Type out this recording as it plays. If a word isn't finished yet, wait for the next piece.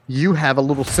You have a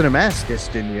little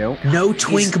cinemascus, didn't you? No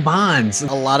twink bonds.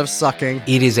 A lot of sucking.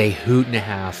 It is a hoot and a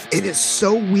half. It is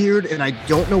so weird, and I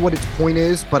don't know what its point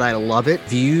is, but I love it.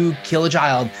 If you kill a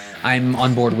child, I'm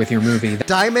on board with your movie.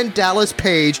 Diamond Dallas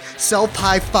Page, Self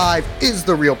High Five, is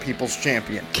the real people's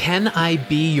champion. Can I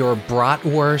be your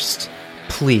bratwurst?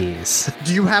 Please.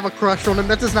 Do you have a crush on him?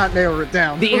 That does not narrow it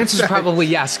down. The answer is probably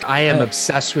yes. I am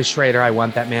obsessed with Schrader. I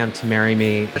want that man to marry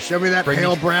me. Show me that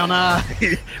pale brown eye.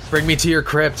 Bring me to your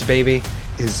crypt, baby.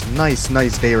 His nice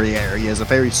derriere. He has a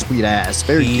very sweet ass.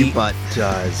 Very cute butt.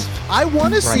 Does. I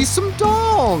want to see some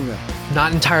dong.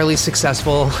 Not entirely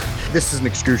successful. This is an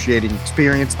excruciating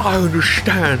experience. I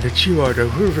understand that you are the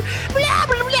Hoover.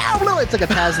 It's like a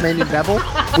Tasmanian devil.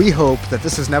 We hope that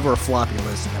this is never a floppy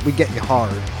listen, that we get you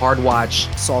hard. Hard watch.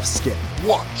 Soft skip.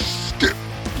 Watch Skip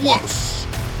Plus.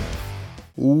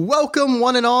 Welcome,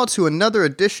 one and all, to another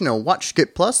edition of Watch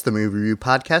Skip Plus, the movie review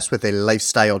podcast with a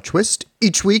lifestyle twist.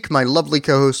 Each week, my lovely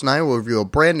co-host and I will review a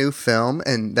brand new film,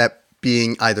 and that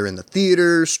being either in the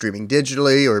theater, streaming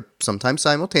digitally, or sometimes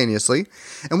simultaneously,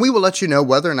 and we will let you know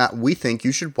whether or not we think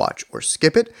you should watch or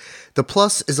skip it. The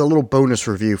plus is a little bonus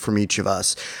review from each of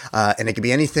us, and it can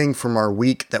be anything from our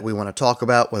week that we want to talk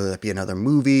about, whether that be another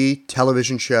movie,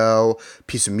 television show,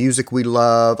 piece of music we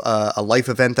love, a life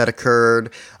event that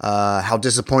occurred, how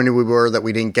disappointed we were that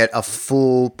we didn't get a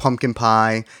full pumpkin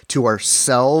pie to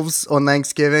ourselves on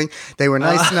Thanksgiving. They were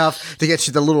nice enough to get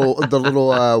you the little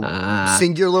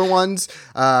singular ones,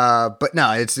 but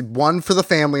no, it's one for the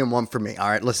family and one for me. All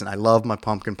right, listen, I love my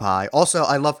pumpkin pie. Also,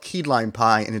 I love key lime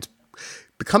pie, and it's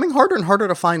becoming harder and harder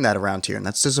to find that around here, and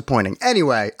that's disappointing.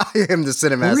 Anyway, I am the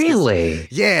Cinemascus. Really?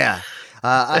 Yeah.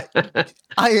 I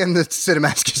am the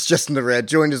Cinemascus just in the red,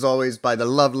 joined as always by the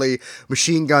lovely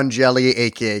Machine Gun Jelly,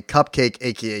 a.k.a. Cupcake,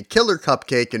 a.k.a. Killer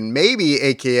Cupcake, and maybe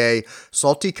a.k.a.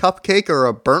 Salty Cupcake or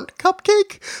a Burnt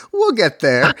Cupcake. We'll get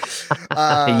there.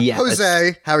 Yes.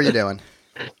 Jose, how are you doing?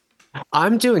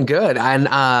 I'm doing good. And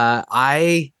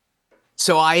I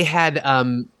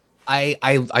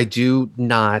do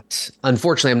not,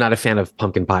 unfortunately, I'm not a fan of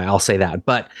pumpkin pie. I'll say that,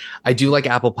 but I do like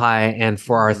apple pie. And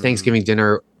for our Thanksgiving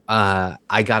dinner,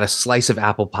 I got a slice of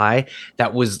apple pie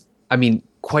that was,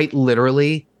 quite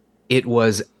literally, it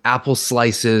was apple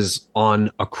slices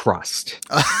on a crust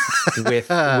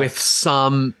with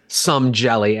some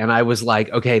jelly, and I was like,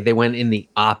 okay, they went in the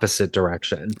opposite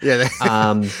direction. Yeah,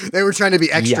 they were trying to be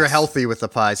extra healthy with the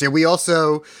pies. Yeah,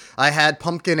 I had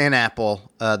pumpkin and apple.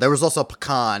 There was also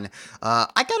pecan. I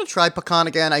gotta try pecan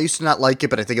again. I used to not like it,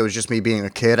 but I think it was just me being a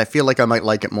kid. I feel like I might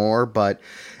like it more, but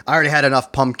I already had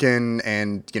enough pumpkin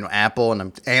and apple,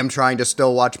 and I am trying to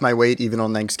still watch my weight even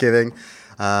on Thanksgiving.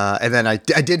 And then I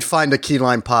did find a key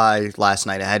lime pie last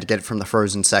night. I had to get it from the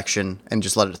frozen section and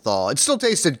just let it thaw. It still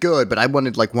tasted good, but I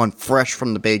wanted like one fresh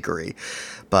from the bakery.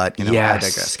 But, I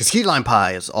digress. Because key lime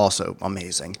pie is also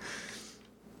amazing.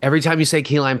 Every time you say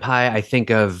key lime pie, I think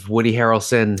of Woody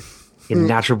Harrelson in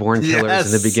Natural Born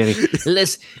Killers in the beginning.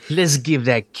 Let's give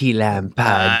that key lime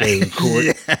pie a day in court.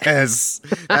 Yes.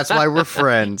 That's why we're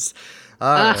friends.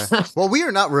 Well, we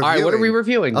are not reviewing. All right, what are we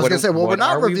reviewing? I was going to say, we're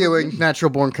not reviewing Natural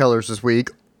Born Killers this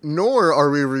week, nor are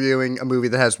we reviewing a movie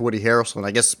that has Woody Harrelson. I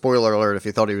guess spoiler alert if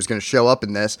you thought he was going to show up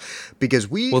in this, because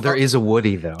there is a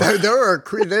Woody though. There are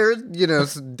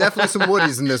definitely some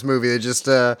Woodies in this movie. They just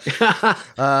there's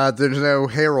no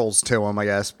Harols to them, I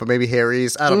guess, but maybe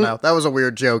Harrys. I don't know. That was a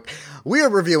weird joke. We are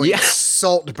reviewing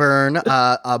Saltburn,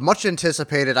 much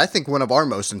anticipated. I think one of our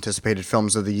most anticipated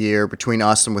films of the year between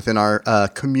us and within our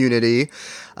community.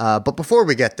 But before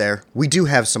we get there, we do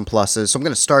have some pluses. So I'm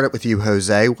going to start it with you,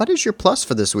 Jose. What is your plus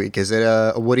for this week? Is it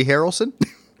a Woody Harrelson?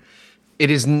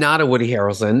 It is not a Woody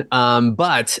Harrelson.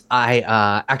 But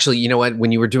I actually, you know what?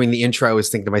 When you were doing the intro, I was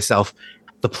thinking to myself,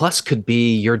 the plus could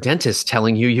be your dentist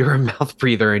telling you you're a mouth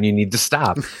breather and you need to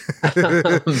stop. But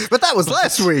that was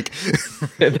last week.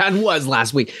 That was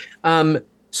last week.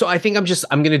 So I think I'm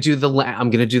going to do the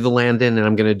Landon, and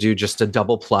I'm going to do just a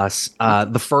double plus.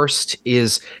 The first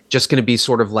is just going to be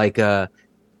sort of like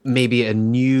maybe a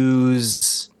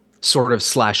news sort of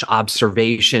 /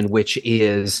 observation, which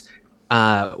is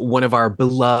one of our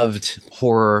beloved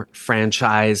horror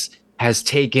franchise has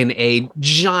taken a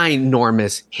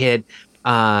ginormous hit,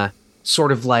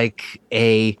 sort of like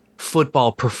a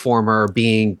football performer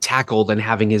being tackled and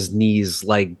having his knees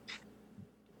like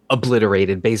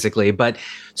obliterated, basically. But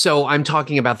so I'm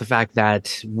talking about the fact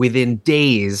that within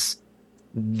days,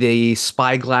 the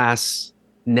Spyglass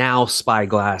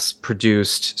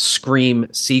produced Scream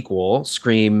sequel,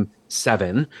 Scream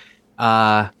 7,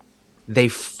 they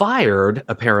fired,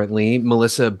 apparently,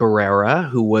 Melissa Barrera,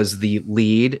 who was the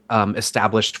lead,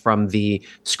 established from the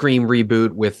Scream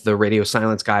reboot with the Radio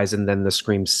Silence guys and then the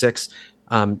Scream 6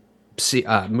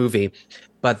 movie.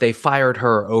 But they fired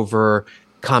her over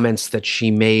comments that she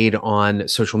made on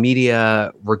social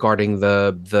media regarding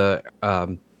the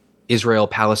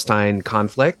Israel-Palestine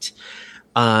conflict.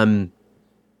 And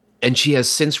she has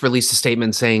since released a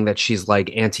statement saying that she's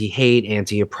like anti-hate,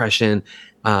 anti-oppression,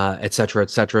 et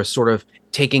cetera, sort of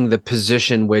taking the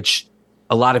position which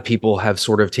a lot of people have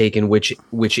sort of taken, which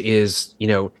is,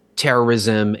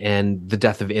 terrorism and the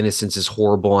death of innocence is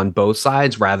horrible on both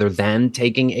sides, rather than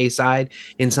taking a side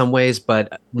in some ways.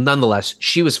 But nonetheless,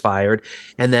 she was fired.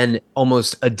 And then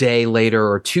almost a day later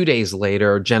or 2 days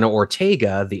later, Jenna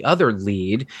Ortega, the other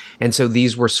lead. And so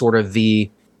these were sort of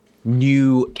the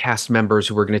new cast members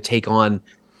who were going to take on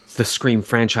the Scream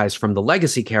franchise from the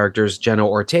legacy characters. Jenna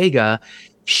Ortega,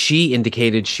 she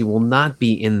indicated she will not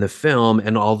be in the film.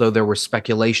 And although there was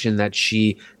speculation that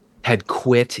she had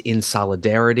quit in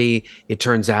solidarity, it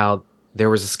turns out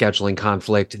there was a scheduling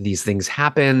conflict. These things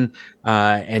happen.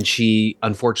 And she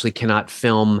unfortunately cannot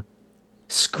film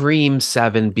Scream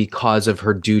 7 because of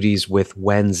her duties with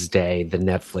Wednesday, the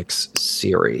Netflix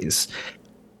series.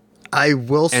 I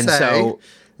will say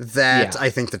that yeah.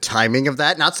 I think the timing of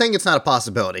that, not saying it's not a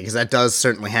possibility, because that does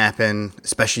certainly happen,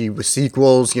 especially with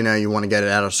sequels. You want to get it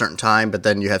out at a certain time, but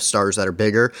then you have stars that are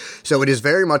bigger. So it is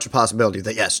very much a possibility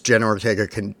that, yes, Jenna Ortega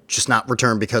can just not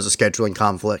return because of scheduling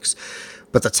conflicts.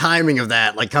 But the timing of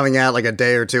that, like coming out like a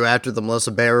day or two after the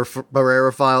Melissa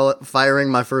Barrera firing,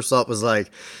 my first thought was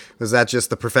like, was that just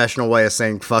the professional way of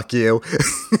saying fuck you?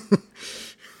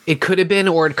 It could have been,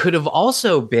 or it could have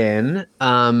also been,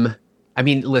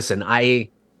 listen,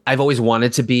 I've always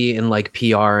wanted to be in like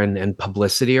PR and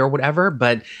publicity or whatever,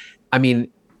 but I mean,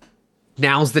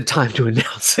 now's the time to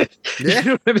announce it. Yeah. You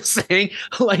know what I'm saying?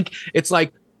 Like, it's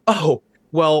like, oh,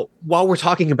 well, while we're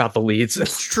talking about the leads.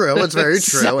 It's true. It's very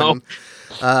true. So,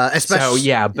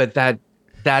 Especially, but that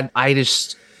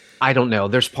I don't know.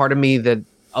 There's part of me that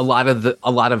a lot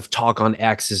of talk on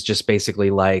X is just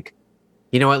basically like,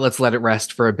 you know what, let's let it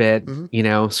rest for a bit.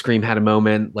 Mm-hmm. Scream had a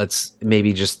moment. Let's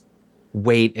maybe just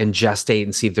wait and gestate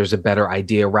and see if there's a better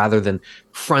idea, rather than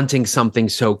fronting something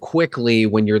so quickly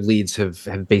when your leads have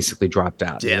basically dropped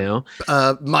out. Yeah.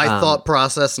 My thought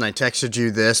process, and I texted you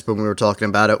this when we were talking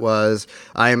about it, was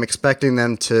I am expecting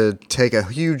them to take a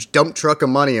huge dump truck of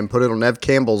money and put it on Neve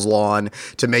Campbell's lawn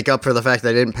to make up for the fact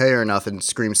they didn't pay her enough in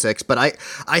Scream 6. But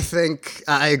I think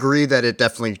I agree that it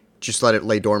definitely just let it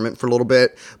lay dormant for a little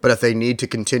bit. But if they need to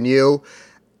continue,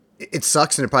 it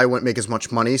sucks, and it probably wouldn't make as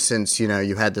much money since,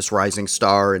 you had this rising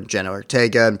star and Jenna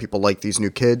Ortega and people like these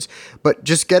new kids. But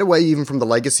just get away even from the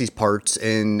legacy parts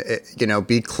and,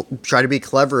 try to be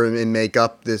clever and make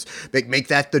up this, make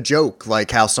that the joke.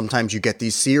 Like how sometimes you get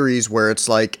these series where it's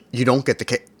like you don't get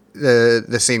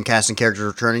the same cast and characters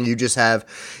returning. You just have,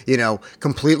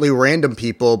 completely random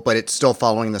people, but it's still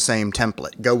following the same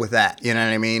template. Go with that. You know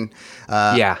what I mean?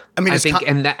 Yeah. I think,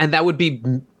 and that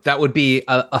would be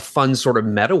a fun sort of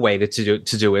meta way to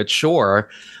do it. Sure.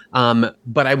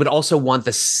 But I would also want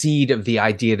the seed of the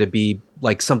idea to be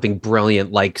like something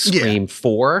brilliant, like Scream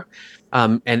 4,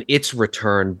 and its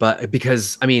return. But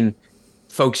because,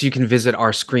 folks, you can visit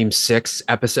our Scream 6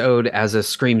 episode. As a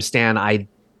Scream stan, I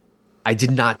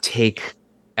did not take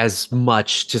as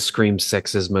much to Scream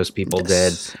 6 as most people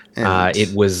did.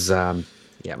 It was,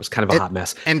 it was kind of a hot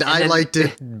mess. And I liked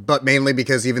it, but mainly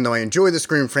because even though I enjoy the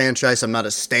Scream franchise, I'm not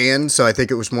a stan, so I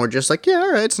think it was more just like, yeah,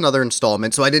 all right, it's another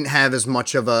installment. So I didn't have as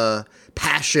much of a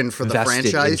passion for the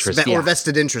franchise. Or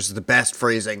vested interest is the best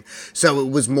phrasing. So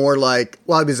it was more like,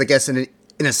 well, I was, I guess, in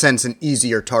a sense, an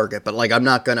easier target. But like, I'm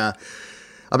not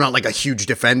like a huge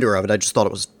defender of it. I just thought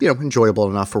it was, enjoyable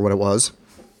enough for what it was.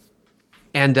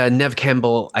 And Neve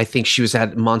Campbell, I think she was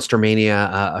at Monster Mania.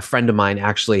 A friend of mine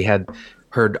actually had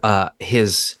heard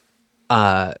his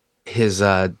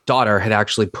daughter had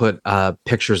actually put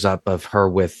pictures up of her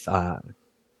with Naomi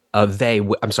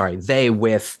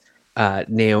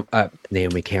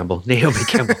Campbell. Naomi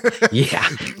Campbell. Yeah.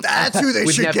 That's who they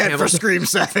should get for Scream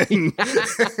 7.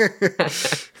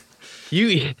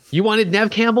 You wanted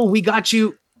Neve Campbell? We got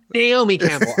you Naomi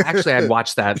Campbell. Actually, I'd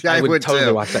watch that. Yeah, I would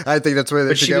totally watch that. I think that's where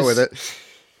they should go with it.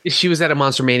 She was at a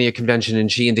Monster Mania convention,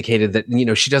 and she indicated that,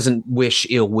 she doesn't wish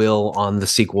ill will on the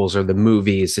sequels or the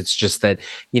movies. It's just that,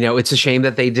 it's a shame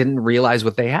that they didn't realize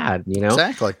what they had,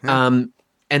 Exactly. Yeah.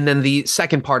 And then the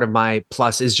second part of my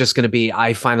plus is just going to be,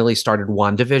 I finally started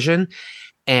WandaVision,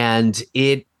 and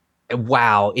it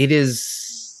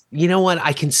is,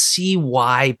 I can see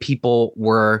why people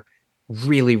were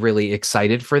really, really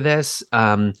excited for this.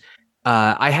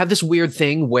 I have this weird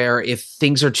thing where if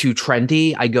things are too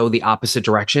trendy, I go the opposite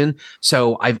direction.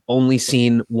 So I've only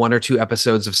seen 1 or 2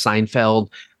 episodes of Seinfeld.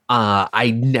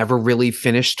 I never really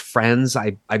finished Friends.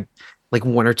 I like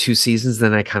 1 or 2 seasons,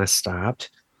 then I kind of stopped.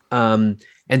 And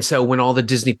so when all the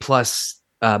Disney Plus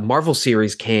Marvel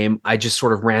series came, I just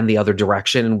sort of ran the other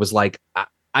direction and was like,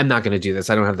 I'm not going to do this.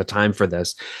 I don't have the time for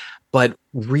this. But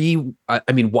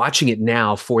watching it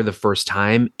now for the first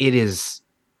time,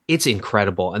 it's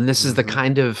incredible. And this is the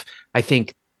kind of, I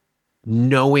think,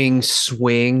 knowing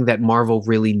swing that Marvel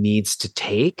really needs to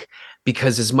take,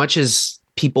 because as much as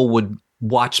people would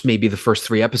watch maybe the first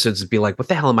 3 episodes and be like, what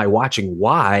the hell am I watching?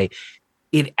 Why?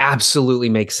 It absolutely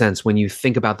makes sense when you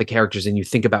think about the characters and you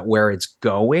think about where it's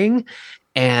going.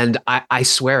 And I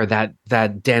swear that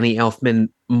Danny Elfman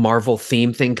Marvel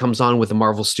theme thing comes on with the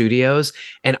Marvel Studios,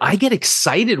 and I get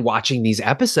excited watching these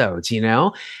episodes,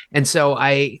 And so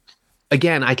I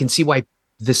can see why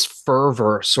this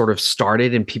fervor sort of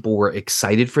started and people were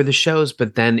excited for the shows,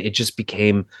 but then it just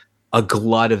became a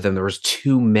glut of them. There was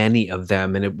too many of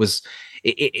them, and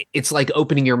it's like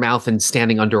opening your mouth and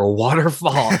standing under a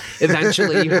waterfall.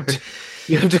 Eventually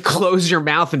you have to close your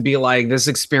mouth and be like, this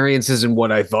experience isn't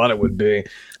what I thought it would be.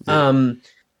 Yeah.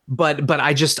 But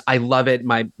I love it.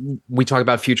 We talk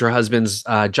about future husbands.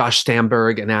 Josh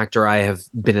Stamberg, an actor I have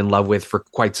been in love with for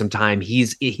quite some time.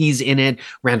 He's in it.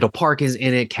 Randall Park is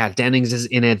in it. Kat Dennings is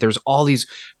in it. There's all these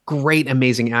great,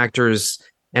 amazing actors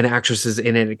and actresses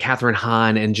in it. Catherine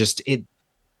Hahn, and just it.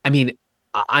 I mean,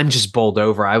 I'm just bowled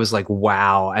over. I was like,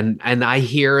 wow. And I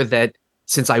hear that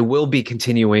since I will be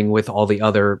continuing with all the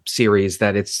other series,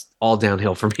 that it's all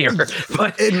downhill from here.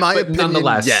 But in my opinion,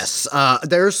 nonetheless, yes,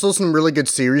 there are still some really good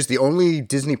series. The only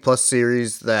Disney Plus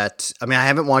series that, I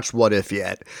haven't watched What If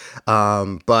yet,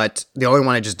 but the only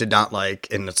one I just did not like,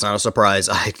 and it's not a surprise,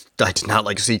 I did not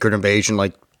like Secret Invasion,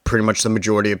 like pretty much the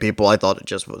majority of people. I thought it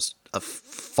just was a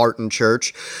fart in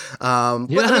church. But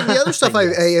the other stuff I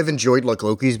have enjoyed, like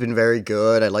Loki's been very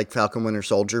good. I like Falcon Winter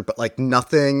Soldier, but like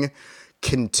nothing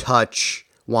can touch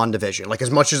WandaVision. Like, as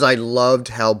much as I loved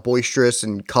how boisterous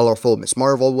and colorful Miss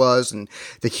Marvel was and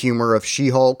the humor of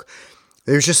She-Hulk,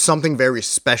 there's just something very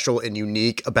special and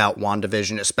unique about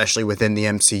WandaVision, especially within the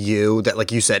MCU, that,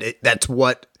 like you said, that's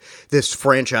what this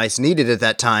franchise needed at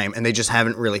that time, and they just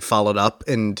haven't really followed up.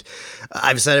 And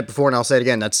I've said it before, and I'll say it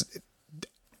again, that's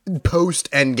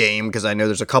post-Endgame, because I know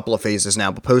there's a couple of phases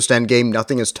now, but post-Endgame,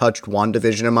 nothing has touched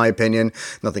WandaVision, in my opinion.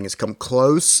 Nothing has come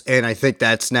close, and I think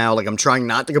that's now, like, I'm trying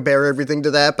not to compare everything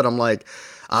to that, but I'm like,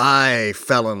 I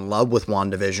fell in love with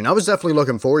WandaVision. I was definitely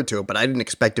looking forward to it, but I didn't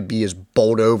expect to be as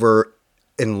bowled over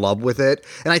in love with it.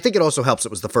 And I think it also helps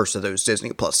it was the first of those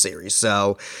Disney Plus series,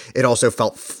 so it also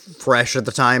felt fresh at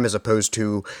the time, as opposed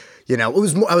to, I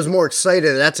was more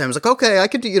excited at that time. I was like, okay, I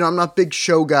could do, I'm not a big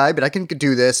show guy, but I can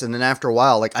do this. And then after a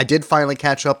while, like, I did finally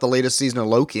catch up the latest season of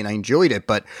Loki, and I enjoyed it.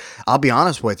 But I'll be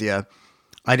honest with you,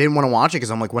 I didn't want to watch it because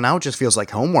I'm like, well, now it just feels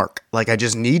like homework. Like, I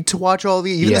just need to watch all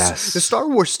the Star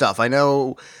Wars stuff. I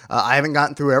know I haven't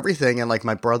gotten through everything, and like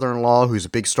my brother-in-law, who's a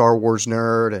big Star Wars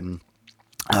nerd, and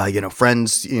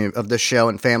friends of this show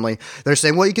and family, they're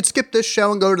saying, well, you could skip this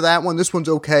show and go to that one. This one's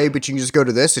okay, but you can just go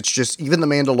to this. It's just, even The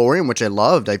Mandalorian, which I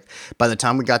loved, by the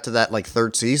time we got to that like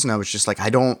third season, I was just like, I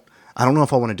don't know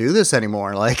if I want to do this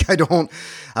anymore. Like, I don't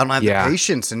have the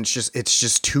patience, and it's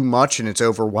just too much, and it's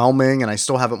overwhelming. And I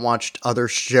still haven't watched other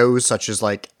shows, such as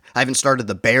like, I haven't started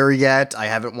The Bear yet. I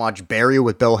haven't watched Barry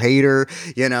with Bill Hader,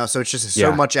 so it's just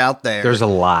so much out there. There's a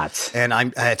lot.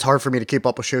 And it's hard for me to keep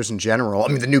up with shows in general. I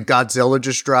mean, the new Godzilla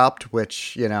just dropped,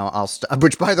 which,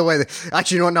 which, by the way,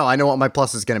 actually, you know what? No, I know what my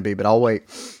plus is going to be, but I'll wait.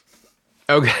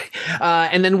 Okay.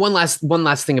 And then one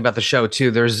last thing about the show too.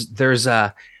 There's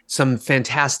some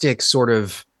fantastic sort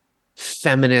of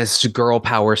feminist girl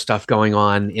power stuff going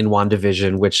on in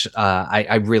WandaVision, which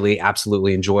I really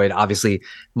absolutely enjoyed. Obviously,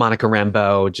 Monica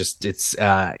Rambeau,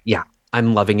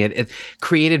 I'm loving it.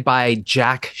 Created by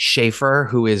Jack Schaefer,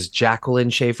 who is Jacqueline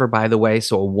Schaefer, by the way.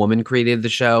 So a woman created the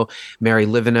show. Mary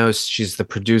Livanos, she's the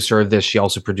producer of this. She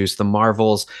also produced The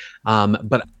Marvels.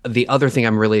 But the other thing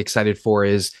I'm really excited for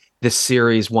is this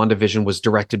series, WandaVision, was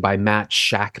directed by Matt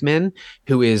Shackman,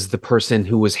 who is the person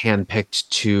who was handpicked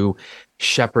to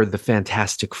shepherd the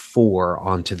Fantastic Four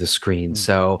onto the screen.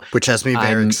 So, which has me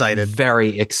very excited.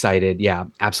 Very excited. Yeah,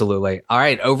 absolutely. All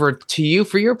right, over to you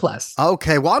for your plus.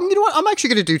 Okay, well, I'm actually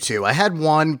going to do two. I had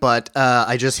one, but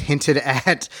I just hinted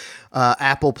at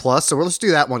Apple Plus, so let's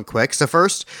do that one quick.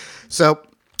 So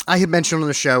I had mentioned on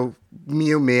the show,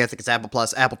 me, I think it's Apple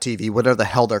Plus, Apple TV, whatever the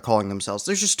hell they're calling themselves.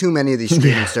 There's just too many of these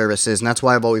streaming services, and that's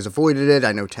why I've always avoided it.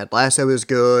 I know Ted Lasso is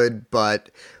good, but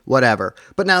whatever.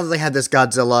 But now that they had this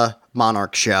Godzilla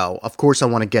Monarch show. Of course, I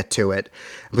want to get to it.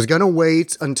 I was going to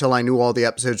wait until I knew all the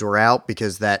episodes were out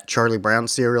because that Charlie Brown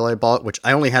cereal I bought, which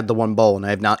I only had the one bowl and I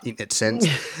have not eaten it since,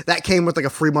 that came with like a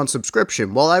free month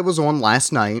subscription. Well, I was on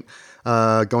last night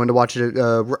going to watch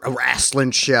a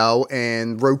wrestling show,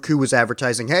 and Roku was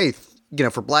advertising, hey,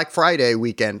 for Black Friday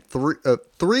weekend,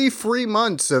 three free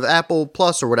months of Apple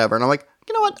Plus or whatever. And I'm like,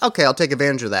 you know what? Okay, I'll take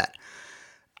advantage of that.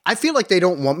 I feel like they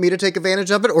don't want me to take advantage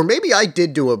of it, or maybe I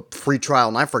did do a free trial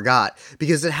and I forgot,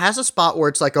 because it has a spot where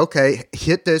it's like, okay,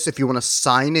 hit this if you want to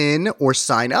sign in or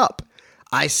sign up.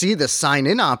 I see the sign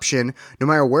in option. No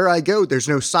matter where I go, there's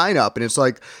no sign up. And it's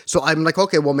like, so I'm like,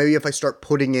 okay, well, maybe if I start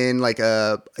putting in like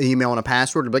a email and a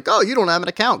password, it'll be like, oh, you don't have an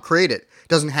account, create it.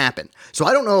 Doesn't happen. So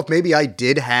I don't know if maybe I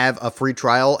did have a free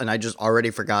trial and I just already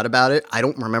forgot about it. I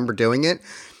don't remember doing it.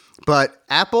 But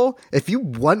Apple, if you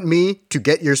want me to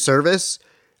get your service,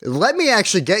 let me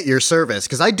actually get your service,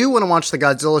 because I do want to watch the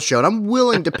Godzilla show, and I'm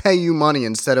willing to pay you money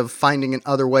instead of finding it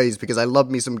other ways, because I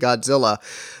love me some Godzilla.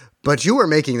 But you are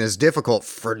making this difficult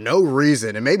for no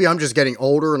reason, and maybe I'm just getting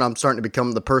older and I'm starting to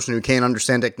become the person who can't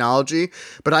understand technology,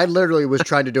 but I literally was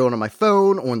trying to do it on my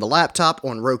phone, on the laptop,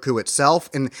 on Roku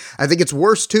itself, and I think it's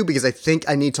worse too, because I think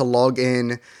I need to log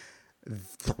in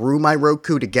through my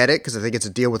Roku to get it, because I think it's a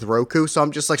deal with Roku. So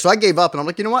I'm just like, so I gave up and I'm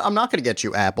like, you know what? I'm not going to get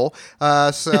you, Apple.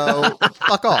 So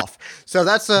fuck off. So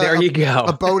that's there you go.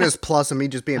 A bonus plus of me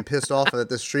just being pissed off at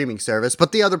this streaming service.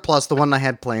 But the other plus, the one I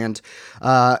had planned,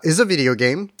 is a video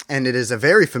game, and it is a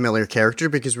very familiar character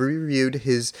because we reviewed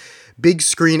his big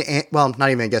screen, well, not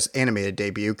even, I guess, animated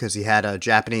debut, because he had a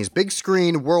Japanese big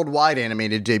screen worldwide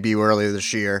animated debut earlier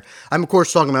this year. I'm, of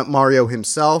course, talking about Mario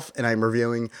himself, and I'm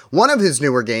reviewing one of his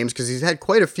newer games, because he's had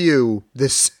quite a few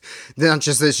not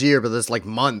just this year, but this, like,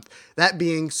 month. That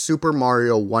being Super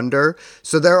Mario Wonder.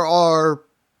 So there are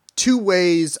two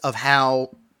ways of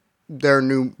how their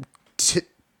new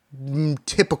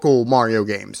typical Mario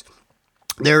games.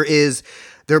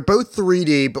 They're both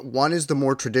 3D, but one is the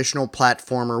more traditional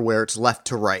platformer where it's left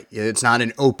to right. It's not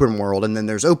an open world, and then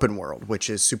there's open world, which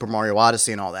is Super Mario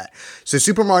Odyssey and all that. So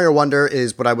Super Mario Wonder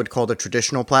is what I would call the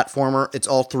traditional platformer. It's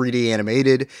all 3D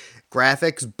animated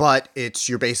graphics, but it's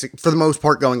your basic, for the most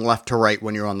part, going left to right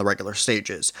when you're on the regular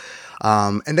stages.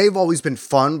 And they've always been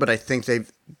fun, but I think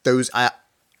those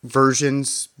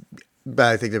versions, but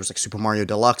I think there was like Super Mario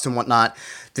Deluxe and whatnot,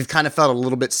 they've kind of felt a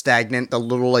little bit stagnant. The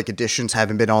little like additions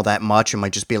haven't been all that much. It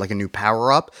might just be like a new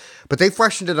power-up. But they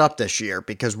freshened it up this year,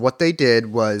 because what they did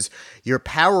was your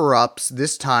power-ups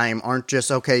this time aren't just,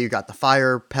 okay, you got the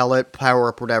fire, pellet,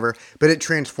 power-up, whatever, but it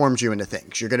transforms you into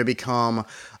things. You're going to become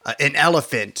an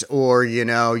elephant, or,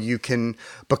 you can,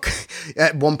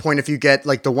 at one point, if you get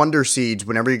like the Wonder Seeds,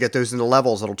 whenever you get those into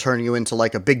levels, it'll turn you into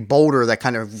like a big boulder that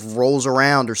kind of rolls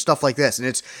around, or stuff like this. And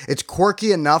it's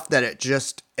quirky enough that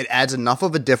it adds enough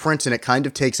of a difference, and it kind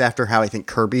of takes after how I think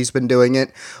Kirby's been doing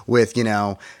it with,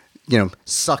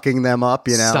 sucking them up,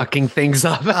 sucking things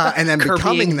up, and then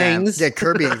becoming them. Things. Yeah,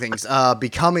 Kirbying things,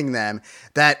 becoming them.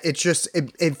 That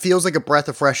it feels like a breath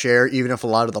of fresh air, even if a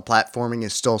lot of the platforming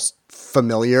is still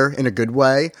familiar in a good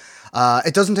way.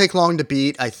 It doesn't take long to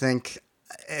beat. I think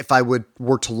if I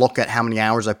were to look at how many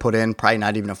hours I put in, probably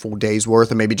not even a full day's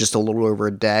worth, or maybe just a little over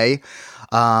a day.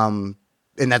 And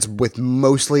that's with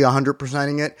mostly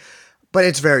 100%ing it. But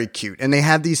it's very cute. And they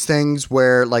have these things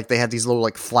where, like, they have these little,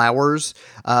 like, flowers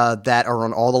that are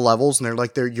on all the levels. And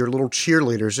they're your little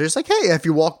cheerleaders. They're just like, hey, if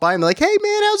you walk by them, they're like, hey,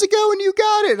 man, how's it going? You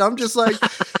got it. And I'm just like,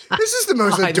 this is the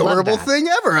most adorable thing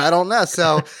ever. I don't know.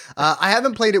 So I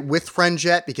haven't played it with friends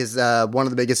yet, because one of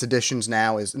the biggest additions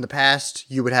now is, in the past,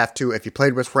 you would have to, if you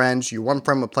played with friends, one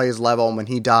friend would play his level, and when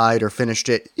he died or finished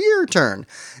it, your turn.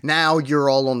 Now you're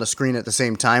all on the screen at the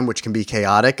same time, which can be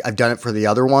chaotic. I've done it for the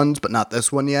other ones, but not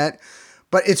this one yet.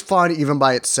 But it's fun even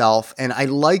by itself, and I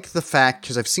like the fact,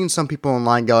 because I've seen some people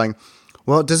online going,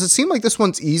 well, does it seem like this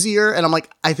one's easier? And I'm like,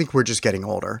 I think we're just getting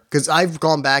older, because I've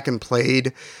gone back and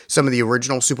played some of the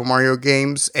original Super Mario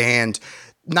games, and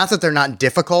not that they're not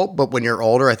difficult, but when you're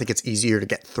older, I think it's easier to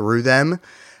get through them.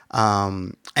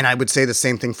 And I would say the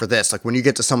same thing for this. Like, when you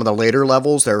get to some of the later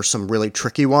levels, there are some really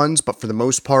tricky ones, but for the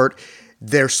most part,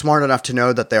 they're smart enough to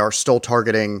know that they are still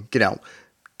targeting,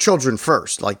 children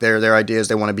first. Like, their ideas,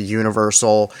 they want to be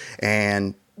universal,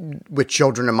 and with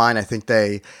children in mind, I think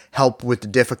they help with the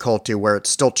difficulty where it's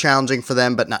still challenging for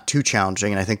them, but not too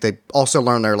challenging. And I think they also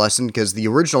learned their lesson, because the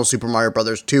original Super Mario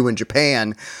Bros. 2 in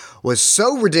Japan was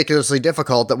so ridiculously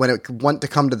difficult that when it went to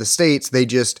come to the States, they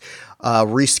just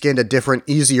reskinned a different,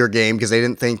 easier game, because they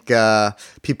didn't think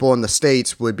people in the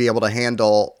States would be able to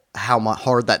handle how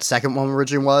hard that second one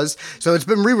originally was. So it's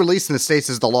been re-released in the States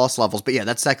as the Lost Levels. But yeah,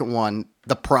 that second one,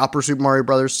 the proper Super Mario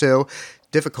Bros. 2,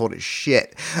 difficult as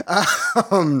shit.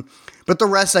 But the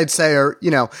rest I'd say are,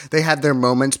 they have their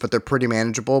moments, but they're pretty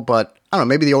manageable. But I don't know,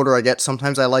 maybe the older I get,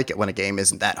 sometimes I like it when a game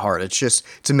isn't that hard. It's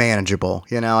manageable.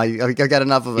 I got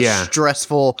enough of a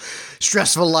stressful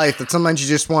life that sometimes you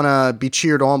just want to be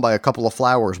cheered on by a couple of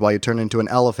flowers while you turn into an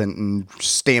elephant and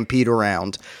stampede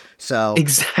around. So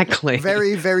exactly.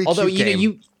 Very, very Although, cute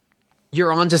game.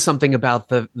 You're onto something about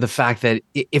the fact that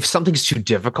if something's too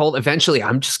difficult, eventually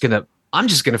I'm just gonna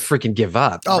freaking give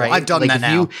up. Oh, right? I've done that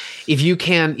now.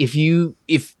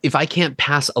 If I can't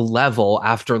pass a level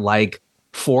after like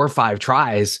 4 or 5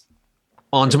 tries,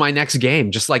 on to my next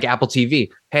game, just like Apple TV.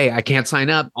 Hey, I can't sign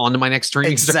up. On to my next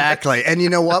streaming. Exactly. And you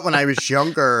know what? When I was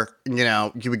younger,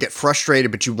 you would get frustrated,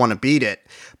 but you want to beat it.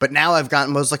 But now I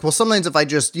was like, well, sometimes if I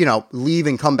just, leave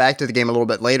and come back to the game a little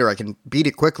bit later, I can beat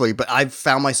it quickly. But I've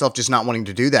found myself just not wanting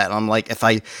to do that. I'm like,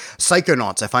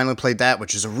 Psychonauts, I finally played that,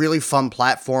 which is a really fun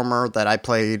platformer that I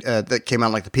played that came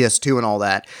out like the PS2 and all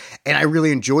that. And I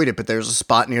really enjoyed it. But there's a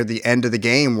spot near the end of the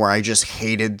game where I just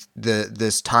hated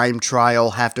this time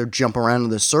trial, have to jump around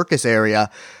in the circus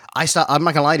area. I'm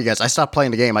not gonna lie to you guys. I stopped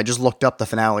playing the game. I just looked up the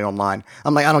finale online.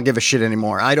 I'm like, I don't give a shit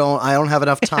anymore. I don't have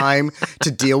enough time to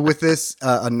deal with this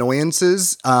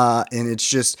annoyances. And it's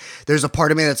just, there's a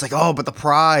part of me that's like, oh, but the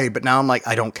pride. But now I'm like,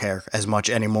 I don't care as much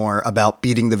anymore about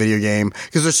beating the video game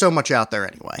because there's so much out there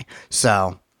anyway.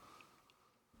 So.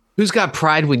 Who's got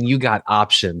pride when you got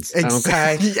options?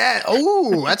 Exactly. Okay. Yeah.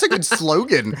 Oh, that's a good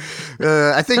slogan.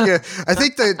 I think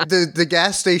the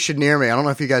gas station near me. I don't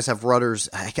know if you guys have Rudders.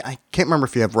 I can't remember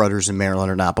if you have Rudders in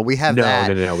Maryland or not, but we have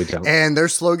that. No, we don't. And their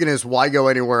slogan is "Why go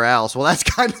anywhere else?" Well, that's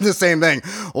kind of the same thing.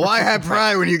 Why have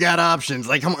pride when you got options?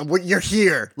 Like, come on, you're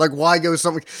here. Like, why go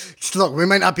somewhere? Look, we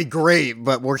might not be great,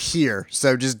 but we're here,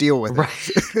 so just deal with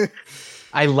it.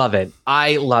 I love it.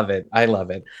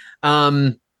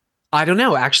 I don't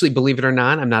know. Actually, believe it or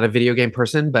not, I'm not a video game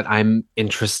person, but I'm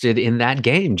interested in that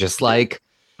game. Just like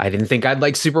I didn't think I'd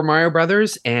like Super Mario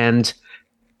Brothers. And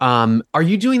are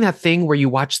you doing that thing where you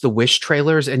watch the Wish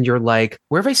trailers and you're like,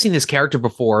 where have I seen this character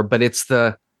before? But it's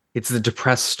the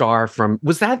depressed star from,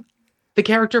 was that the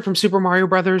character from Super Mario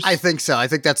Brothers? I think so. I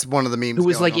think that's one of the memes. Who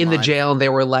was like in the jail and they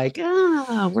were like,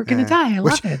 we're gonna die. I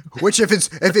love it. Which if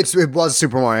it was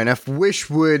Super Mario, and if Wish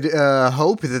would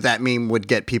hope that meme would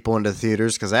get people into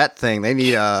theaters, because that thing, they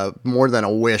need more than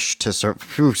a wish to serve.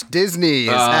 Disney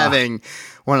is having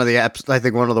one of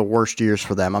the worst years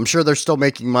for them. I'm sure they're still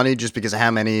making money just because of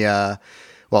how many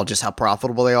just how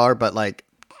profitable they are, but like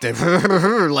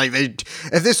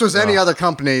if this was any other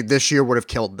company, this year would have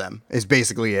killed them, is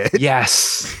basically it.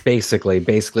 Yes, basically.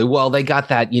 Well, they got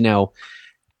that,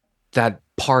 that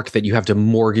park that you have to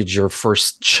mortgage your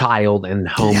first child and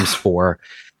homes for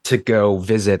to go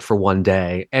visit for one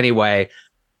day. Anyway,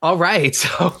 all right.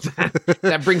 So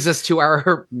that brings us to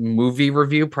our movie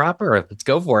review proper. Let's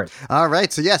go for it. All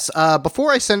right. So yes,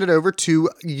 before I send it over to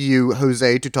you,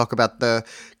 Jose, to talk about the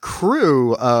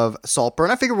crew of Saltburn,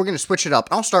 I figure we're going to switch it up.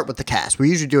 I'll start with the cast. We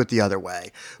usually do it the other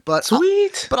way, but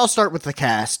sweet. I'll start with the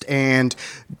cast. And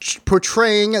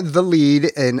portraying the lead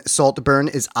in Saltburn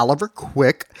is Oliver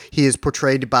Quick. He is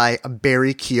portrayed by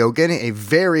Barry Keoghan, a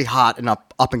very hot and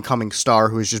up and coming star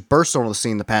who has just burst on the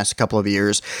scene the past couple of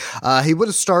years. He would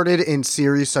have started in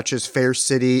series such as Fair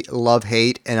City, Love,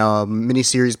 Hate, and a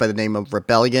miniseries by the name of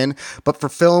Rebellion. But for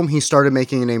film, he started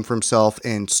making a name for himself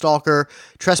in Stalker,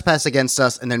 Trespass Against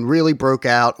Us, and then really broke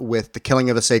out with The Killing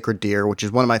of a Sacred Deer, which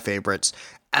is one of my favorites.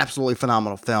 Absolutely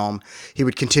phenomenal film. He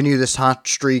would continue this hot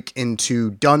streak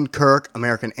into Dunkirk,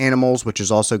 American Animals, which is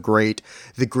also great,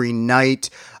 The Green Knight,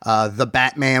 The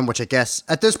Batman, which I guess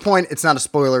at this point it's not a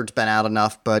spoiler, it's been out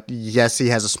enough, but yes, he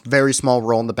has a very small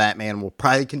role in The Batman, will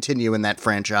probably continue in that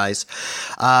franchise.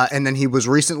 And then he was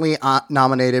recently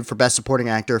nominated for Best Supporting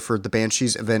Actor for The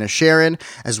Banshees of Inisherin,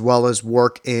 as well as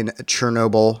work in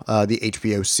Chernobyl, the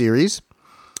HBO series,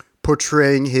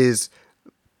 portraying his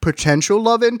potential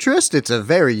love interest. It's a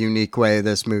very unique way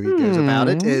this movie goes about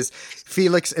it. Is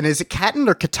Felix, and is it Catton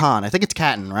or Catan? I think it's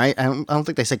Catton, right? I don't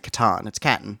think they said Catan. It's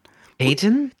Catton.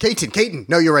 Caton.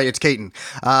 No, you're right. It's Caton.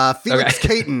 Felix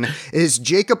Caton is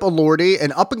Jacob Elordi,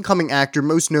 an up-and-coming actor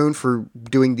most known for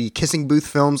doing the Kissing Booth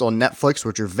films on Netflix,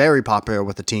 which are very popular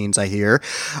with the teens, I hear.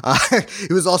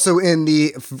 He was also in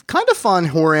the kind of fun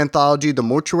horror anthology, The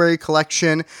Mortuary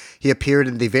Collection. He appeared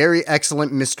in the very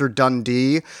excellent Mr.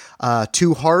 Dundee.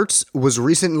 Two Hearts was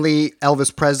recently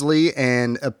Elvis Presley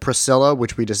and Priscilla,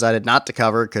 which we decided not to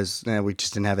cover because we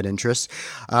just didn't have an interest.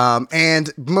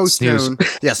 And most known,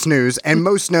 Snooze, and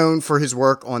most known for his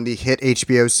work on the hit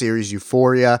HBO series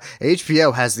Euphoria.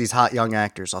 HBO has these hot young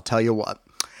actors, I'll tell you what.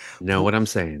 Know what I'm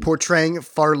saying. Portraying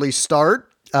Farley Start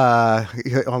I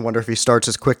wonder if he starts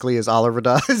as quickly as Oliver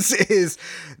does, is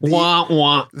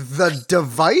the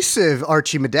divisive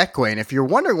Archie Madekwe. And if you're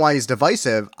wondering why he's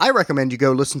divisive, I recommend you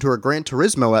go listen to our Gran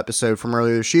Turismo episode from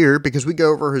earlier this year, because we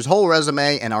go over his whole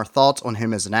resume and our thoughts on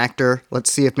him as an actor.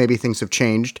 Let's see if maybe things have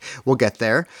changed. We'll get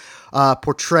there.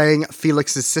 Portraying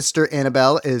Felix's sister,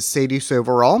 Annabelle, is Sadie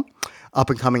Soverall,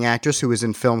 up-and-coming actress who is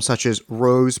in films such as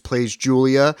Rose Plays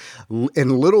Julia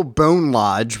in Little Bone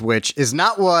Lodge, which is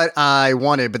not what I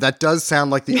wanted, but that does sound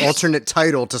like the alternate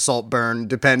title to Saltburn,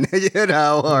 depending,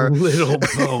 or... Little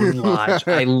Bone Lodge.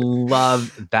 I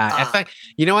love that. In fact,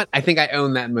 you know what? I think I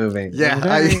own that movie. Yeah,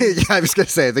 I was going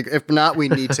to say, if not, we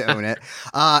need to own it.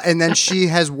 And then she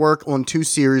has work on 2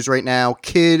 series right now,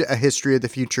 Kid, A History of the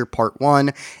Future Part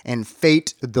 1, and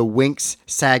Fate, the Winx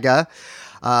Saga.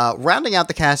 Rounding out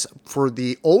the cast for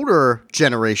the older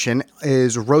generation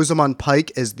is Rosamund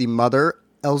Pike as the mother,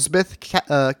 Elsbeth.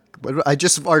 I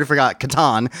just already forgot.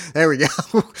 Catan. There we go.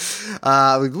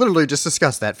 We literally just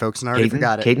discussed that, folks, and I already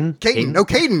forgot it. Caden. No,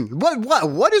 Caden.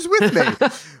 What is with me?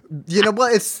 You know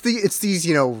what? It's these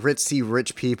ritzy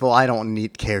rich people. I don't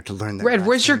care to learn that. Red,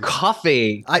 where's your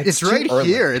coffee? It's right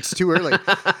here. It's too early.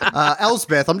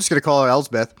 Elsbeth. I'm just gonna call her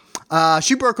Elsbeth.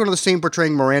 She broke onto the scene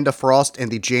portraying Miranda Frost in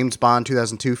the James Bond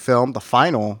 2002 film, the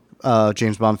final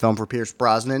James Bond film for Pierce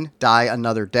Brosnan, Die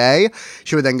Another Day.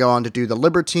 She would then go on to do The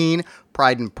Libertine,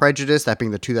 Pride and Prejudice, that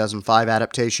being the 2005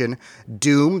 adaptation,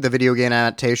 Doom, the video game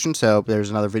adaptation, so there's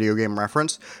another video game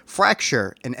reference,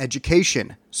 Fracture, An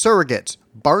Education, Surrogates,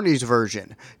 Barney's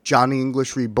Version, Johnny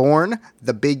English Reborn,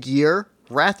 The Big Year,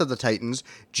 Wrath of the Titans,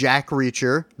 Jack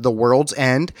Reacher, The World's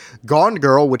End, Gone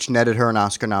Girl, which netted her an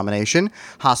Oscar nomination,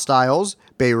 Hostiles,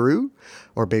 Beirut,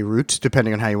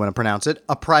 depending on how you want to pronounce it,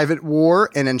 A Private War,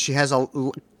 and then she has a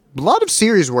lot of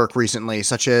series work recently,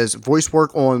 such as voice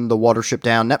work on the Watership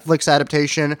Down Netflix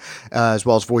adaptation, as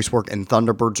well as voice work in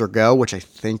Thunderbirds Are Go, which I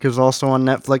think is also on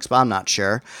Netflix, but I'm not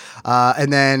sure.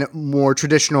 And then more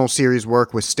traditional series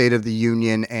work with State of the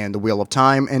Union and The Wheel of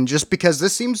Time. And just because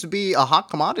this seems to be a hot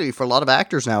commodity for a lot of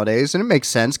actors nowadays, and it makes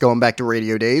sense going back to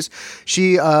radio days,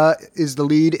 she is the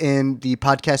lead in the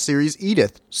podcast series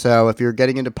Edith. So if you're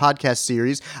getting into podcast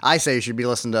series, I say you should be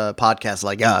listening to podcasts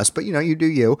like us, but you do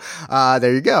you.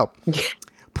 There you go.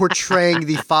 Portraying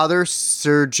the father,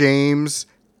 Sir James.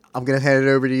 I'm going to hand it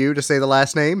over to you to say the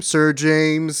last name. Sir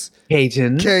James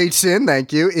Caton,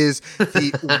 thank you, is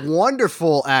the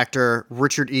wonderful actor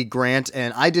Richard E. Grant,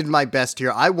 and I did my best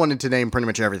here. I wanted to name pretty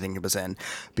much everything he was in,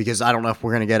 because I don't know if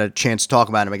we're going to get a chance to talk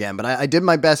about him again, but I did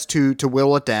my best to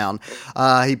whittle it down.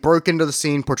 He broke into the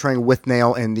scene portraying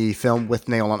Withnail in the film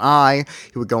Withnail and I.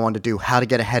 He would go on to do How to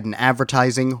Get Ahead in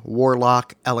Advertising,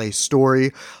 Warlock, L.A.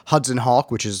 Story, Hudson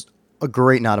Hawk, which is a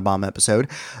great Not a Bomb episode,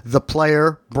 The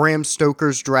Player, Bram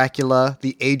Stoker's Dracula,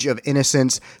 The Age of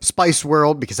Innocence, Spice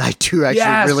World, because I do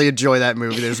actually really enjoy that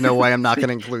movie. There's no way I'm not going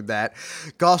to include that.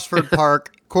 Gosford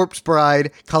Park, Corpse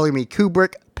Bride, Calling Me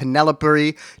Kubrick,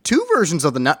 Penelope, 2 versions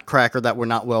of The Nutcracker that were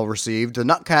not well received. The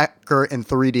Nutcracker in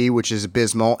 3D, which is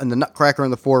abysmal, and The Nutcracker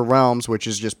in the Four Realms, which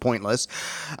is just pointless.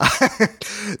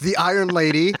 The Iron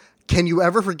Lady, Can You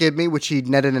Ever Forgive Me, which he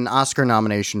netted an Oscar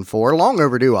nomination for. Long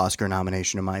overdue Oscar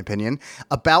nomination, in my opinion.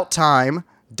 About Time,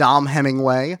 Dom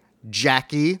Hemingway,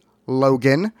 Jackie,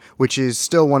 Logan, which is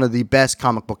still one of the best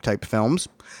comic book type films.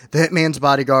 The Hitman's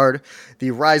Bodyguard,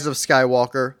 The Rise of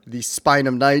Skywalker, The Spine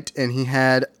of Night, and he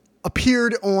had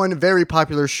appeared on very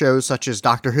popular shows such as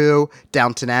Doctor Who,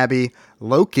 Downton Abbey,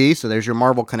 Loki, so there's your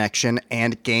Marvel connection,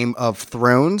 and Game of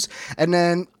Thrones. And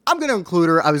then I'm going to include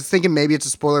her. I was thinking maybe it's a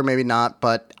spoiler, maybe not,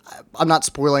 but I'm not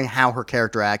spoiling how her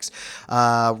character acts.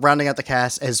 Rounding out the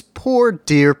cast as poor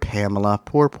dear Pamela,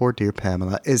 poor dear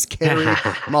Pamela, is Carey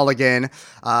Mulligan.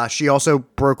 She also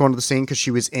broke onto the scene because she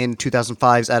was in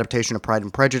 2005's adaptation of Pride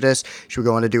and Prejudice. She would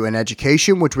go on to do An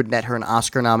Education, which would net her an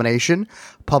Oscar nomination.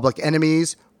 Public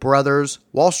Enemies, Brothers,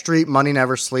 Wall Street, Money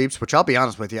Never Sleeps, which I'll be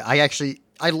honest with you,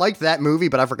 I liked that movie,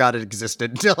 but I forgot it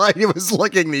existed until I was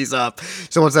looking these up.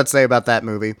 So what's that say about that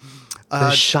movie?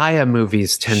 The Shia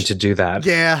movies tend to do that.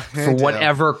 Yeah. For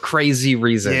whatever crazy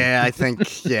reason. Yeah, I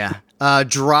think, yeah.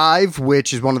 Drive,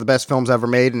 which is one of the best films ever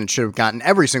made, and it should have gotten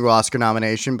every single Oscar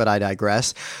nomination, but I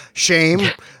digress. Shame,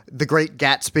 The Great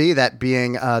Gatsby, that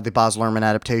being the Baz Luhrmann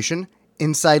adaptation.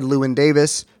 Inside Llewyn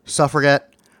Davis,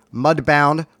 Suffragette,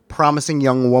 Mudbound, Promising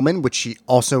Young Woman, which she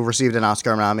also received an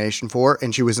Oscar nomination for,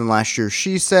 and she was in last year's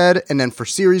She Said. And then for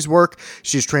series work,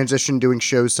 she's transitioned doing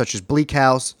shows such as Bleak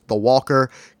House, The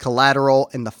Walker, Collateral,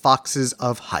 and The Foxes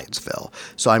of Hydesville.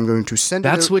 So I'm going to send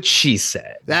That's what she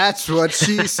said. That's what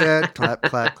she said. Clap,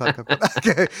 clap, clap, clap, clap.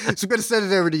 Okay, so I'm going to send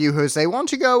it over to you, Jose. Why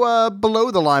don't you go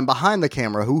below the line, behind the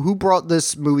camera? Who brought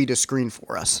this movie to screen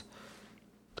for us?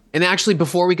 And actually,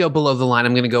 before we go below the line,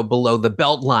 I'm going to go below the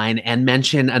belt line and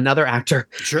mention another actor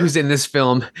who's in this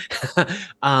film,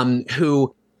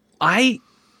 who I,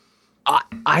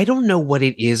 I don't know what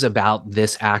it is about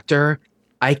this actor.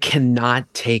 I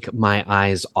cannot take my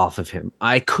eyes off of him.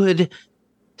 I could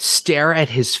stare at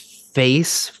his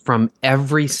face from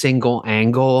every single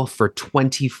angle for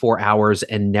 24 hours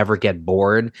and never get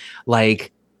bored.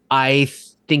 Like, I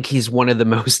think he's one of the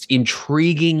most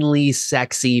intriguingly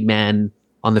sexy men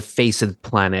on the face of the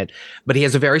planet. But he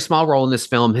has a very small role in this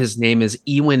film. His name is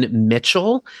Ewan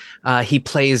Mitchell. He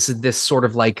plays this sort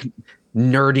of like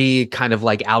nerdy kind of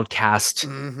like outcast,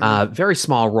 very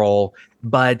small role.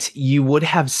 But you would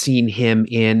have seen him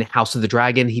in House of the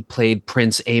Dragon. He played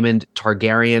Prince Aemond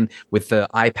Targaryen with the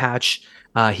eye patch.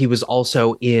 He was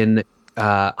also in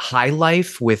High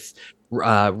Life with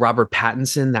Robert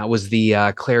Pattinson. That was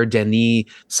the Claire Denis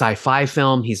sci-fi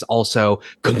film. He's also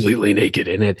completely naked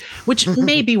in it, which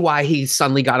may be why he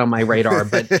suddenly got on my radar.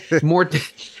 But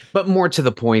more to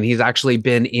the point, he's actually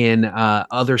been in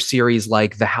other series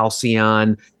like The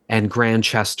Halcyon and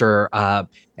Grantchester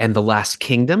and The Last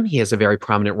Kingdom. He has a very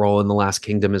prominent role in The Last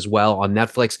Kingdom as well on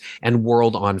Netflix, and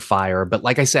World on Fire. But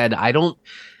like I said, I don't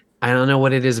know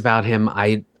what it is about him.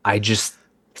 I just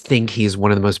think he's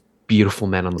one of the most beautiful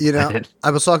men on the planet.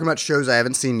 I was talking about shows I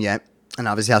haven't seen yet, and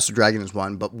obviously House of Dragon is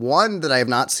one, but one that I have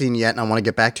not seen yet and I want to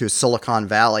get back to is Silicon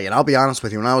Valley. And I'll be honest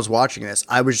with you, when I was watching this,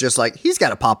 I was just like, he's got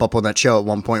to pop up on that show at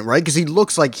one point, right? Because he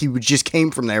looks like he just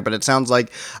came from there, but it sounds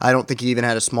like I don't think he even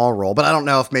had a small role. But I don't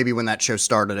know if maybe when that show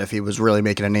started, if he was really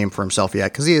making a name for himself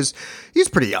yet, because he's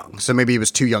pretty young, so maybe he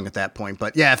was too young at that point.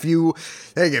 But yeah, if you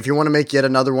want to make yet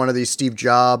another one of these Steve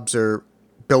Jobs or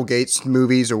Bill Gates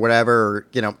movies or whatever,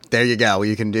 there you go.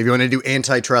 You can, if you want to do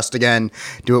Antitrust again,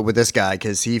 do it with this guy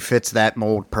because he fits that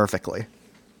mold perfectly.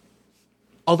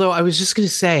 Although I was just going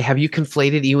to say, have you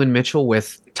conflated Ewan Mitchell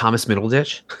with Thomas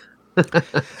Middleditch?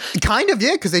 Kind of,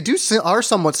 yeah, because they are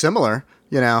somewhat similar.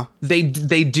 They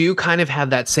do kind of have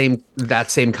that same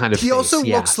kind of. He face, also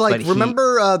looks like,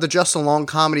 remember the Justin Long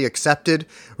comedy Accepted?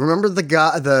 Remember the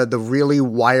guy, the really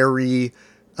wiry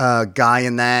guy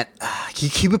in that?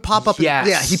 He would pop up.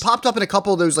 Yes. He popped up in a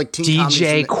couple of those like teen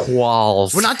DJ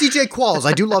Qualls. Well, not DJ Qualls.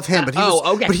 I do love him, but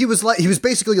okay. But he was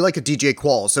basically like a DJ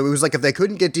Qualls. So it was like if they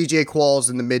couldn't get DJ Qualls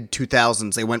in the mid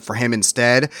 2000s, they went for him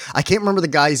instead. I can't remember the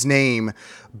guy's name,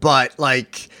 but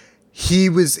like he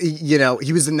was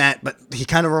in that, but he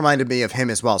kind of reminded me of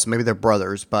him as well. So maybe they're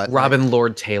brothers. But Robin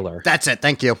Lord Taylor. That's it.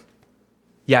 Thank you.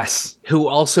 Yes, who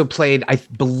also played, I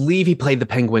believe he played the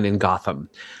Penguin in Gotham.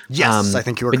 Yes, I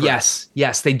think you were correct.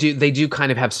 Yes, they do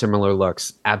kind of have similar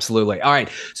looks. Absolutely. All right,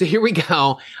 so here we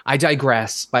go. I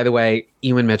digress. By the way,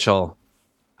 Ewan Mitchell,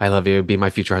 I love you. Be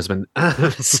my future husband.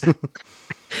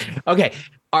 Okay,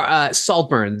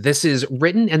 Saltburn. This is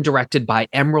written and directed by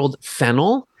Emerald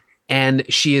Fennell. And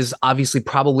she is obviously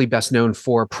probably best known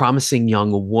for Promising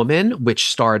Young Woman, which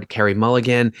starred Carey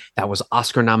Mulligan. That was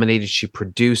Oscar nominated. She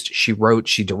produced, she wrote,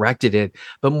 she directed it.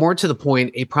 But more to the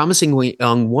point, A Promising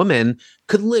Young Woman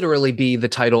could literally be the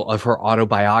title of her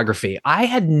autobiography. I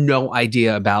had no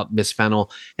idea about Miss Fennell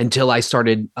until I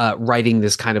started writing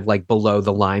this kind of like below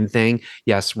the line thing.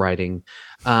 Yes, writing.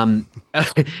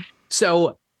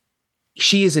 So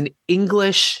she is an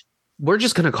English, we're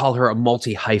just going to call her a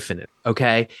multi-hyphenate,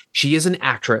 okay? She is an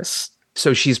actress,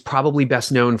 so she's probably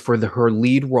best known for her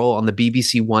lead role on the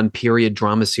BBC One period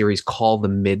drama series called The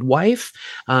Midwife,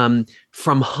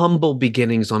 from humble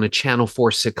beginnings on a Channel 4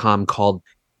 sitcom called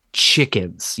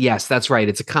Chickens. Yes, that's right.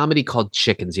 It's a comedy called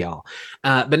Chickens, y'all.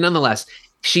 But nonetheless,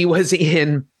 she was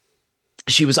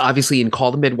obviously in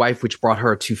Call the Midwife, which brought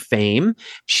her to fame.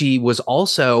 She was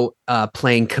also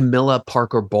playing Camilla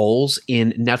Parker Bowles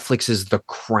in Netflix's The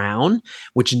Crown,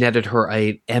 which netted her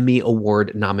an Emmy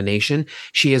Award nomination.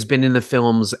 She has been in the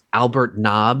films Albert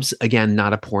Nobbs, again,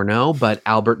 not a porno, but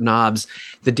Albert Nobbs,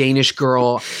 The Danish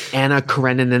Girl, Anna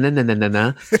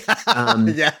Karenina.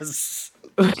 Yes.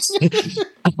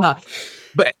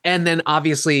 And then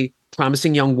obviously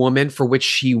Promising Young Woman, for which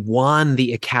she won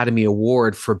the Academy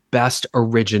Award for Best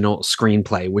Original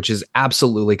Screenplay, which is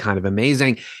absolutely kind of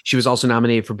amazing. She was also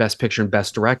nominated for Best Picture and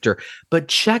Best Director. But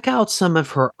check out some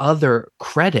of her other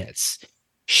credits.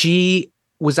 She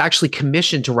was actually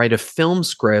commissioned to write a film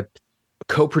script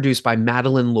co-produced by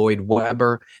Madeline Lloyd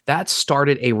Webber. That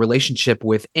started a relationship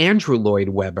with Andrew Lloyd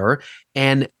Webber,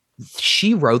 and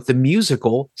she wrote the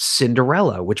musical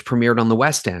Cinderella, which premiered on the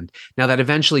West End. Now, that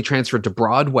eventually transferred to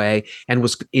Broadway and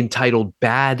was entitled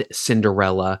Bad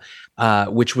Cinderella,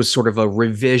 which was sort of a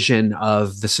revision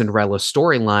of the Cinderella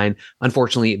storyline.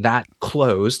 Unfortunately, that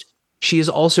closed. She has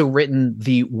also written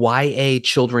the YA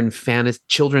children's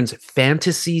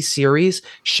fantasy series,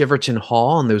 Shiverton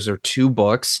Hall, and those are 2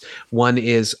 books. One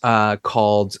is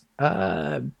called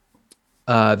the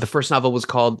first novel was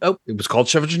called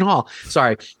Shiverton Hall.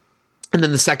 Sorry. And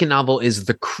then the second novel is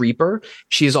The Creeper.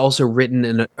 She has also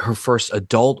written her first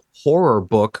adult horror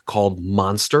book called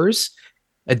Monsters.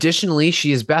 Additionally,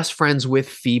 she is best friends with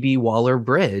Phoebe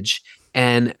Waller-Bridge,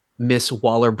 and Miss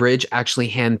Waller-Bridge actually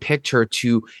handpicked her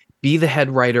to be the head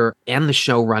writer and the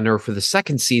showrunner for the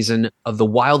second season of the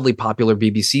wildly popular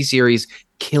BBC series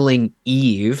Killing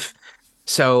Eve.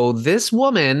 So this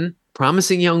woman,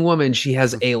 promising young woman, she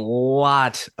has a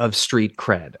lot of street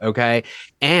cred, okay?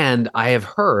 And I have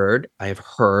heard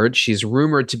she's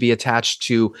rumored to be attached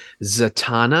to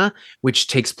Zatanna, which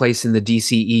takes place in the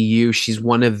DCEU. She's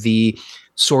one of the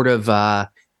sort of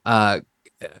I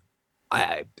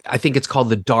think it's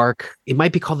called it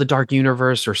might be called the Dark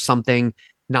Universe or something.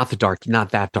 Not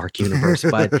that dark universe,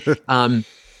 but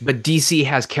DC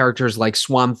has characters like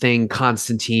Swamp Thing,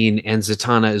 Constantine, and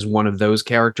Zatanna is one of those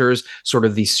characters, sort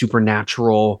of the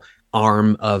supernatural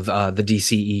arm of the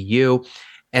DCEU.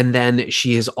 And then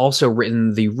she has also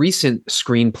written the recent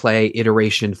screenplay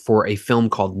iteration for a film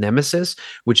called Nemesis,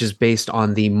 which is based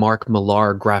on the Mark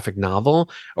Millar graphic novel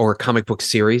or comic book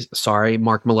series. Sorry,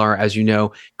 Mark Millar, as you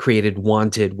know, created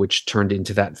Wanted, which turned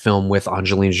into that film with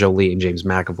Angelina Jolie and James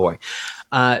McAvoy.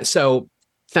 So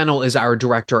Fennel is our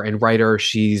director and writer.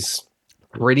 She's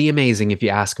pretty amazing, if you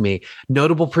ask me.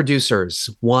 Notable producers: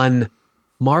 one,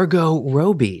 Margot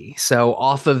Robbie. So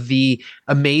off of the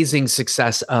amazing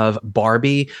success of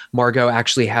Barbie, Margot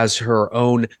actually has her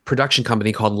own production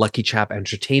company called Lucky Chap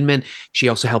Entertainment. She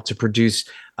also helped to produce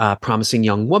Promising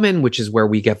Young Woman, which is where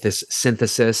we get this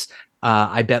synthesis.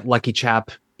 I bet Lucky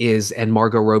Chap and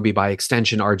Margot Robbie by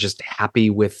extension are just happy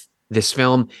with this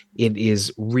film. It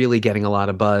is really getting a lot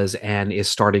of buzz and is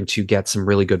starting to get some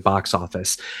really good box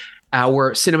office.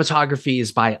 Our cinematography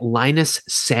is by Linus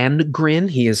Sandgren.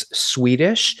 He is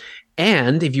Swedish.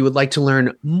 And if you would like to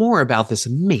learn more about this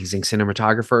amazing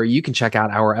cinematographer, you can check out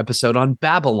our episode on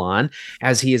Babylon,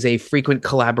 as he is a frequent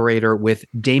collaborator with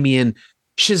Damien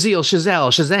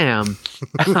Shazam.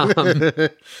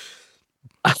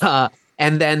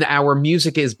 And then our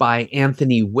music is by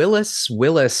Anthony Willis.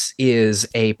 Willis is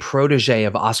a protege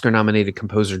of Oscar-nominated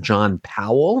composer John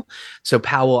Powell. So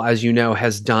Powell, as you know,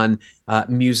 has done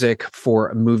music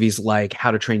for movies like How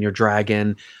to Train Your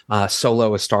Dragon,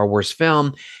 Solo, a Star Wars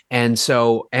film. And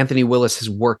so Anthony Willis has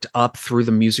worked up through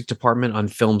the music department on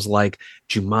films like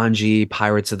Jumanji,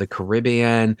 Pirates of the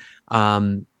Caribbean,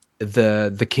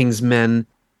 The Kingsman,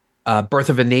 Birth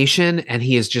of a Nation, and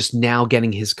he is just now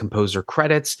getting his composer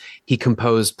credits. He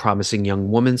composed Promising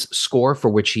Young Woman's score, for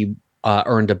which he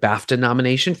earned a BAFTA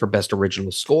nomination for Best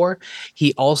Original Score.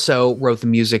 He also wrote the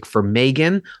music for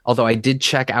Megan, although I did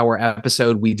check our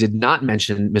episode. We did not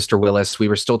mention Mr. Willis. We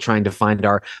were still trying to find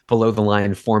our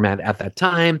below-the-line format at that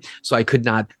time, so I could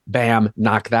not,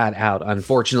 knock that out,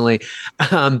 unfortunately.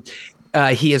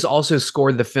 He has also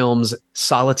scored the films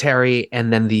Solitary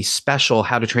and then the special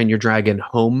How to Train Your Dragon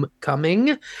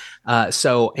Homecoming.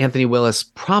 So Anthony Willis,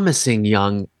 promising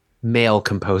young male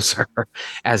composer,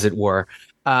 as it were.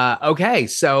 Okay,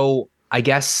 so I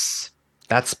guess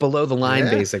that's below the line,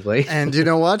 basically. And you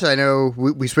know what? I know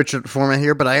we switched up the format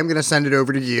here, but I am going to send it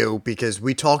over to you because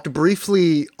we talked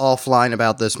briefly offline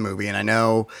about this movie, and I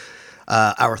know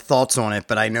our thoughts on it,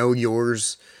 but I know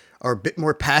yours are a bit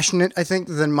more passionate, I think,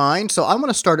 than mine. So I want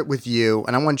to start it with you,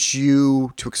 and I want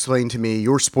you to explain to me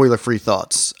your spoiler-free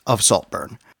thoughts of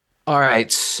Saltburn. All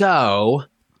right, so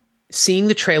seeing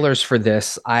the trailers for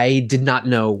this, I did not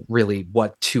know really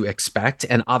what to expect.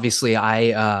 And obviously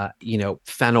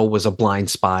Fennel was a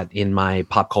blind spot in my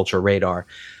pop culture radar.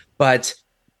 But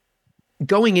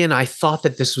going in, I thought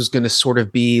that this was going to sort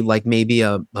of be like maybe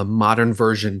a modern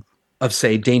version of,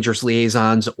 say, Dangerous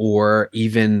Liaisons, or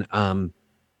even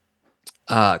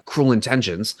Cruel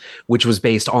Intentions, which was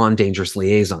based on Dangerous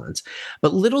Liaisons.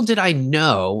 But little did I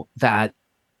know that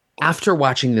after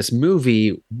watching this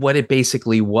movie, what it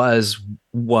basically was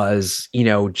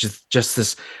just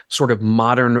this sort of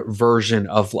modern version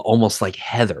of almost like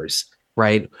Heathers,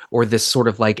 right? Or this sort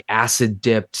of like acid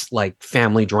dipped like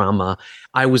family drama.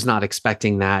 I was not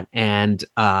expecting that. And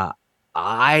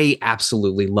I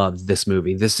absolutely loved this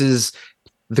movie. This is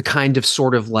the kind of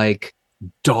sort of like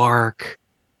dark,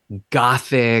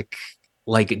 gothic,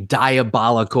 like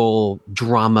diabolical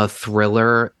drama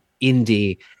thriller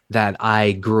indie that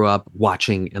I grew up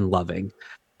watching and loving.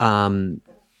 I'm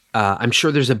sure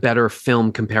there's a better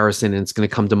film comparison, and it's going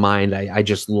to come to mind. I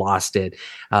just lost it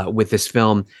with this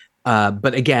film.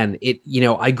 But again,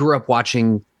 I grew up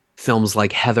watching films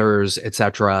like Heathers,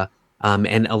 etc.,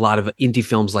 and a lot of indie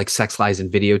films like Sex Lies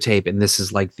and Videotape, and this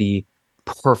is like the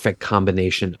perfect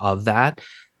combination of that.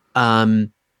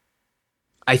 Um,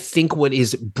 I think what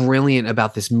is brilliant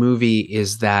about this movie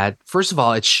is that, first of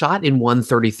all, it's shot in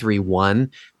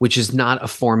 133:1, which is not a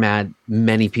format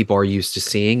many people are used to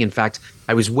seeing. In fact,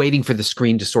 I was waiting for the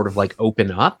screen to sort of like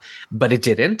open up, but it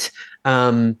didn't.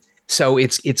 So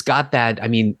it's got that. I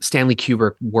mean, Stanley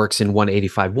Kubrick works in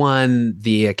 185:1.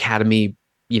 The Academy,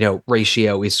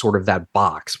 ratio is sort of that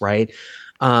box, right?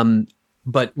 Um,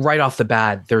 but right off the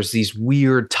bat, there's these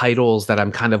weird titles that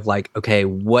I'm kind of like, okay,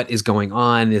 what is going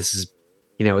on? This is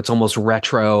it's almost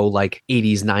retro, like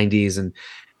 80s, 90s.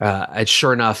 And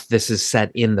sure enough, this is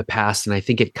set in the past. And I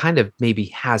think it kind of maybe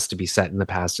has to be set in the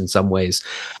past in some ways.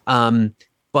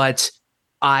 But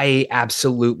I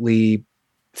absolutely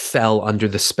fell under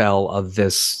the spell of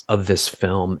this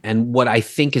film. And what I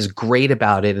think is great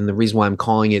about it, and the reason why I'm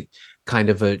calling it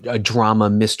kind of a drama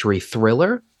mystery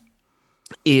thriller,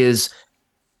 is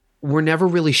we're never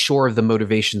really sure of the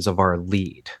motivations of our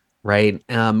lead. Right.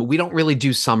 We don't really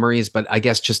do summaries, but I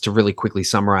guess just to really quickly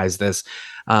summarize this,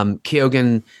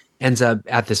 Keoghan ends up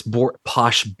at this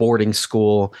posh boarding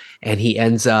school, and he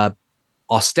ends up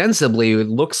ostensibly, it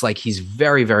looks like he's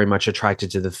very, very much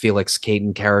attracted to the Felix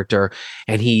Caton character,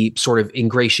 and he sort of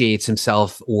ingratiates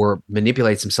himself or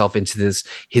manipulates himself into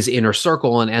his inner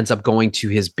circle and ends up going to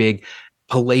his big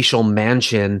palatial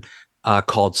mansion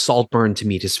called Saltburn to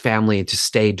meet his family and to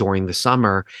stay during the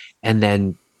summer. And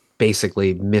then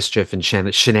basically mischief and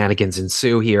shenanigans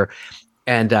ensue here.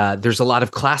 And there's a lot of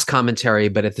class commentary,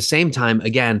 but at the same time,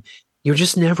 again, you're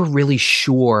just never really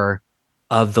sure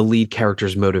of the lead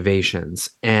character's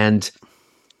motivations. And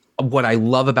what I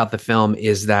love about the film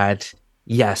is that,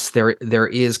 yes, there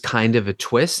is kind of a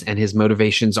twist, and his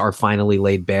motivations are finally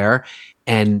laid bare.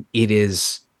 And it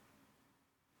is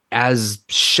as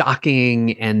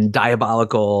shocking and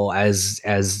diabolical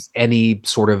as any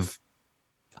sort of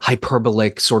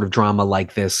hyperbolic sort of drama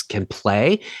like this can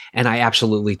play. And I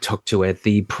absolutely took to it.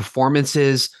 The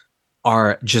performances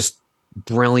are just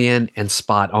brilliant and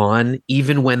spot on,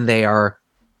 even when they are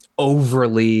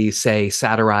overly, say,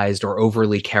 satirized or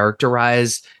overly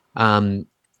characterized.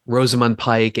 Rosamund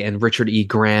Pike and Richard E.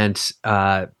 Grant,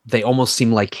 they almost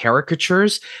seem like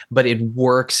caricatures, but it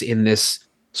works in this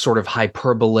sort of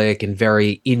hyperbolic and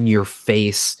very in your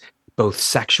face, both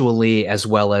sexually as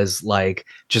well as like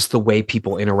just the way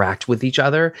people interact with each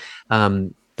other.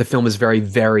 The film is very,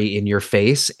 very in your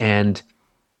face, and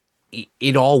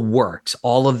it all worked.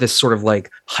 All of this sort of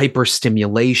like hyper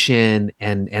stimulation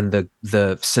and the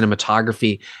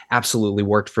cinematography absolutely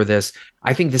worked for this.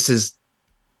 I think this is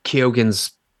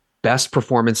Keoghan's best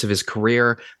performance of his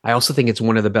career. I also think it's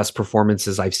one of the best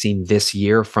performances I've seen this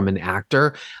year from an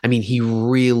actor. I mean, he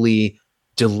really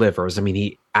delivers. I mean,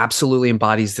 he absolutely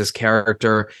embodies this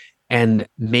character and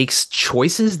makes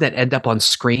choices that end up on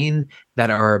screen that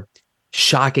are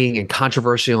shocking and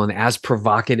controversial and as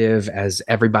provocative as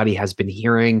everybody has been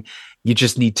hearing. You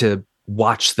just need to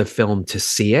watch the film to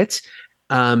see it.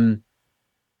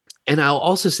 And I'll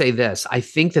also say this. I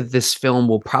think that this film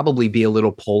will probably be a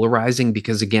little polarizing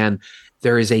because, again,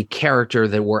 there is a character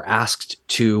that we're asked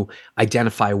to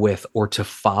identify with or to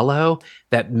follow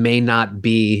that may not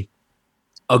be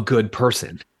a good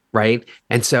person, right?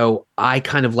 And so I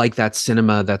kind of like that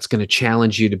cinema that's going to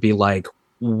challenge you to be like,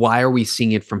 why are we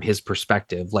seeing it from his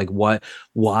perspective? Like, why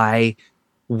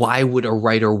would a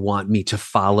writer want me to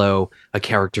follow a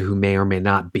character who may or may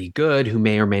not be good, who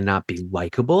may or may not be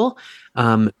likable?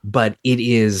 But it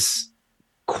is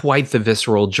quite the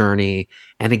visceral journey.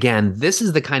 And again, this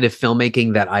is the kind of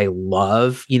filmmaking that I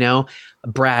love. You know,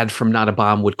 Brad from Not a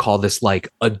Bomb would call this like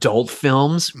adult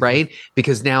films, right?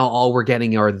 Because now all we're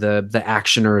getting are the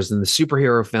actioners and the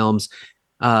superhero films.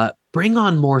 Bring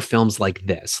on more films like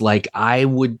this. Like, I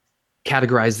would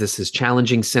categorize this as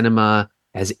challenging cinema,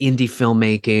 as indie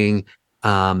filmmaking,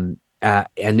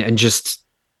 and just,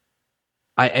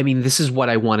 I mean, this is what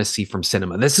I want to see from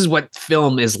cinema. This is what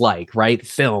film is like, right?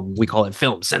 Film, we call it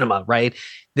film, cinema, right?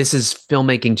 This is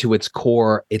filmmaking to its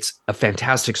core. It's a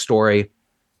fantastic story.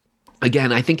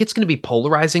 Again, I think it's going to be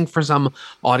polarizing for some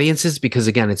audiences because,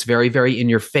 again, it's very, very in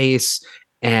your face.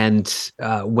 And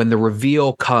when the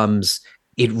reveal comes,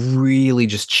 it really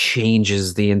just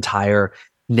changes the entire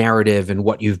narrative and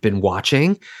what you've been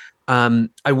watching.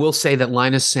 I will say that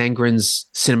Linus Sandgren's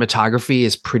cinematography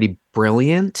is pretty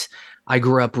brilliant. I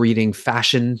grew up reading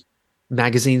fashion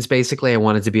magazines, basically. I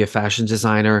wanted to be a fashion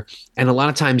designer. And a lot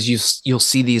of times you'll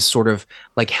see these sort of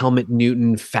like Helmut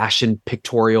Newton fashion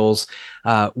pictorials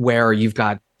where you've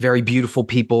got very beautiful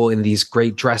people in these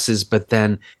great dresses, but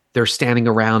then they're standing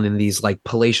around in these like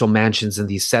palatial mansions in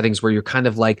these settings where you're kind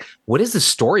of like, what is the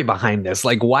story behind this?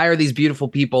 Like, why are these beautiful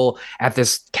people at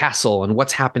this castle and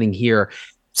what's happening here?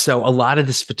 So a lot of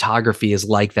this photography is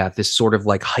like that, this sort of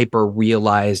like hyper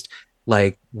realized,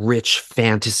 like rich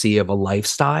fantasy of a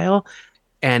lifestyle.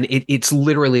 And it's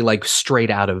literally like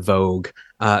straight out of Vogue.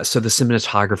 So the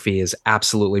cinematography is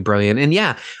absolutely brilliant. And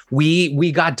yeah,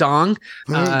 we got dong.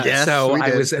 Yes, so we I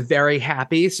did. was very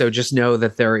happy. So just know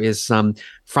that there is some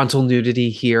frontal nudity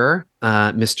here,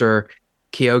 Mr.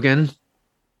 Kyogen.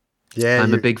 Yeah,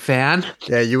 I'm a big fan.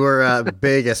 Yeah, you were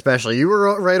big, especially. You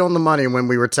were right on the money when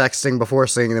we were texting before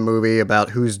seeing the movie about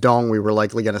whose dong we were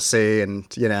likely going to see, and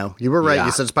you were right. Yeah.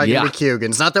 You said it's probably going to be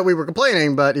Kyogen's. Not that we were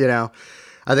complaining, but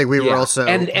I think we were also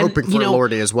hoping for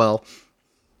Lordy as well.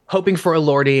 Hoping for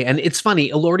Elordi. And it's funny,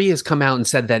 Elordi has come out and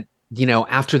said that,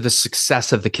 after the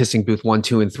success of The Kissing Booth 1,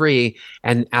 2, and 3,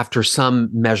 and after some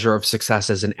measure of success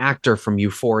as an actor from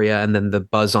Euphoria and then the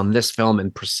buzz on this film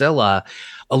and Priscilla,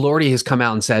 Elordi has come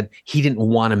out and said he didn't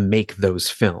want to make those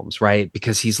films, right?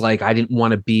 Because he's like, I didn't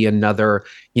want to be another,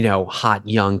 hot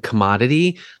young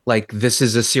commodity. Like, this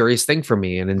is a serious thing for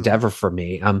me, an endeavor for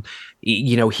me.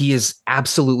 He is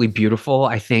absolutely beautiful.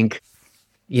 I think,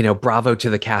 bravo to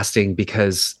the casting,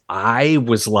 because I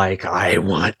was like, I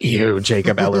want you,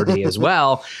 Jacob Elordi, as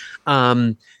well.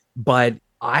 But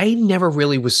I never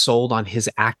really was sold on his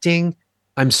acting.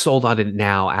 I'm sold on it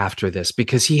now after this,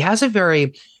 because he has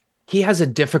a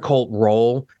difficult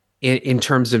role in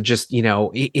terms of just,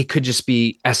 it could just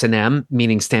be S&M,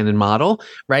 meaning stand and model,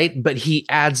 right? But he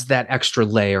adds that extra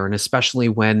layer. And especially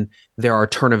when there are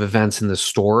turn of events in the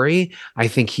story, I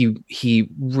think he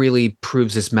really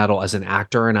proves his mettle as an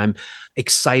actor. And I'm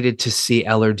excited to see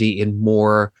Elordi in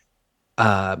more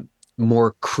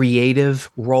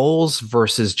creative roles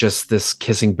versus just this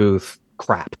kissing booth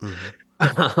crap.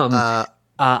 Mm-hmm.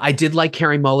 I did like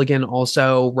Carey Mulligan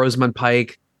also, Rosamund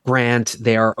Pike, Grant.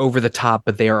 They are over the top,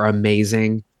 but they are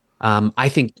amazing. I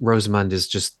think Rosamund is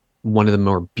just one of the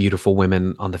more beautiful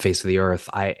women on the face of the earth.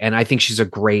 I think she's a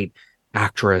great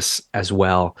actress as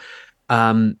well.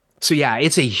 So yeah,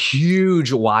 it's a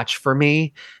huge watch for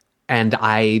me, and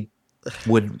I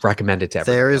would recommend it to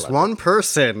everyone. There is one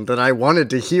person that I wanted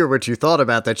to hear what you thought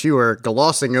about that you were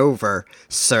glossing over,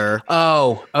 sir.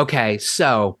 Oh, okay.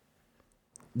 So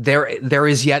there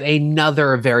is yet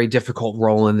another very difficult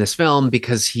role in this film,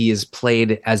 because he is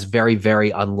played as very, very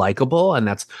unlikable, and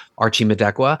that's Archie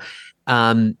Madekwa.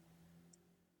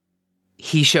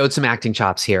 He showed some acting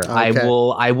chops here. Okay.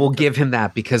 I will give him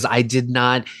that, because I did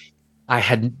not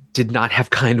have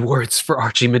kind words for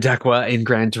Archie Madekwa in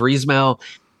Gran Turismo.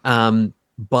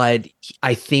 But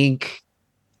I think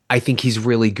he's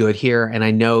really good here. And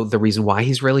I know the reason why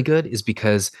he's really good is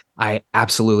because I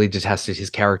absolutely detested his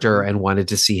character and wanted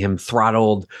to see him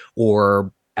throttled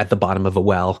or at the bottom of a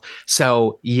well.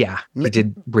 So yeah, he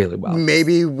did really well.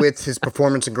 Maybe with his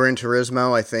performance in Gran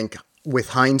Turismo, I think with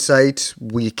hindsight,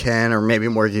 we can, or maybe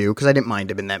more you, because I didn't mind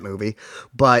him in that movie,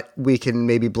 but we can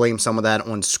maybe blame some of that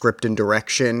on script and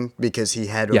direction, because he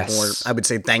had a more, I would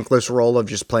say, thankless role of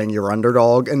just playing your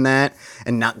underdog in that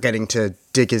and not getting to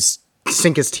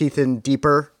sink his teeth in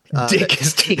deeper. Dig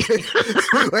his teeth.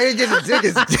 I didn't get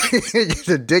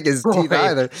to dig his teeth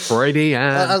either.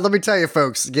 Freudian. Let me tell you,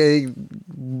 folks,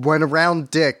 when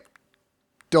around Dick,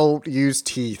 don't use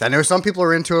teeth. I know some people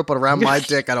are into it, but around my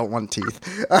dick, I don't want teeth.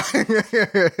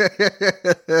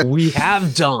 We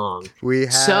have dong.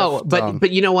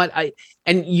 But you know what?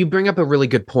 And you bring up a really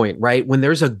good point, right? When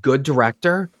there's a good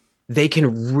director, they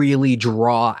can really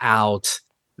draw out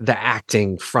the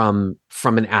acting from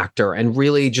an actor and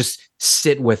really just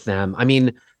sit with them. I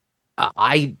mean,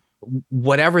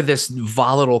 whatever this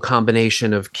volatile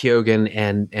combination of Kyogen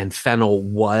and Fennel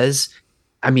was,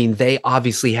 I mean, they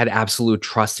obviously had absolute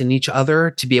trust in each other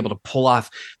to be able to pull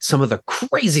off some of the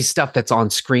crazy stuff that's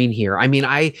on screen here. I mean,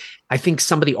 I think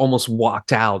somebody almost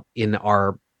walked out in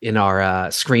our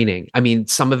screening. I mean,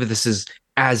 some of this is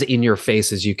as in your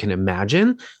face as you can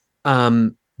imagine.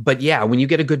 But yeah, when you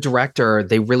get a good director,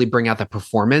 they really bring out the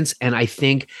performance. And I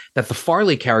think that the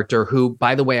Farley character, who,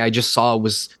 by the way, I just saw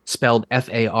was spelled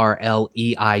Farleigh,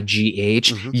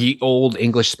 ye old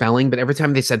English spelling. But every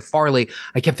time they said Farley,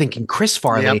 I kept thinking Chris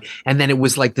Farley. Yep. And then it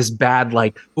was like this bad,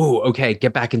 like, ooh, okay,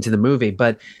 get back into the movie.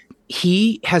 But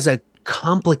he has a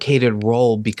complicated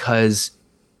role because,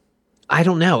 I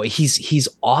don't know, he's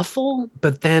awful.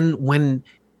 But then when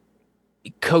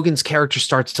Kogan's character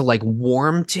starts to like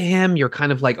warm to him, you're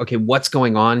kind of like, okay, what's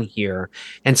going on here?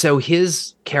 And so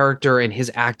his character and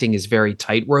his acting is very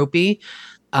tight-ropey.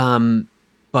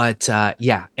 But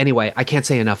yeah, anyway, I can't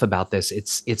say enough about this.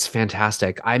 It's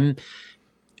fantastic.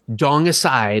 Dong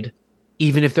aside,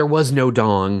 even if there was no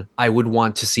dong, I would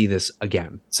want to see this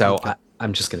again. So Okay.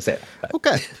 I'm just gonna say that.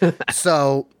 Okay.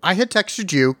 So I had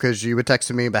texted you because you had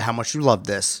texted me about how much you loved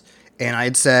this. And I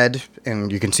had said,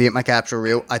 and you can see it in my capture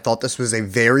reel, I thought this was a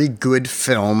very good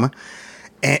film.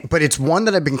 But it's one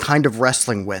that I've been kind of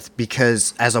wrestling with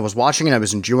because as I was watching it, I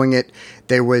was enjoying it.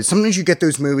 There was sometimes you get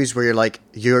those movies where you're like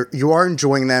you are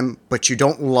enjoying them, but you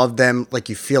don't love them like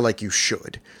you feel like you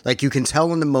should. Like you can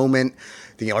tell in the moment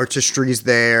the artistry's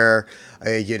there,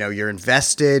 you're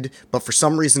invested, but for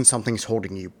some reason something's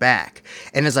holding you back.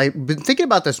 And as I've been thinking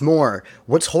about this more,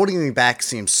 what's holding me back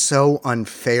seems so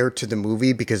unfair to the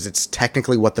movie because it's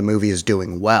technically what the movie is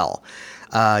doing well.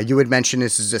 You had mentioned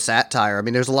this is a satire. I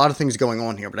mean, there's a lot of things going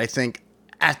on here, but I think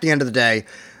at the end of the day,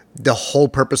 the whole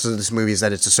purpose of this movie is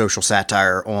that it's a social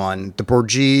satire on the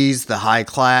bourgeois, the high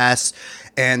class,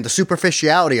 and the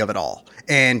superficiality of it all.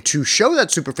 And to show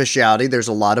that superficiality, there's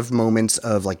a lot of moments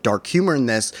of like dark humor in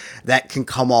this that can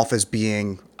come off as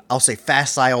being, I'll say,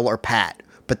 facile or pat,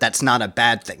 but that's not a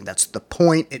bad thing. That's the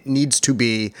point it needs to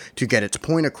be to get its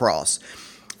point across.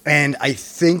 And I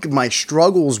think my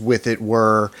struggles with it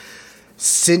were,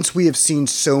 since we have seen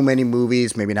so many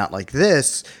movies, maybe not like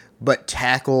this, but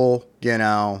tackle,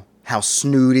 how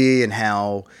snooty and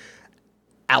how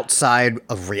outside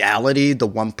of reality the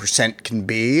 1% can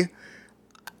be,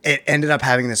 it ended up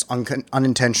having this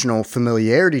unintentional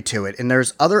familiarity to it. And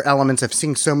there's other elements. I've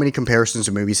seen so many comparisons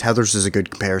to movies. Heathers is a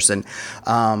good comparison.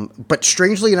 But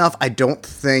strangely enough, I don't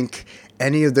think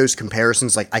any of those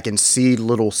comparisons, like I can see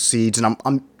little seeds, and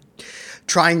I'm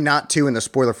trying not to, in the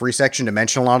spoiler-free section, to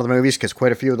mention a lot of the movies, because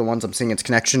quite a few of the ones I'm seeing its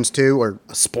connections to are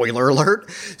spoiler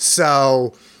alert.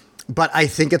 So, but I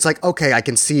think it's like, okay, I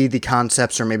can see the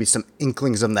concepts or maybe some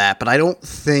inklings of that, but I don't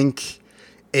think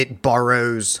it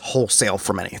borrows wholesale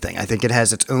from anything. I think it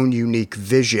has its own unique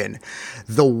vision.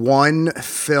 The one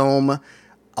film,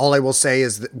 all I will say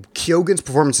is that Keoghan's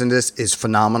performance in this is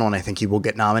phenomenal, and I think he will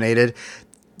get nominated.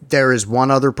 There is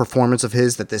one other performance of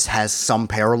his that this has some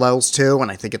parallels to, and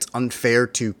I think it's unfair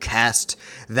to cast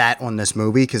that on this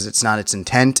movie because it's not its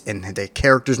intent, and the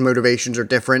characters' motivations are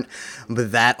different.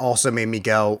 But that also made me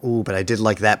go, ooh, but I did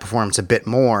like that performance a bit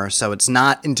more. So it's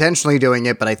not intentionally doing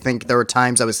it, but I think there were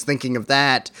times I was thinking of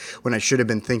that when I should have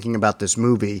been thinking about this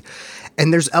movie.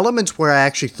 And there's elements where I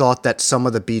actually thought that some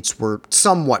of the beats were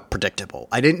somewhat predictable.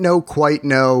 I didn't quite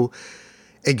know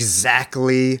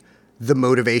exactly the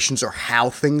motivations or how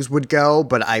things would go,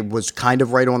 but I was kind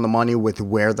of right on the money with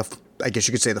where I guess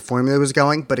you could say the formula was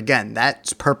going. But again,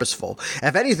 that's purposeful.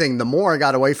 If anything, the more I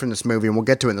got away from this movie, and we'll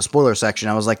get to it in the spoiler section,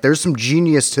 I was like, there's some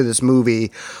genius to this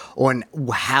movie on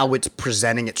how it's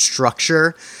presenting its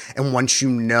structure. And once you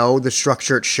know the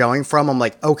structure it's showing from, I'm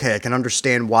like, okay, I can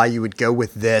understand why you would go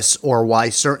with this or why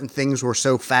certain things were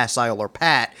so facile or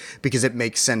pat, because it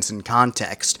makes sense in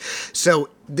context. So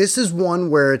this is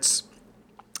one where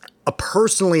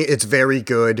personally, it's very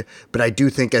good, but I do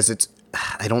think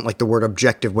I don't like the word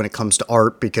objective when it comes to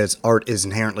art because art is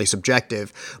inherently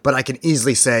subjective, but I can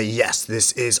easily say, yes,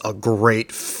 this is a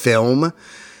great film,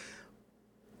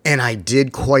 and I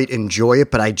did quite enjoy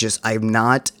it, but I'm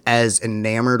not as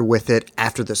enamored with it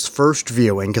after this first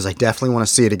viewing because I definitely want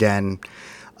to see it again.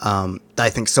 I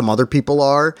think some other people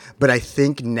are, but I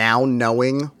think now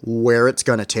knowing where it's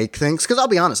going to take things, because I'll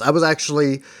be honest, I was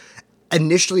actually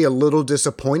initially a little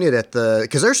disappointed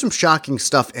because there's some shocking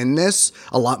stuff in this.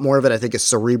 A lot more of it I think is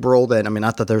cerebral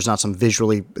not that there's not some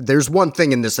there's one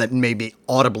thing in this that made me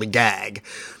audibly gag,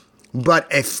 but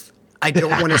if I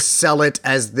don't want to sell it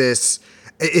as this,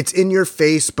 it's in your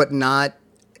face, but not,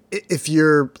 if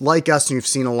you're like us and you've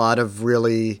seen a lot of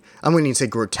really, I wouldn't even say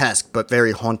grotesque, but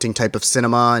very haunting type of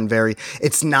cinema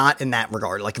it's not in that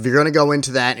regard. Like if you're going to go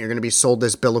into that and you're going to be sold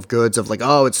this bill of goods of like,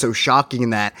 oh, it's so shocking in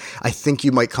that, I think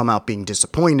you might come out being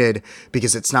disappointed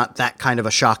because it's not that kind of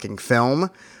a shocking film.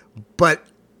 But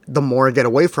the more I get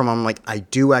away from it, I'm like, I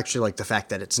do actually like the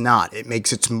fact that it's not. It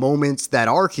makes its moments that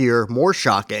are here more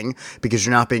shocking because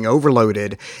you're not being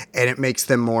overloaded, and it makes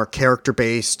them more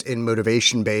character-based and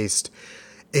motivation-based.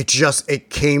 It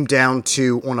came down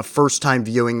to, on a first time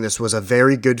viewing, this was a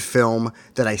very good film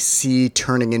that I see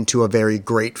turning into a very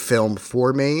great film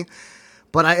for me.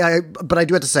 But I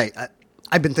do have to say,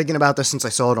 I've been thinking about this since I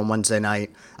saw it on Wednesday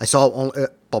night. I saw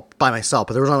it by myself,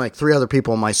 but there was only like 3 other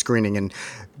people in my screening, and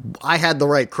I had the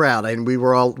right crowd, and we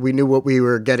knew what we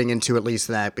were getting into, at least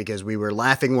that, because we were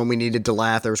laughing when we needed to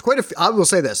laugh. There was I will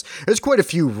say this, there's quite a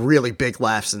few really big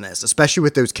laughs in this, especially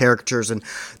with those characters, and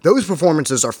those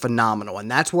performances are phenomenal, and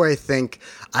that's where I think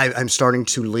I'm starting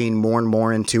to lean more and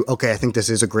more into, okay, I think this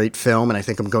is a great film, and I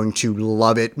think I'm going to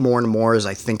love it more and more as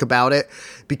I think about it,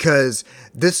 because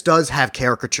this does have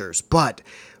caricatures, but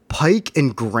Pike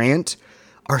and Grant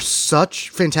are such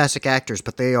fantastic actors,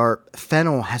 but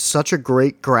Fennel has such a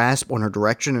great grasp on her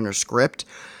direction and her script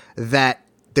that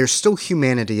there's still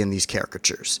humanity in these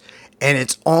caricatures. And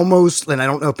it's almost, and I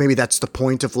don't know if maybe that's the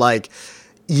point of like,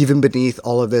 even beneath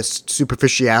all of this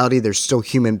superficiality, there's still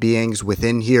human beings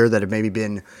within here that have maybe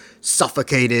been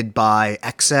suffocated by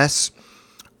excess.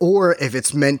 Or if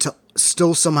it's meant to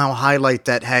still somehow highlight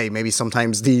that, hey, maybe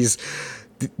sometimes these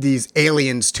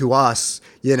aliens to us,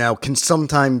 you know, can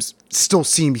sometimes still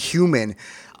seem human.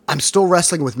 I'm still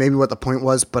wrestling with maybe what the point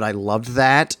was, but I loved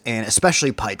that. And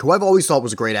especially Pike, who I've always thought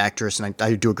was a great actress, and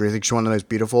I do agree. I think she's one of the most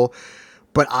beautiful.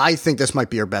 But I think this might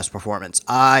be her best performance.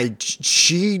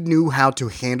 She knew how to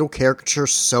handle caricature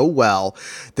so well.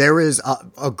 There is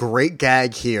a great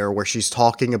gag here where she's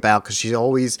talking about, because she's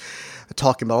always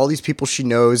talking about all these people she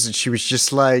knows, and she was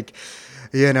just like,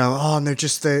 you know, oh, and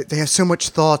they have so much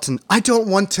thoughts, and I don't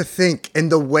want to think.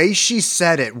 And the way she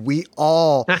said it, we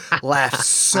all laughed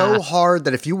so hard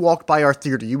that if you walked by our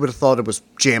theater, you would have thought it was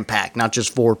jam-packed, not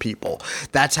just 4 people.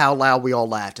 That's how loud we all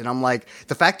laughed. And I'm like,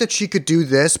 the fact that she could do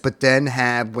this, but then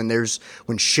have, when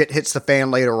shit hits the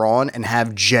fan later on, and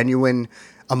have genuine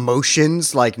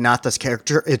emotions, like not this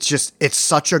character, it's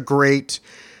such a great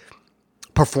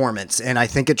performance. And I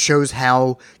think it shows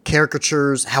how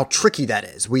caricatures, how tricky that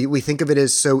is. We think of it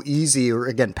as so easy, or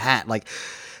again, Pat, like,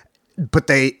 but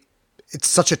it's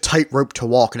such a tightrope to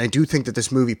walk. And I do think that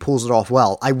this movie pulls it off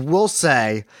well. I will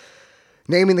say,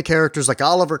 naming the characters like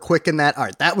Oliver Quick and that, all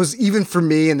right, that was, even for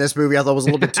me in this movie, I thought it was a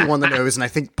little bit too on the nose. And I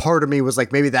think part of me was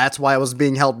like, maybe that's why I was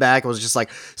being held back. I was just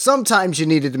like, sometimes you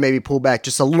needed to maybe pull back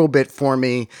just a little bit for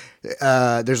me.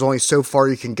 There's only so far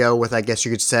you can go with, I guess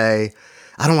you could say,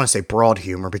 I don't want to say broad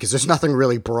humor, because there's nothing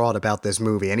really broad about this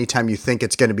movie. Anytime you think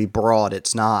it's going to be broad,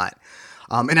 it's not.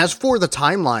 And as for the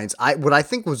timelines, what I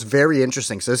think was very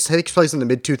interesting, so this takes place in the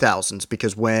mid-2000s,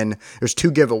 because when there's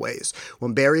 2 giveaways.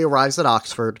 When Barry arrives at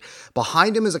Oxford,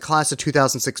 behind him is a class of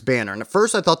 2006 banner. And at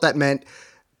first I thought that meant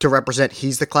to represent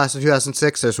he's the class of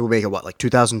 2006, so this would make it, like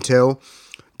 2002?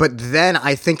 But then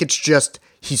I think it's just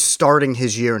he's starting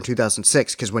his year in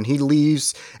 2006, because when he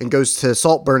leaves and goes to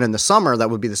Saltburn in the summer, that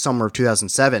would be the summer of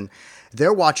 2007,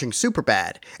 they're watching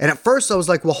Superbad. And at first I was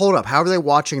like, well, hold up, how are they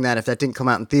watching that if that didn't come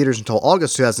out in theaters until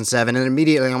August 2007? And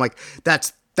immediately I'm like,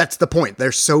 that's the point.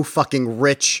 They're so fucking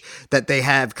rich that they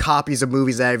have copies of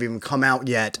movies that haven't even come out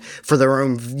yet for their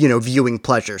own, you know, viewing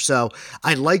pleasure. So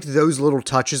I liked those little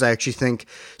touches. I actually think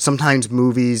sometimes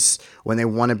movies, when they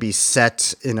want to be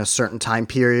set in a certain time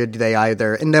period, they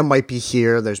either, and there might be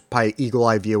here, there's probably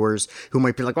eagle-eye viewers who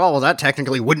might be like, oh, well, that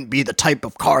technically wouldn't be the type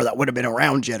of car that would have been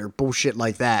around yet, or bullshit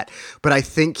like that. But I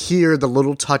think here, the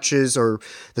little touches, or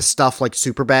the stuff like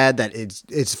Superbad, that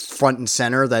it's front and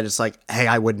center, that it's like, hey,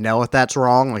 I would know if that's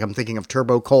wrong. Like, I'm thinking of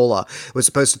Turbo Cola. It was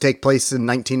supposed to take place in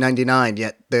 1999,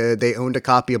 yet they owned a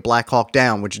copy of Black Hawk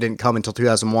Down, which didn't come until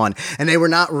 2001. And they were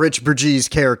not Rich Burgess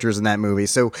characters in that movie.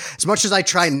 So as much as I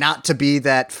try not to be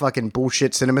that fucking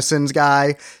bullshit CinemaSins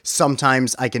guy,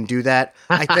 sometimes I can do that.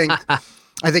 I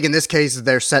think in this case,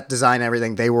 their set design and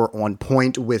everything, they were on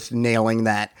point with nailing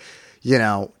that, you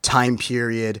know, time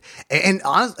period. And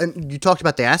you talked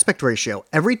about the aspect ratio.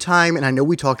 Every time, and I know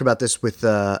we talked about this with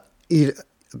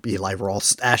Eli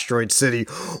Roth's Asteroid City.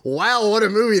 Wow, what a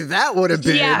movie that would have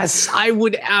been. Yes, I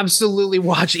would absolutely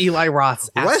watch Eli Roth's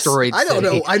Asteroid City. I don't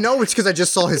know. I know it's because I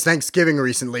just saw his Thanksgiving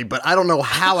recently, but I don't know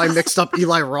how I mixed up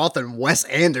Eli Roth and Wes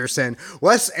Anderson.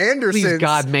 Please,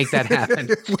 God, make that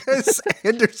happen. Wes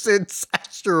Anderson's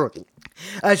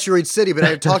Asteroid City, but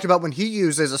I talked about when he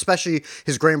uses, especially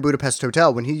his Grand Budapest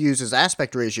Hotel, when he uses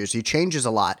aspect ratios, he changes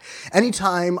a lot.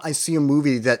 Anytime I see a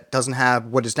movie that doesn't have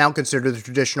what is now considered the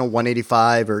traditional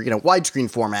 185 or, you know, widescreen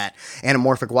format,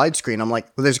 anamorphic widescreen, I'm like,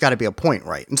 well, there's got to be a point,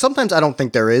 right? And sometimes I don't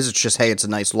think there is. It's just, hey, it's a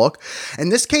nice look. In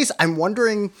this case, I'm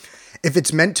wondering if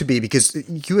it's meant to be, because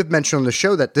you have mentioned on the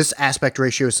show that this aspect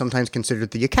ratio is sometimes considered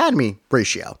the Academy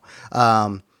ratio.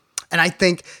 And I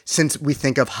think since we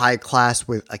think of high class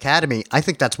with Academy, I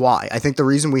think that's why. I think the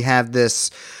reason we have this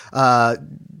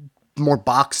more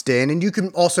boxed in, and you can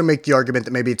also make the argument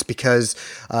that maybe it's because,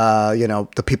 you know,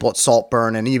 the people at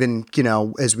Saltburn, and even, you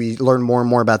know, as we learn more and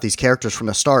more about these characters from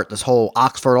the start, this whole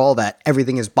Oxford, all that,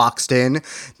 everything is boxed in.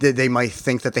 They might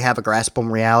think that they have a grasp on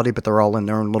reality, but they're all in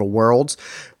their own little worlds.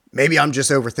 Maybe I'm just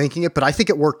overthinking it, but I think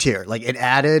it worked here. Like,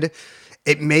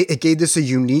 it gave this a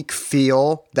unique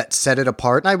feel that set it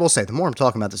apart. And I will say, the more I'm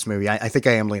talking about this movie, I think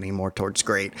I am leaning more towards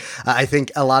great. I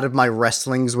think a lot of my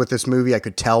wrestlings with this movie, I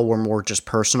could tell were more just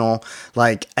personal.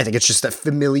 Like, I think it's just that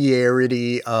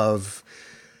familiarity of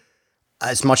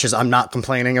as much as I'm not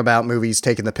complaining about movies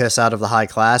taking the piss out of the high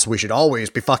class, we should always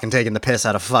be fucking taking the piss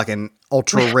out of fucking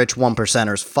ultra rich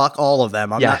 1%ers. Fuck all of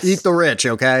them. I'm not eat the rich,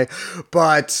 okay?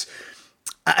 But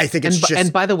I think it's just...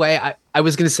 And by the way, I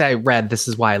was going to say, Red, this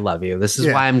is why I love you. This is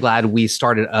why I'm glad we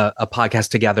started a podcast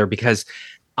together, because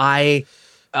I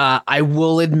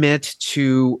will admit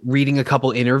to reading a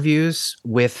couple interviews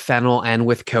with Fennel and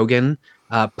with Kogan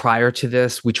prior to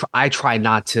this. I try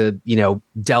not to,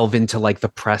 delve into like the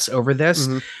press over this.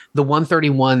 Mm-hmm. The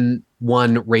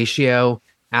 131:1 ratio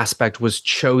aspect was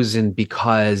chosen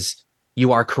because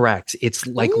you are correct. It's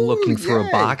like looking through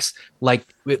a box, like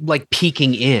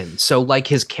peeking in. So like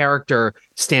his character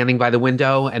standing by the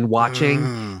window and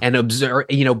watching and observe,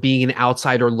 being an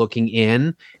outsider looking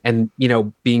in and,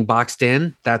 being boxed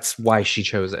in. That's why she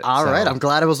chose it. All right. I'm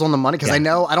glad it was on the money, because I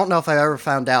don't know if I ever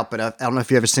found out, but I don't know if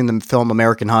you ever seen the film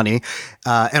American Honey.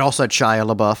 And also had Shia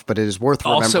LaBeouf, but it is worth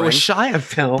remembering. Also a Shia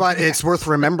film. But it's worth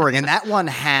remembering. And that one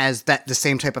has the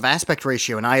same type of aspect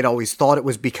ratio. And I had always thought it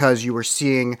was because you were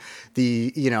seeing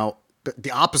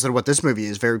the opposite of what this movie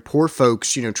is, very poor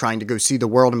folks, trying to go see the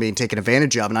world and being taken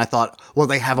advantage of. And I thought, well,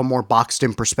 they have a more boxed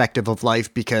in perspective of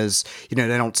life because, they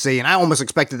don't see. And I almost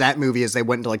expected that movie as they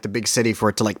went into like the big city for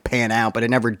it to like pan out, but it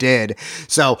never did.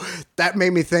 So that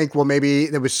made me think, well, maybe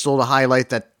there was still to highlight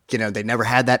that, they never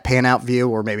had that pan out view,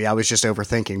 or maybe I was just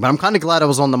overthinking. But I'm kind of glad I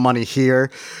was on the money here.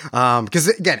 Because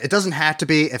again, it doesn't have to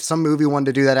be. If some movie wanted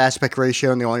to do that aspect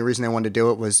ratio and the only reason they wanted to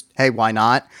do it was, hey, why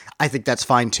not? I think that's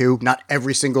fine too. Not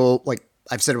every single, like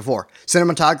I've said it before,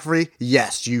 cinematography,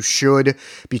 yes, you should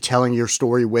be telling your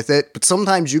story with it. But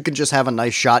sometimes you can just have a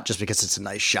nice shot just because it's a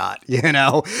nice shot,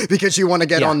 because you want to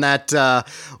get on that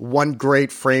one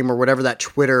great frame or whatever that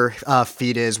Twitter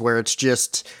feed is, where it's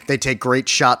just they take great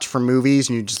shots from movies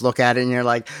and you just look at it and you're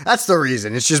like, that's the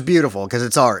reason. It's just beautiful because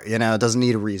it's art, it doesn't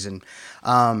need a reason.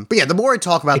 But yeah, the more I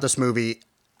talk about this movie,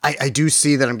 I do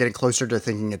see that I'm getting closer to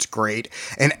thinking it's great.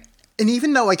 And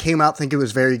even though I came out thinking it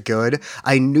was very good,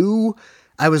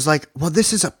 I was like, well,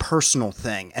 this is a personal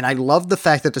thing. And I love the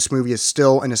fact that this movie is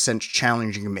still, in a sense,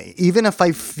 challenging me. Even if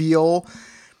I feel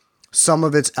some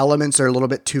of its elements are a little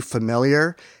bit too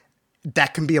familiar,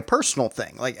 that can be a personal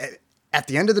thing. Like, at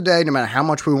the end of the day, no matter how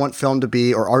much we want film to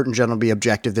be, or art in general to be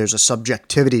objective, there's a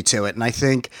subjectivity to it. And I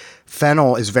think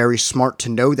Fennel is very smart to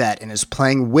know that and is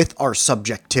playing with our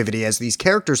subjectivity, as these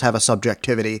characters have a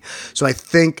subjectivity. So I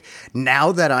think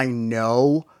now that I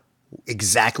know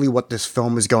exactly what this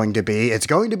film is going to be, it's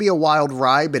going to be a wild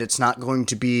ride, but it's not going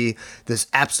to be this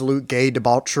absolute gay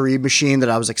debauchery machine that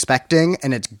I was expecting,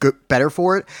 and it's better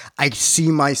for it. I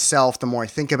see myself, the more I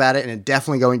think about it, and I'm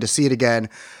definitely going to see it again,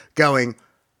 going,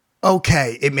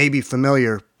 okay, it may be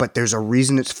familiar, but there's a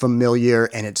reason it's familiar,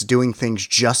 and it's doing things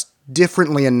just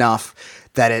differently enough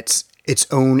that it's its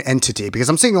own entity. Because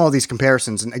I'm seeing all these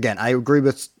comparisons, and again, I agree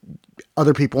with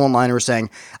other people online who are saying,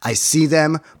 I see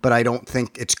them, but I don't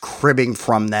think it's cribbing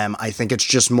from them. I think it's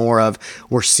just more of,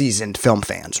 we're seasoned film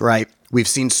fans, right? We've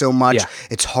seen so much,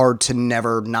 it's hard to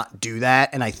never not do that,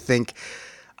 and I think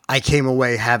I came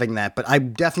away having that. But I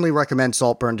definitely recommend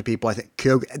Saltburn to people. I think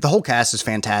the whole cast is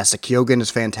fantastic. Kyogen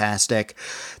is fantastic.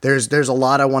 There's a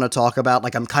lot I want to talk about.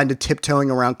 Like, I'm kind of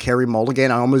tiptoeing around Carey Mulligan.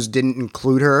 I almost didn't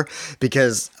include her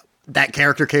because that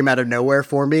character came out of nowhere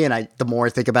for me, and the more I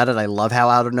think about it, I love how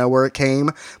out of nowhere it came.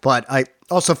 But I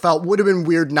also felt would have been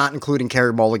weird not including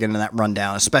Carey Mulligan in that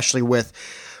rundown, especially with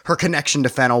her connection to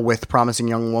Fennel with Promising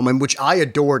Young Woman, which I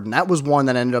adored, and that was one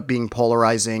that ended up being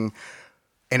polarizing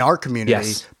in our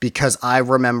community, because I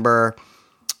remember,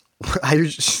 I'm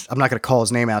not going to call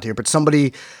his name out here, but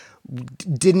somebody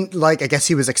didn't like, I guess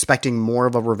he was expecting more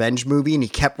of a revenge movie, and he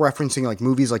kept referencing like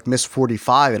movies like Miss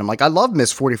 45, and I'm like, I love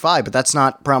Miss 45, but that's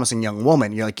not Promising Young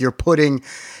Woman. You're like,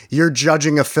 you're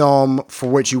judging a film for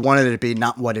what you wanted it to be,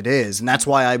 not what it is. And that's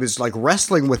why I was like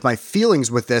wrestling with my feelings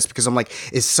with this, because I'm like,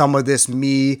 is some of this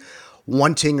me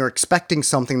wanting or expecting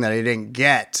something that I didn't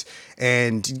get?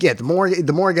 And yeah, the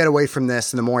more I get away from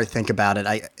this and the more I think about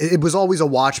it, it was always a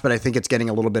watch, but I think it's getting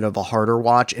a little bit of a harder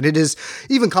watch. And it is,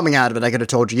 even coming out of it, I could have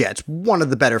told you, yeah, it's one of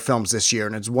the better films this year,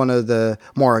 and it's one of the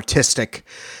more artistic.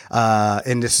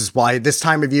 And this is why this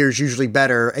time of year is usually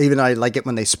better. Even I like it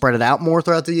when they spread it out more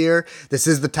throughout the year. This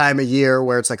is the time of year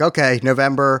where it's like, okay,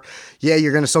 November, yeah,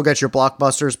 you're going to still get your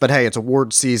blockbusters, but hey, it's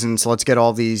award season, so let's get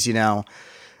all these,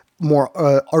 more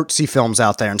artsy films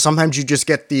out there. And sometimes you just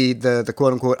get the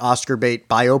quote-unquote Oscar bait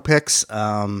biopics,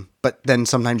 but then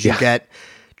sometimes you get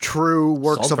true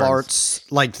works of arts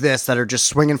like this that are just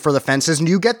swinging for the fences, and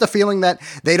you get the feeling that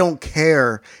they don't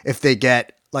care if they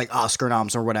get like Oscar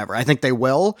noms or whatever. I think they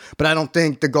will, but I don't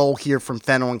think the goal here from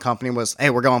Fennel and company was, hey,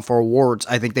 we're going for awards.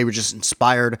 I think they were just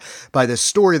inspired by this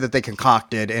story that they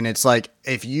concocted. And it's like,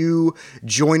 if you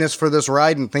join us for this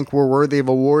ride and think we're worthy of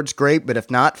awards, great. But if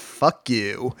not, fuck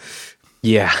you.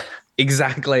 Yeah,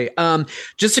 exactly.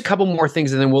 Just a couple more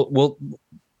things, and then we'll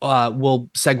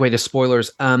segue to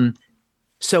spoilers.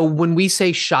 So when we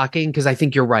say shocking, because I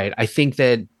think you're right, I think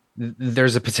that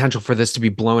there's a potential for this to be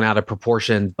blown out of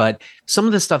proportion, but some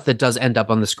of the stuff that does end up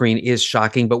on the screen is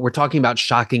shocking, but we're talking about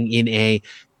shocking in a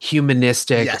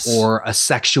humanistic or a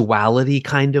sexuality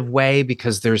kind of way,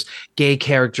 because there's gay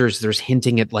characters, there's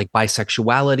hinting at like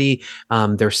bisexuality,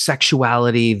 there's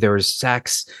sexuality, there's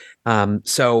sex.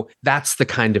 So that's the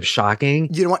kind of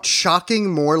shocking. You know what?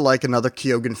 Shocking more like another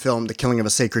Kyogen film, The Killing of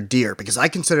a Sacred Deer, because I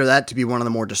consider that to be one of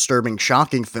the more disturbing,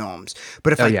 shocking films.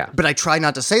 But but I try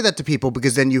not to say that to people,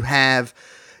 because then you have,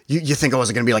 you think, oh,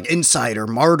 is it going to be like Inside or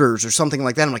Martyrs or something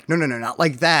like that? I'm like, no, not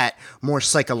like that. More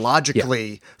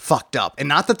psychologically fucked up. And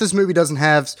not that this movie doesn't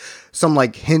have some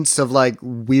like hints of like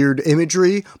weird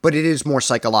imagery, but it is more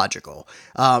psychological.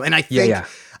 And I think...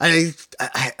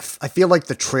 I feel like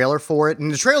the trailer for it,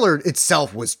 and the trailer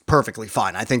itself was perfectly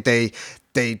fine. I think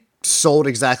they sold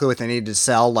exactly what they needed to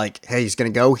sell. Like, hey, he's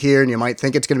going to go here, and you might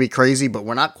think it's going to be crazy, but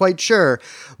we're not quite sure.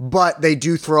 But they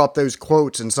do throw up those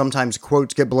quotes, and sometimes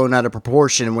quotes get blown out of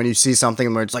proportion. And when you see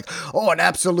something where it's like, oh, an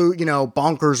absolute,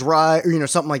 bonkers ride, or,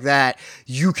 something like that,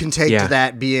 you can take to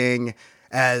that being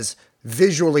as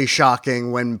visually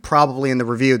shocking, when probably in the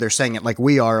review they're saying it like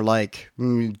we are, like,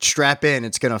 strap in,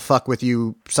 it's gonna fuck with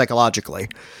you psychologically.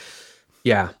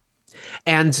 Yeah.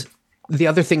 And the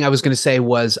other thing I was going to say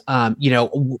was,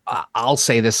 I'll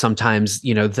say this sometimes,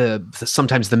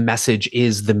 sometimes the message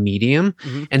is the medium.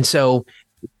 Mm-hmm. And so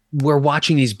we're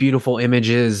watching these beautiful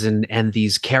images and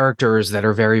these characters that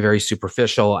are very, very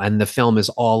superficial. And the film is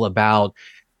all about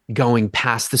going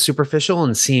past the superficial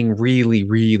and seeing really,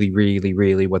 really, really,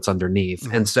 really what's underneath.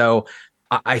 Mm-hmm. And so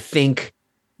I think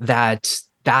that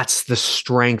that's the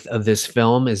strength of this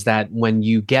film, is that when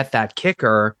you get that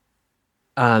kicker,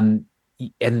 and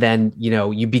then,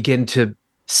 you begin to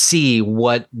see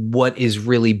what is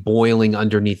really boiling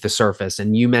underneath the surface.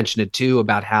 And you mentioned it too,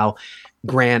 about how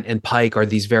Grant and Pike are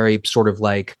these very sort of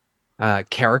like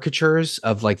caricatures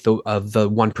of like the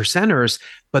one percenters,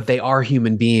 but they are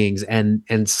human beings, and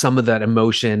some of that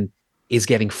emotion is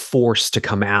getting forced to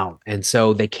come out, and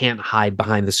so they can't hide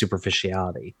behind the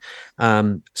superficiality.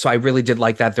 So I really did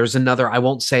like that. There's another, I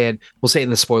won't say it, we'll say it in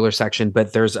the spoiler section,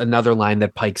 but there's another line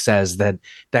that Pike says that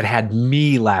had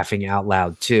me laughing out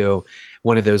loud too.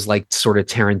 One of those like sort of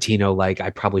Tarantino, like, I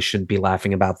probably shouldn't be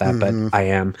laughing about that, but I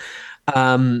am.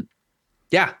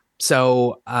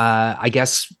 So I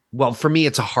guess, well, for me,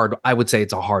 I would say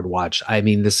it's a hard watch. I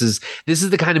mean, this is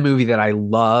the kind of movie that I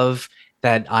love,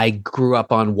 that I grew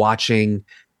up on watching,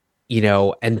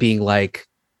 and being like,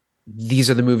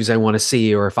 these are the movies I want to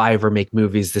see. Or if I ever make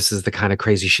movies, this is the kind of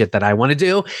crazy shit that I want to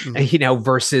do,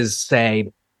 versus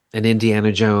say an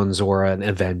Indiana Jones or an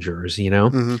Avengers,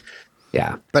 Mm-hmm.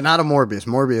 Yeah. But not a Morbius.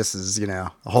 Morbius is,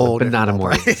 a whole... But not a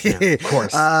Morbius, yeah, of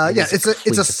course.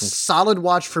 It's a solid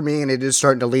watch for me, and it is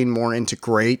starting to lean more into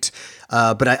great.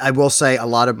 But I will say a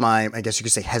lot of my, I guess you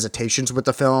could say, hesitations with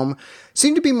the film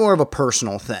seem to be more of a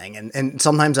personal thing. And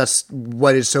sometimes that's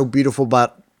what is so beautiful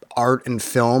about art and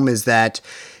film, is that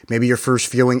maybe your first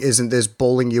viewing isn't this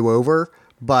bowling you over,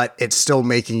 but it's still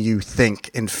making you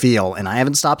think and feel. And I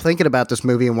haven't stopped thinking about this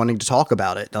movie and wanting to talk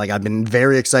about it. Like, I've been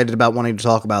very excited about wanting to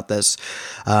talk about this.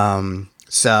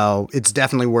 So it's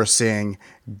definitely worth seeing.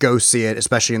 Go see it,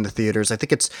 especially in the theaters. I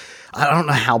think I don't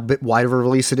know how wide of a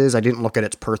release it is. I didn't look at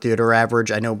its per theater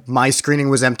average. I know my screening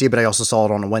was empty, but I also saw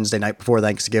it on a Wednesday night before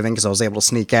Thanksgiving because I was able to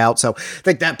sneak out. So I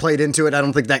think that played into it. I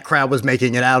don't think that crowd was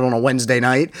making it out on a Wednesday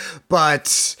night,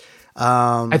 but...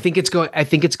 I think it's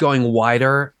going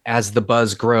wider as the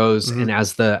buzz grows, and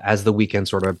as the weekend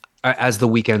sort of as the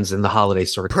weekends and the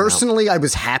holidays sort of come personally out. I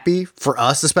was happy for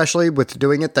us, especially with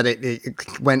doing it, that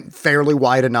it went fairly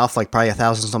wide enough, like probably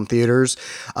 1,000 some theaters.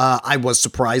 I was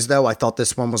surprised though. I thought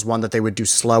this one was one that they would do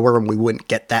slower and we wouldn't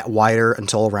get that wider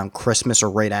until around Christmas or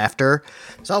right after.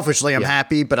 Selfishly, I'm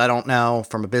happy, but I don't know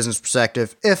from a business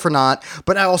perspective if or not.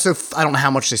 But I don't know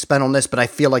how much they spent on this, but I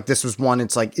feel like this was one,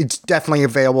 it's like, it's definitely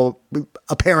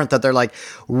apparent that they're like,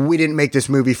 we didn't make this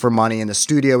movie for money and the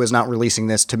studio is not releasing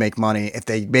this to make money. If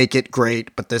they make it,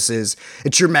 great, but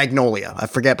it's your Magnolia. I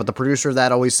forget, but the producer of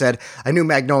that always said, I knew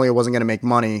Magnolia wasn't going to make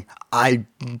money. I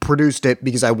produced it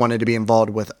because I wanted to be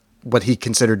involved with what he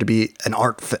considered to be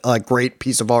a great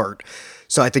piece of art.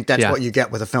 So I think that's what you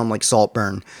get with a film like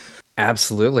Saltburn.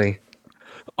 Absolutely.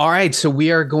 All right, so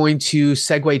we are going to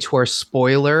segue to our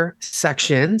spoiler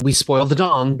section. We spoiled the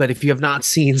dong, but if you have not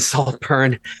seen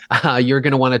Saltburn, you're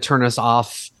going to want to turn us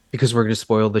off because we're going to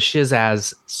spoil the shiz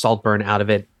Saltburn out of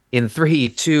it in 3,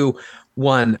 2,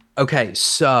 1. Okay,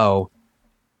 so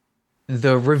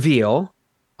the reveal,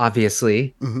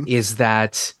 obviously, is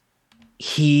that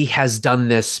he has done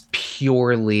this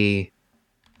purely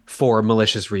for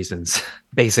malicious reasons,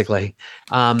 basically,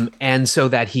 and so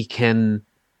that he can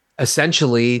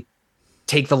essentially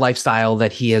take the lifestyle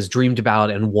that he has dreamed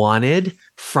about and wanted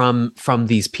from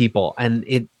these people. And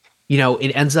it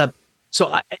ends up,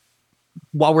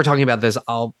 while we're talking about this,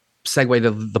 I'll segue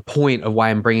to the point of why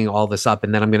I'm bringing all this up,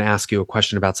 and then I'm going to ask you a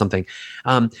question about something.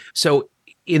 So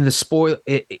in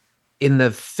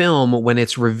the film, when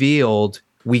it's revealed,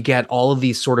 we get all of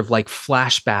these sort of like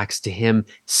flashbacks to him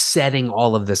setting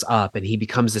all of this up, and he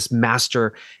becomes this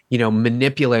master,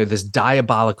 manipulator, this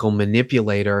diabolical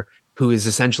manipulator who is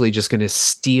essentially just going to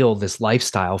steal this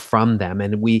lifestyle from them.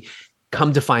 And we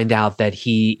come to find out that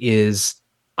he is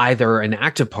either an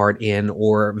active part in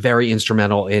or very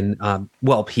instrumental in,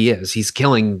 he's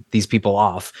killing these people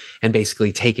off and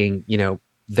basically taking,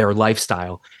 their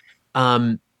lifestyle.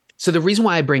 So the reason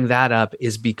why I bring that up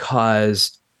is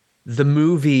because the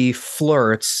movie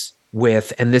flirts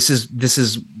with, and this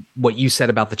is what you said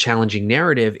about the challenging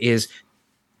narrative, is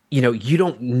you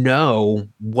don't know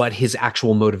what his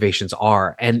actual motivations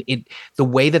are. And the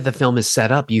way that the film is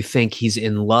set up, you think he's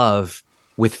in love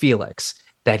with Felix,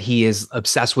 that he is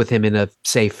obsessed with him in a,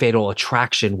 say, fatal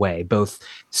attraction way, both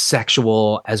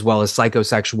sexual as well as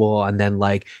psychosexual, and then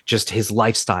like just his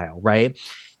lifestyle, right?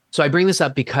 So I bring this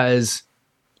up because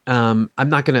I'm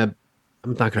not gonna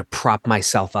prop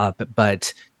myself up,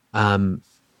 but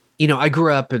I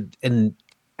grew up and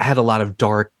had a lot of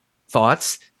dark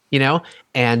thoughts,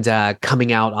 and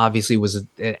coming out obviously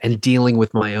and dealing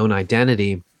with my own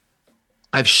identity.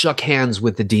 I've shook hands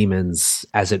with the demons,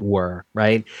 as it were,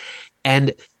 right?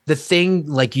 And the thing,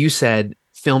 like you said,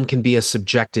 film can be a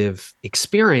subjective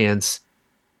experience.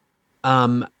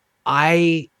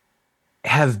 I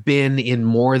have been in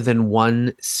more than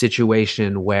one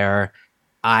situation where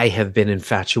I have been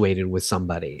infatuated with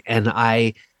somebody,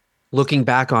 and looking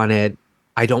back on it,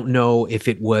 I don't know if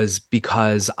it was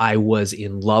because I was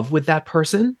in love with that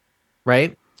person,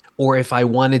 right? Or if I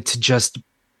wanted to just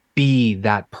be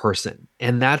that person.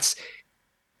 And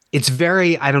it's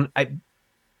very, I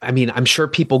mean, I'm sure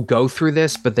people go through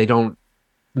this, but they don't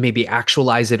maybe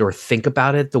actualize it or think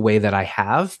about it the way that I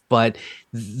have. But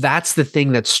that's the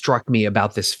thing that struck me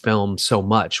about this film so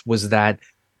much, was that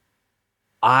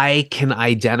I can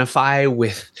identify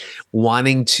with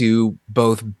wanting to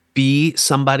both be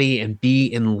somebody and be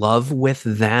in love with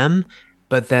them,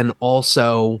 but then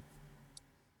also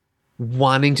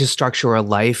wanting to structure a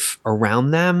life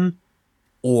around them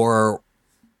or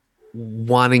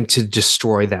wanting to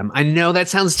destroy them. I know that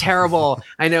sounds terrible.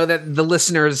 I know that the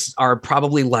listeners are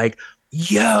probably like,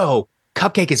 yo,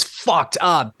 Cupcake is fucked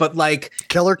up, but like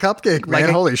Killer Cupcake, man.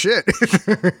 Holy shit.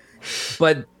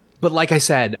 but like I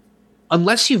said,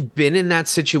 unless you've been in that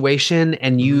situation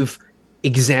and you've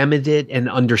examined it and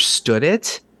understood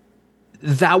it,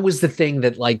 that was the thing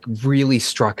that like really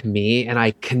struck me, and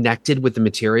I connected with the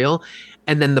material.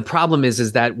 And then the problem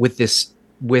is that with this,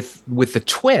 with the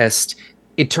twist,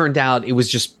 it turned out it was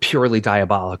just purely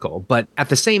diabolical. But at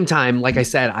the same time, like I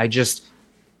said,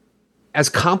 as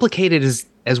complicated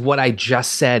as what I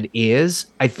just said is,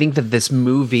 I think that this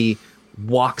movie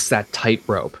walks that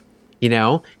tightrope,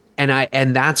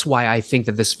 And that's why I think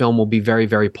that this film will be very,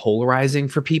 very polarizing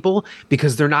for people,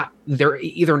 because they're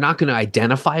either not going to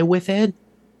identify with it,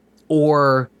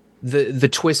 or the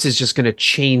twist is just going to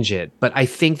change it. But I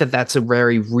think that that's a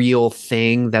very real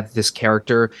thing that this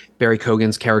character, Barry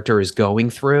Keoghan's character, is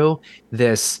going through.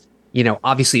 This,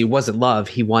 obviously it wasn't love.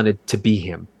 He wanted to be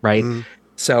him, right?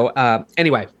 So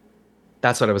anyway,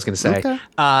 that's what I was going to say. Okay.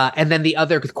 And then the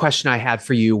other question I had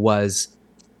for you was,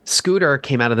 Scooter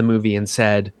came out of the movie and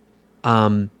said,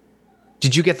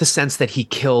 did you get the sense that he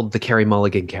killed the Carey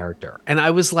Mulligan character? And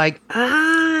I was like,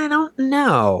 I don't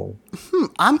know.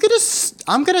 I'm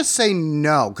gonna say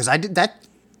no, because I did that.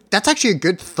 That's actually a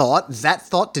good thought. That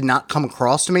thought did not come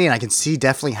across to me, and I can see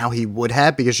definitely how he would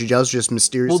have, because she does just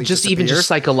mysteriously disappear. Even just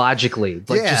psychologically,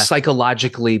 just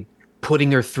psychologically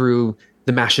putting her through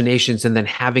the machinations and then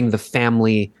having the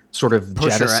family sort of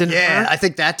jettison her. Yeah, I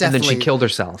think that definitely. And then she killed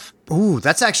herself. Ooh,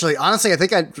 that's actually, honestly, I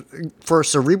think for a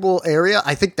cerebral area,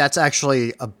 I think that's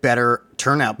actually a better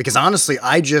turnout, because honestly,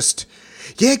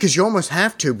 because you almost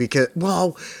have to,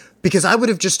 because I would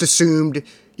have just assumed,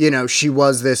 she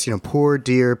was this, poor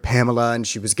dear Pamela, and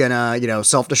she was gonna,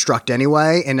 self-destruct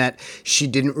anyway, and that she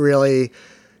didn't really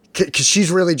because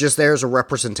she's really just there as a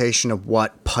representation of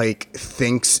what Pike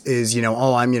thinks is,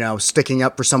 oh, I'm, sticking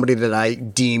up for somebody that I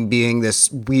deem being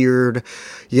this weird,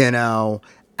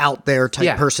 out there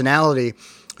type personality.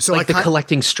 So like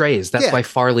collecting strays. That's why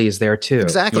Farley is there too.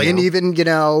 Exactly. And even,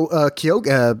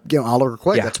 Kyoga, Oliver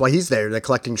Quake, that's why he's there. They're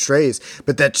collecting strays.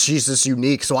 But that she's just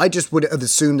unique. So I just would have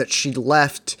assumed that she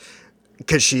left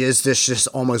because she is this just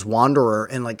almost wanderer.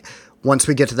 And like, once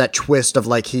we get to that twist of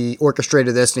like, he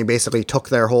orchestrated this and he basically took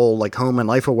their whole like home and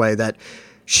life away, that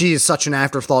she is such an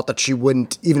afterthought that she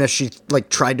wouldn't, even if she like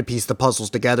tried to piece the puzzles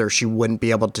together, she wouldn't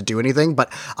be able to do anything.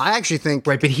 But I actually think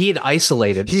but he had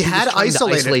isolated. He had to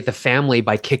isolate the family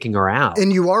by kicking her out.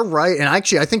 And you are right. And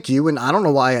actually, I think you, and I don't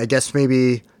know why, I guess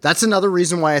maybe that's another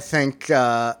reason why I think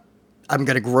I'm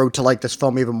going to grow to like this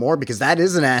film even more, because that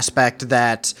is an aspect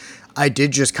that I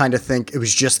did just kind of think it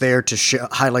was just there to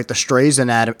highlight the strays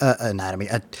analogy,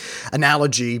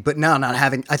 but no, not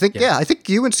having. I think I think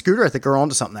you and Scooter, I think, are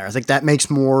onto something there. I think that makes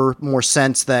more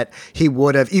sense, that he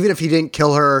would have, even if he didn't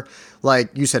kill her,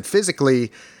 like you said,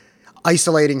 physically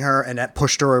isolating her, and that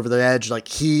pushed her over the edge. Like,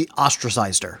 he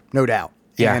ostracized her, no doubt.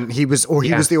 Yeah, and he was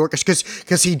the orchestra,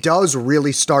 because he does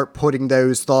really start putting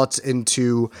those thoughts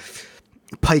into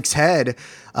Pike's head,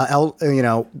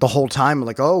 the whole time,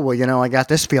 like, oh, well, I got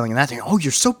this feeling and that thing. Oh, you're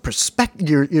so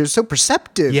you're so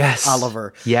perceptive, yes,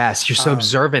 Oliver. Yes, you're so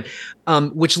observant.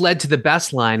 Which led to the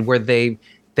best line where they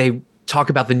talk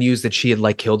about the news that she had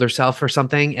like killed herself or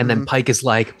something, and then Pike is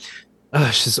like, oh,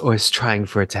 she's always trying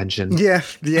for attention. Yeah,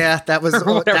 that was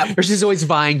or she's always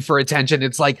vying for attention.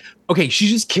 It's like, okay, she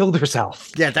just killed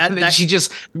herself. Yeah, that she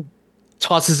just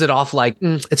tosses it off like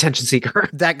attention seeker.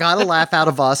 That got a laugh out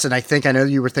of us, and I know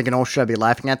you were thinking, oh, should I be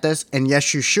laughing at this? And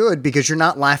yes, you should, because you're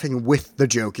not laughing with the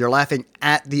joke. You're laughing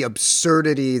at the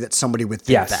absurdity that somebody would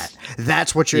think that.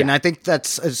 That's what you're, and I think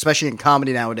that's, especially in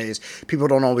comedy nowadays, people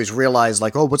don't always realize,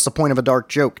 like, oh, what's the point of a dark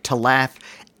joke? To laugh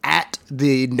at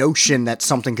the notion that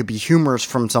something could be humorous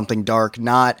from something dark,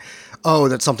 not, oh,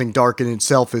 that something dark in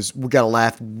itself is, we got to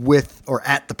laugh with or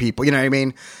at the people. You know what I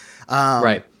mean?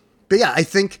 Right. But yeah, I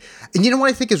think, and you know what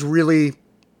I think is really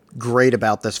great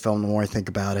about this film, the more I think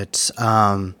about it,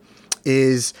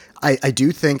 is I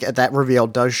do think that reveal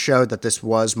does show that this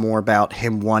was more about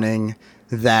him wanting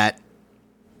that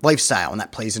lifestyle, and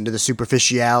that plays into the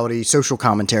superficiality, social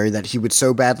commentary that he would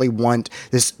so badly want,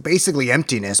 this basically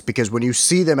emptiness, because when you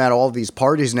see them at all of these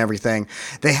parties and everything,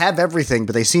 they have everything,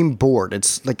 but they seem bored.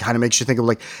 It's like, kind of makes you think of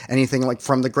like anything like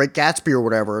from The Great Gatsby or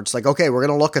whatever. It's like, okay, we're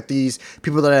going to look at these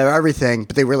people that have everything,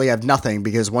 but they really have nothing,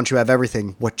 because once you have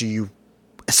everything, what do you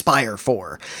aspire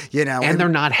for, and they're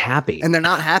not happy,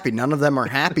 none of them are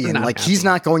happy, and like, he's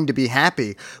not going to be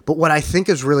happy. But what I think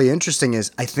is really interesting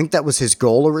is, I think that was his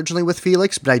goal originally with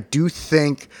Felix, but I do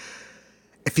think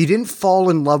if he didn't fall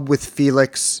in love with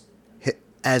Felix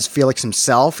as Felix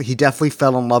himself, he definitely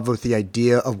fell in love with the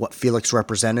idea of what Felix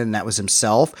represented, and that was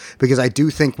himself. Because I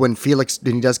do think when he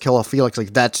does kill off Felix,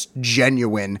 like, that's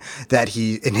genuine, that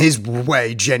he, in his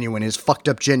way, genuine, his fucked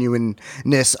up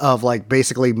genuineness of like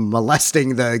basically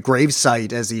molesting the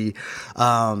gravesite as he,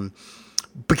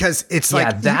 because it's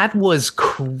like, that was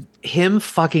him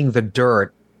fucking the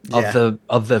dirt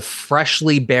of the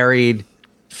freshly buried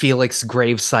Felix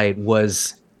gravesite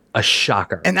was a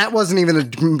shocker. And that wasn't even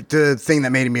the thing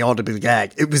that made me audibly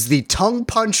gag. It was the tongue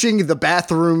punching the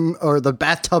bathroom or the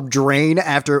bathtub drain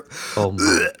after. Oh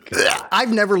my God.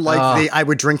 I've never liked I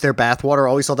would drink their bathwater. I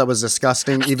always thought that was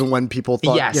disgusting, even when people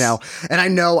thought, and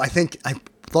I think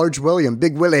Large William,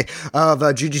 Big Willie of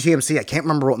GGTMC. I can't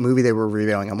remember what movie they were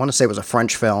reviewing. I want to say it was a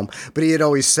French film, but he had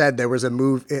always said there was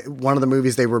one of the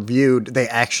movies they reviewed,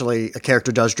 a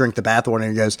character does drink the bathwater,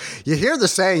 and he goes, you hear the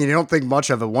saying and you don't think much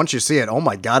of it. Once you see it, oh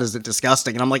my God, is it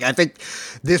disgusting? And I'm like, I think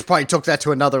this probably took that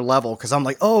to another level, because I'm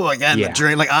like, oh my God, the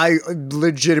drain. Like, I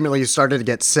legitimately started to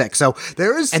get sick. So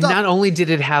there is stuff. And not only did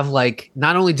it have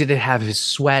his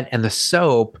sweat and the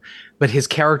soap, but his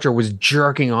character was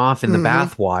jerking off in the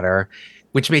bathwater,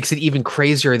 which makes it even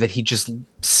crazier that he just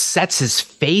sets his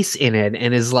face in it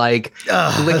and is like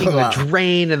licking the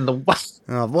drain and the.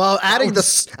 Adding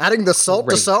the salt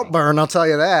to Saltburn, I'll tell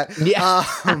you that. Yeah.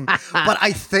 But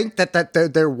I think that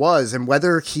there was, and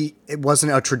whether it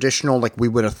wasn't a traditional, like we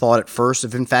would have thought at first,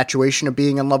 of infatuation of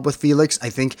being in love with Felix, I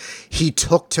think he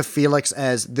took to Felix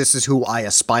as, this is who I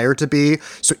aspire to be.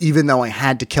 So even though I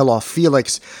had to kill off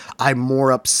Felix, I'm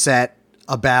more upset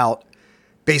about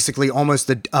basically almost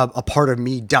a part of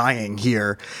me dying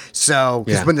here. So,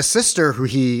 because when the sister, who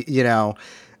he,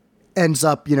 ends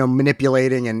up,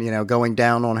 manipulating and, going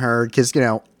down on her, because,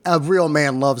 a real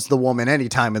man loves the woman any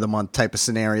time of the month type of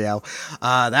scenario.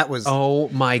 That was. Oh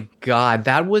my God.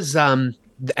 That was, and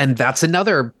that's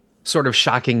another sort of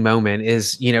shocking moment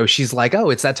is, she's like, "Oh,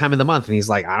 it's that time of the month," and he's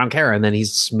like, "I don't care," and then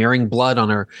he's smearing blood on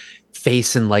her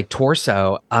face and like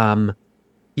torso.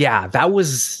 Yeah, that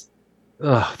was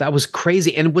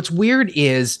crazy. And what's weird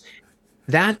is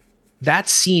that that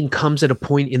scene comes at a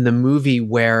point in the movie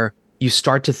where you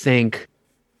start to think,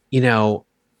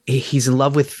 he's in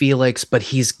love with Felix, but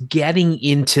he's getting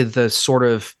into the sort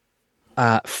of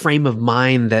frame of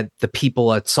mind that the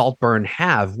people at Saltburn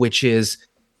have, which is,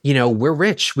 we're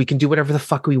rich, we can do whatever the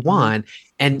fuck we want.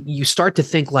 And you start to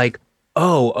think like,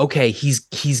 oh, okay, he's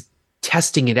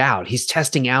testing it out. He's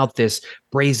testing out this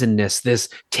brazenness, this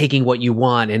taking what you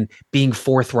want and being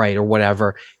forthright or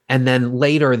whatever. And then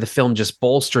later the film just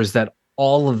bolsters that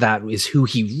all of that is who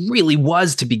he really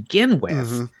was to begin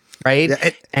with. Right. Yeah,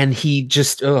 and he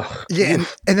just, yeah.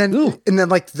 And then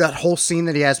like that whole scene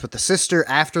that he has with the sister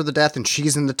after the death, and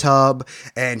she's in the tub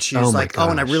and she's like, oh,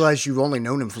 and I realized you've only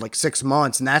known him for like 6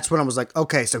 months. And that's when I was like,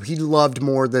 okay, so he loved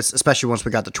more this, especially once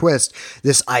we got the twist,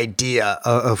 this idea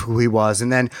of who he was.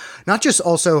 And then not just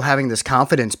also having this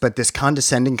confidence, but this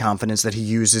condescending confidence that he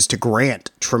uses to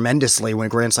Grant tremendously when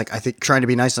Grant's like, I think trying to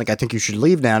be nice. Like, I think you should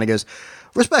leave now. And he goes,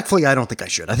 respectfully, I don't think I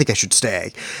should. I think I should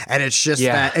stay. And it's just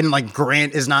that, and like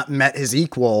Grant is not met his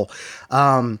equal.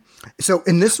 So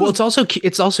in this,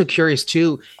 it's also curious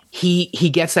too. He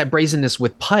gets that brazenness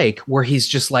with Pike, where he's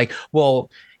just like, well,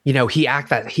 he acts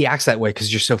that way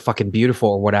because you're so fucking beautiful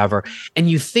or whatever. And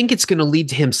you think it's going to lead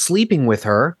to him sleeping with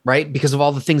her, right? Because of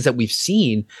all the things that we've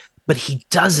seen, but he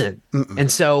doesn't. And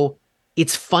so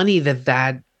it's funny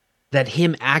that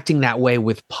him acting that way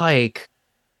with Pike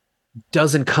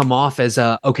doesn't come off as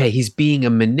he's being a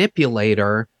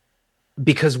manipulator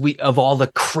because of all the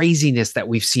craziness that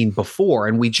we've seen before.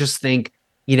 And we just think,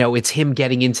 it's him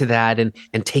getting into that and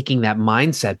taking that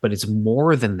mindset, but it's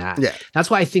more than that. Yeah. That's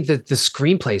why I think that the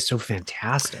screenplay is so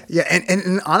fantastic. Yeah.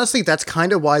 And honestly, that's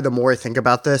kind of why the more I think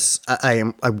about this, I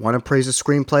want to praise the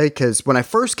screenplay, because when I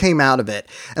first came out of it,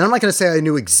 and I'm not going to say I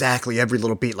knew exactly every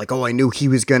little beat, like, oh, I knew he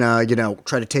was going to,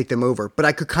 try to take them over, but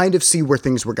I could kind of see where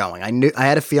things were going. I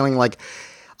had a feeling like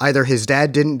either his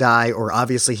dad didn't die or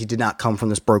obviously he did not come from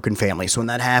this broken family. So when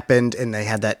that happened and they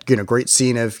had that, great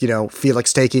scene of,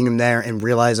 Felix taking him there and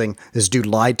realizing this dude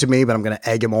lied to me, but I'm going to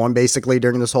egg him on basically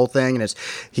during this whole thing. And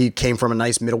he came from a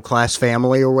nice middle-class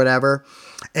family or whatever.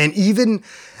 And even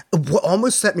what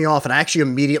almost set me off, and I actually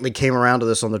immediately came around to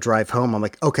this on the drive home. I'm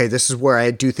like, okay, this is where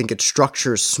I do think it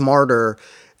structures smarter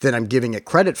than I'm giving it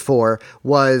credit for,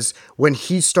 was when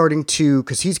he's starting to,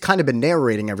 because he's kind of been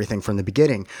narrating everything from the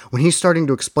beginning, when he's starting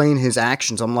to explain his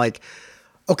actions, I'm like,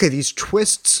 okay, these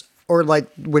twists, or like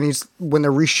when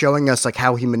they're re-showing us like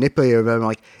how he manipulated them, I'm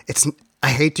like, I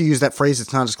hate to use that phrase,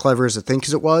 it's not as clever as I think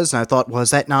as it was. And I thought, was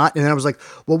that not? And then I was like,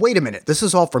 well, wait a minute, this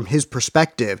is all from his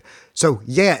perspective. So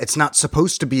yeah, it's not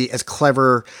supposed to be as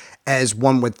clever as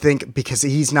one would think, because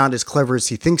he's not as clever as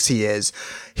he thinks he is.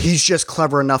 He's just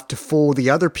clever enough to fool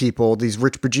the other people, these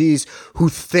rich bourgeois, who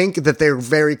think that they're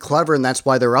very clever, and that's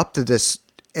why they're up to this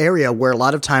area where a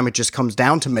lot of time it just comes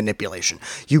down to manipulation.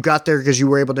 You got there because you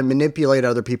were able to manipulate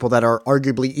other people that are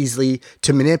arguably easily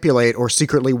to manipulate, or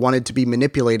secretly wanted to be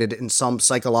manipulated in some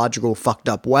psychological fucked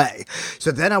up way.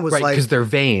 So then I was like, because they're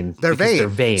vain. They're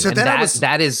vain. So and then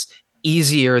that is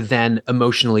easier than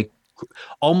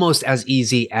almost as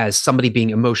easy as somebody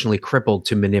being emotionally crippled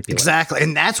to manipulate. Exactly.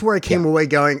 And that's where I came away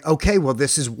going, okay, well,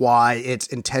 this is why its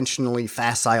intentionally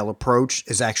facile approach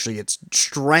is actually its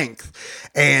strength.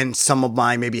 And some of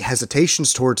my maybe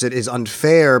hesitations towards it is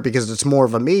unfair because it's more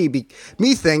of a me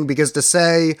thing, because to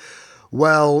say,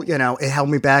 well, it held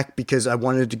me back because I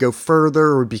wanted to go further,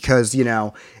 or because,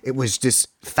 it was just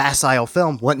facile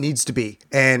film, what needs to be.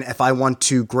 And if I want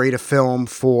to grade a film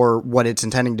for what it's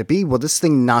intending to be, well, this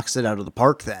thing knocks it out of the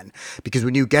park then. Because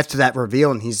when you get to that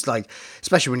reveal and he's like,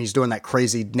 especially when he's doing that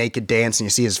crazy naked dance and you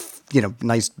see his,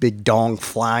 nice big dong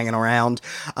flying around,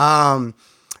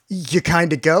 you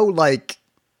kind of go like,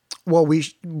 well,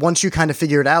 once you kind of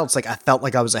figure it out, it's like I felt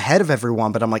like I was ahead of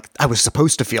everyone, but I'm like, I was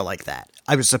supposed to feel like that.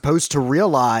 I was supposed to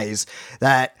realize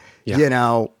that,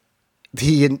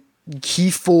 he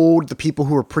fooled the people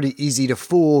who are pretty easy to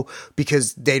fool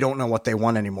because they don't know what they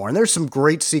want anymore. And there's some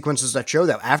great sequences that show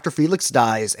that after Felix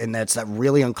dies, and that's that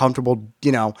really uncomfortable,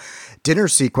 dinner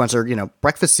sequence or,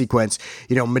 breakfast sequence,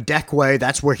 Madekwe,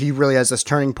 that's where he really has this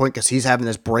turning point because he's having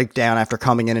this breakdown after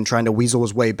coming in and trying to weasel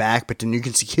his way back. But then you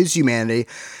can see his humanity.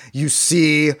 You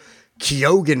see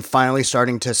Kyogen finally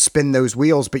starting to spin those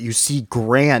wheels, but you see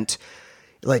Grant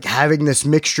like having this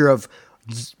mixture of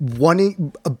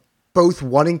wanting both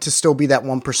wanting to still be that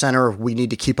 1%er of we need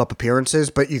to keep up appearances,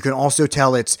 but you can also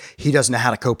tell he doesn't know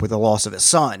how to cope with the loss of his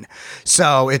son.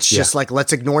 So it's just like,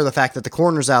 let's ignore the fact that the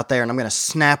coroner's out there, and I'm going to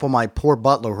snap on my poor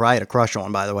butler, who I had a crush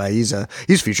on, by the way. He's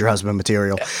future husband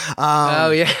material.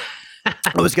 Oh, yeah.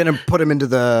 I was going to put him into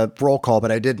the roll call,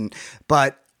 but I didn't.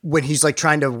 But when he's like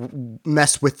trying to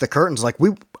mess with the curtains, like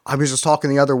I was just talking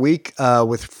the other week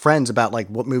with friends about like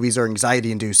what movies are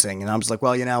anxiety inducing. And I was like,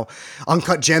 well,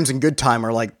 Uncut Gems and Good Time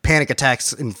are like panic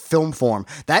attacks in film form.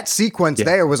 That sequence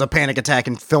there was a panic attack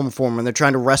in film form when they're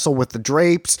trying to wrestle with the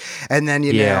drapes. And then,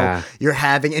 you're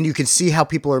having, and you can see how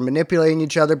people are manipulating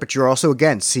each other, but you're also,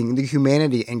 again, seeing the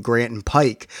humanity in Grant and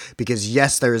Pike, because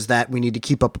yes, there's that we need to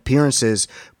keep up appearances,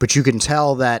 but you can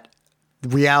tell that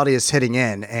reality is hitting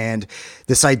in, and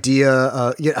this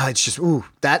idea, it's just,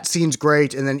 that scene's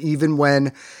great. And then even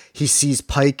when he sees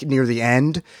Pike near the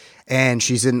end and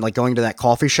she's in like going to that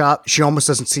coffee shop, she almost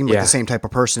doesn't seem like the same type of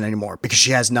person anymore, because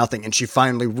she has nothing. And she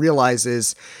finally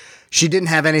realizes she didn't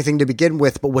have anything to begin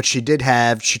with, but what she did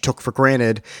have, she took for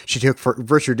granted. She took for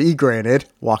Richard E. Granted.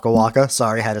 Waka waka.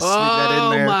 Sorry, I had to sneak that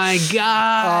in there. Oh my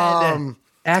God.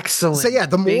 Excellent. So yeah,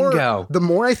 the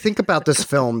more I think about this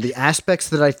film, the aspects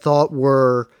that I thought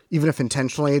were, even if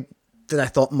intentionally, that I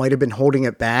thought might have been holding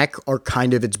it back are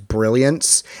kind of its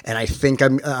brilliance. And I think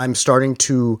I'm starting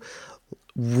to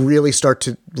really start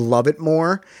to love it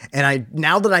more. And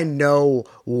now that I know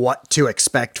what to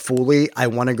expect fully, I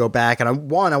want to go back, and I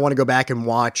want to go back and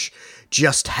watch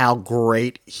just how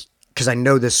great, because I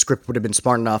know this script would have been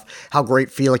smart enough, how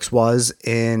great Felix was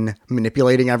in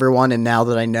manipulating everyone. And now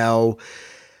that I know,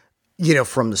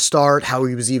 from the start, how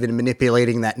he was even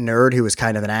manipulating that nerd who was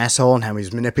kind of an asshole, and how he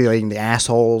was manipulating the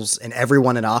assholes and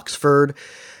everyone in Oxford,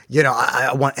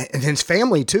 I want, and his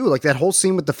family too, like that whole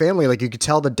scene with the family, like you could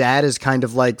tell the dad is kind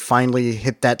of like finally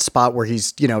hit that spot where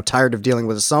he's, tired of dealing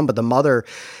with his son, but the mother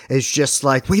is just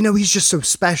like, he's just so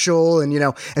special. And,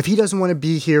 if he doesn't want to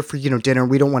be here for, dinner,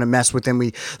 we don't want to mess with him.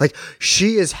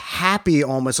 She is happy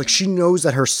almost, like she knows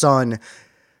that her son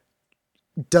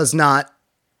does not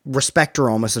respect her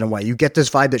almost in a way. You get this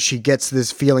vibe that she gets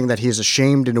this feeling that he is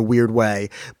ashamed in a weird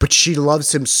way, but she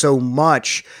loves him so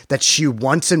much that she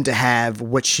wants him to have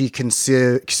what she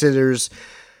considers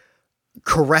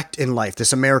correct in life,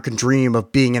 this American dream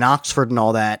of being in Oxford and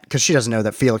all that, because she doesn't know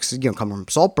that Felix is come from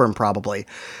Saltburn probably,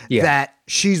 that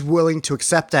she's willing to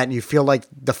accept that. And you feel like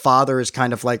the father is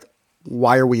kind of like,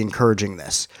 why are we encouraging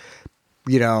this?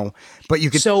 But you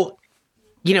could... So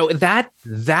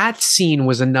that scene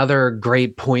was another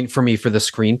great point for me for the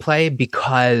screenplay,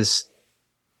 because,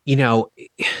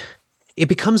 it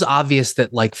becomes obvious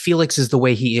that like Felix is the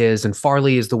way he is and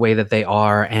Farley is the way that they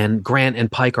are and Grant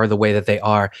and Pike are the way that they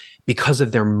are because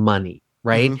of their money.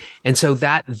 Right. Mm-hmm. And so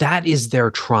that is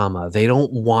their trauma. They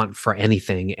don't want for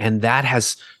anything. And that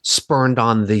has spurned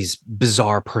on these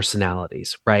bizarre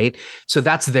personalities. Right. So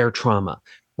that's their trauma.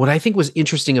 What I think was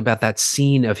interesting about that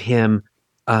scene of him,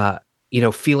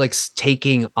 Felix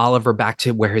taking Oliver back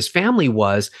to where his family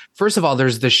was. First of all,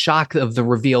 there's the shock of the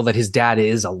reveal that his dad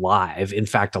is alive, in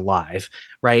fact, alive,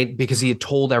 right? Because he had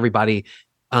told everybody,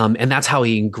 and that's how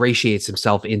he ingratiates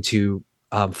himself into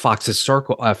Fox's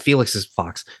circle, Felix's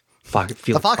Felix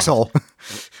the foxhole.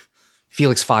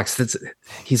 Felix Fox,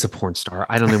 he's a porn star.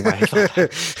 I don't know why I thought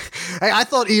that. Hey, I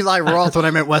thought Eli Roth when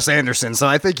I meant Wes Anderson, so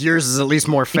I think yours is at least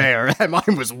more fair.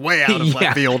 Mine was way out of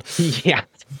left field. Yeah.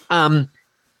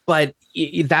 But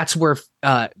that's where,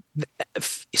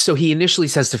 so he initially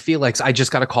says to Felix, I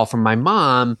just got a call from my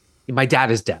mom. My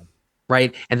dad is dead.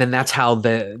 Right. And then that's how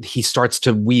he starts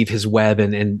to weave his web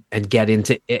and get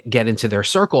into their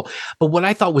circle. But what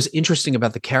I thought was interesting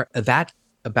about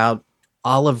about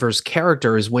Oliver's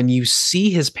character is when you see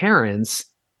his parents,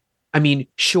 I mean,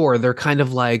 sure, they're kind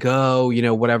of like, oh,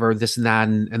 whatever, this and that.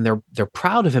 And they're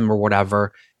proud of him or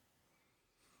whatever.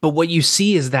 But what you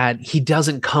see is that he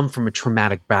doesn't come from a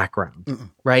traumatic background,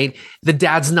 right? The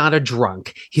dad's not a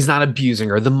drunk. He's not abusing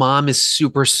her. The mom is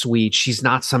super sweet. She's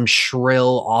not some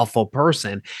shrill, awful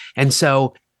person. And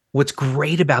so what's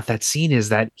great about that scene is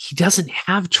that he doesn't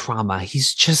have trauma.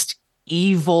 He's just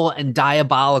evil and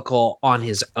diabolical on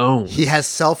his own. He has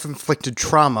self-inflicted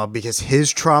trauma because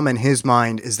his trauma in his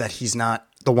mind is that he's not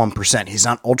the 1%. He's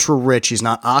not ultra rich. He's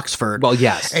not Oxford. Well,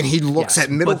 yes. And he looks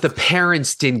at middle. But the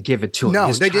parents didn't give it to him. No,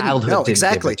 his they didn't. No,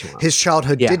 exactly. His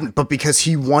childhood didn't. But because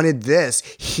he wanted this,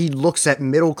 he looks at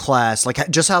middle class, like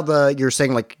just how you're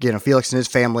saying, like, Felix and his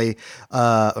family,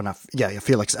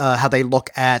 Felix, how they look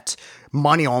at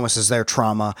money almost as their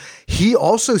trauma. He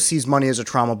also sees money as a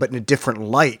trauma, but in a different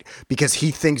light, because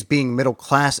he thinks being middle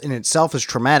class in itself is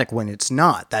traumatic when it's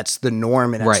not. That's the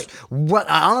norm. And that's what,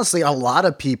 honestly, a lot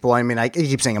of people, I mean, I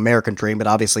keep saying American dream, but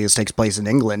obviously this takes place in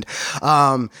England.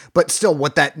 But still,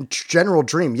 what that general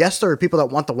dream, yes, there are people that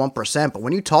want the 1%, but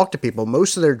when you talk to people,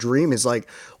 most of their dream is like,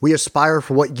 we aspire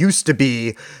for what used to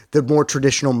be the more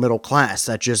traditional middle class.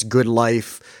 That's just good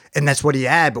life. And that's what he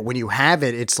had. But when you have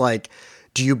it, it's like,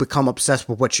 do you become obsessed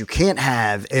with what you can't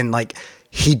have? And like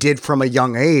he did from a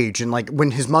young age. And like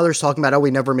when his mother's talking about, oh,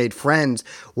 we never made friends,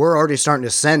 we're already starting to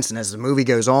sense. And as the movie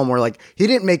goes on, we're like, he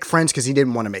didn't make friends because he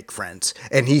didn't want to make friends.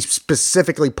 And he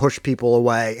specifically pushed people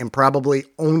away and probably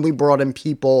only brought in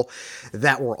people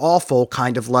that were awful,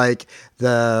 kind of like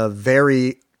the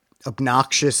very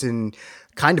obnoxious and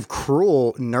kind of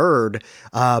cruel nerd.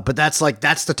 But that's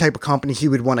the type of company he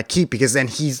would want to keep, because then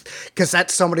because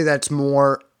that's somebody that's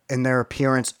more in their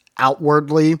appearance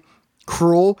outwardly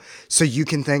cruel. So you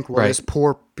can think, well, this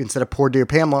instead of poor dear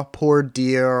Pamela, poor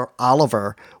dear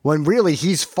Oliver, when really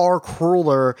he's far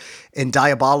crueler and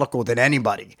diabolical than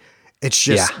anybody. It's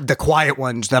just the quiet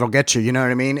ones that'll get you, you know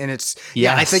what I mean? And it's,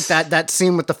 I think that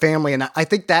scene with the family, and I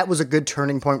think that was a good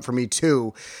turning point for me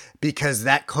too, because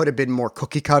that could have been more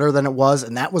cookie cutter than it was.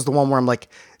 And that was the one where I'm like,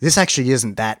 this actually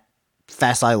isn't that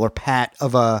facile or pat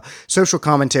of a social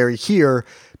commentary here,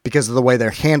 because of the way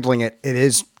they're handling it. It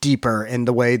is deeper in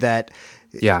the way that,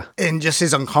 and just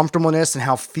his uncomfortableness and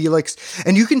how Felix,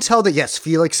 and you can tell that, yes,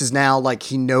 Felix is now like,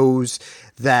 he knows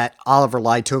that Oliver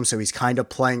lied to him. So he's kind of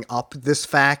playing up this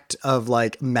fact of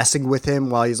like messing with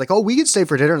him while he's like, oh, we could stay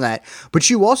for dinner and that. But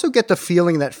you also get the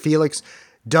feeling that Felix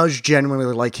does genuinely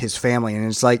like his family. And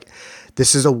it's like,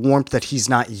 this is a warmth that he's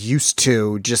not used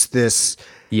to, just this.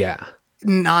 Yeah.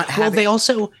 Not having.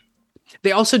 Well,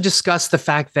 they also discussed the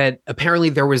fact that apparently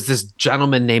there was this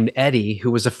gentleman named Eddie who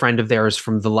was a friend of theirs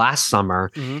from the last summer.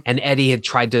 Mm-hmm. And Eddie had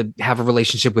tried to have a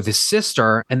relationship with his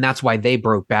sister, and that's why they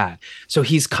broke bad. So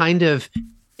he's kind of,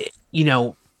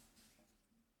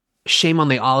 shame on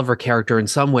the Oliver character in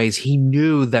some ways. He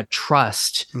knew that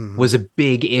trust was a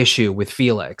big issue with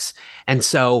Felix. And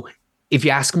so if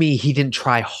you ask me, he didn't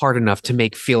try hard enough to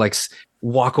make Felix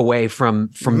walk away from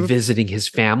visiting his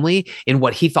family in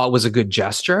what he thought was a good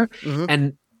gesture.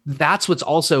 And that's what's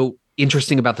also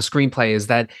interesting about the screenplay, is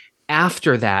that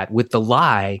after that, with the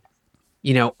lie,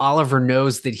 Oliver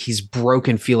knows that he's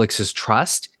broken Felix's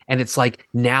trust. And it's like,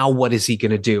 now what is he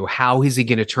going to do? How is he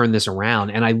going to turn this around?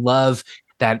 And I love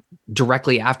that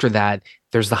directly after that,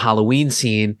 there's the Halloween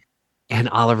scene, and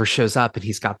Oliver shows up and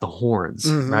he's got the horns,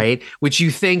 right? Which you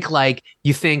think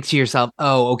to yourself,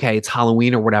 oh, okay, it's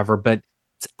Halloween or whatever, but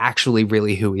it's actually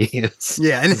really who he is.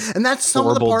 Yeah, and that's some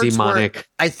of the parts demonic, where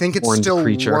I think it still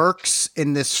works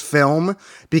in this film,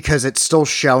 because it's still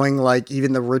showing like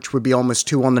even the rich would be almost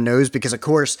too on the nose, because of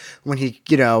course when he,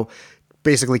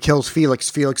 basically kills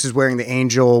Felix is wearing the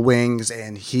angel wings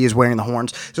and he is wearing the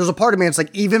horns. So there's a part of me, it's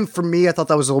like, even for me, I thought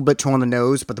that was a little bit too on the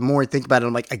nose, but the more I think about it,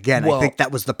 I'm like, again, I think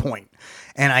that was the point.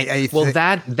 And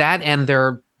that and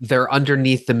they're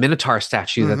underneath the Minotaur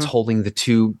statue that's holding the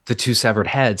two severed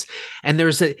heads. And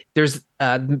there's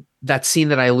that scene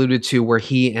that I alluded to where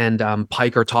he and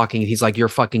Pike are talking, and he's like, "You're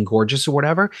fucking gorgeous" or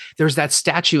whatever. There's that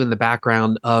statue in the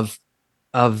background of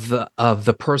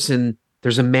the person.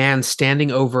 There's a man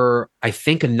standing over, I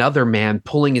think, another man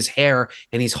pulling his hair,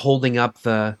 and he's holding up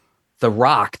the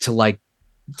rock to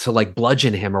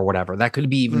bludgeon him or whatever. That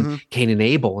could be even Cain and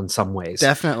Abel in some ways.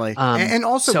 Definitely. And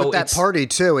also with that party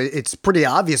too, it's pretty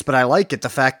obvious, but I like it. The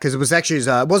fact, because it was actually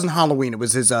it wasn't Halloween. It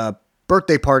was his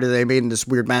birthday party they made in this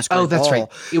weird masquerade. Oh, that's ball. Right.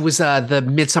 It was the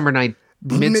Midsummer Night's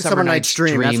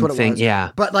Dream. That's what it thing. was.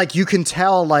 Yeah. But like, you can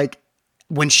tell, like,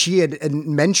 when she had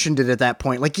mentioned it at that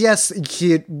point, like, yes,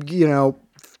 he had,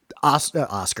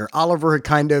 Oliver had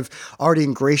kind of already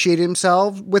ingratiated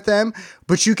himself with them,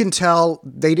 but you can tell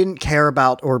they didn't care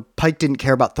about, or Pike didn't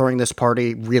care about throwing this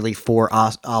party really for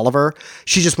Oliver.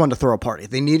 She just wanted to throw a party.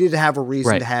 They needed to have a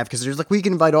reason to have, because there's like, we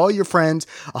can invite all your friends,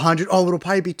 100. Oh, it'll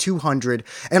probably be 200.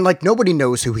 And like, nobody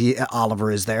knows who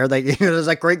Oliver is there. Like, there's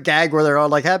that great gag where they're all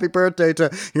like, happy birthday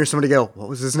to, somebody go, what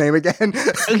was his name again?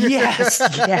 Yes.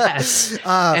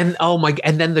 And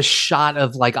then the shot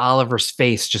of like Oliver's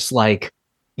face, just like,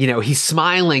 he's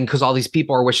smiling because all these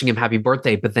people are wishing him happy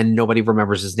birthday, but then nobody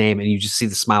remembers his name, and you just see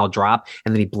the smile drop,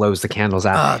 and then he blows the candles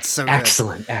out. Oh, it's so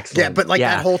excellent. Yeah, but like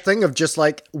that whole thing of just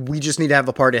like, we just need to have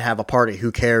a party.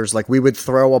 Who cares? Like, we would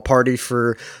throw a party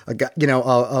for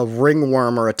a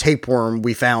ringworm or a tapeworm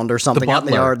we found or something out in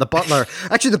the yard. The butler.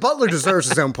 Actually, the butler deserves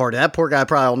his own party. That poor guy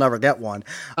probably will never get one.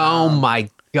 Oh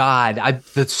my God.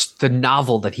 That's the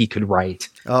novel that he could write,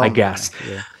 I guess.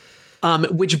 Yeah.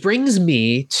 Which brings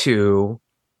me to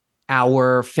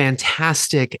our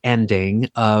fantastic ending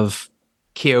of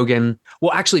Kyogen.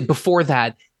 Well, actually, before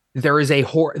that, there is a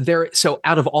there. So,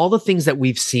 out of all the things that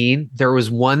we've seen, there was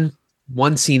one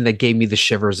scene that gave me the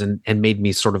shivers and made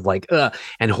me sort of like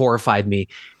and horrified me,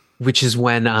 which is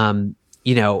when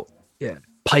you know yeah,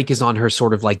 Pike is on her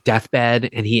sort of like deathbed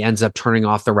and he ends up turning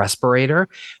off the respirator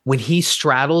when he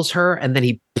straddles her and then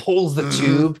he pulls the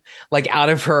tube like out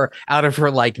of her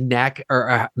like neck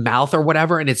or mouth or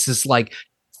whatever, and it's this like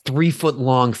 3 foot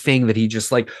long thing that he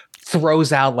just like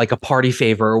throws out like a party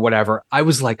favor or whatever. I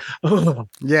was like, oh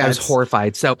yeah, I was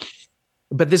horrified. So,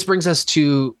 but this brings us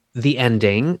to the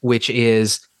ending, which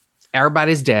is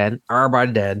everybody's dead,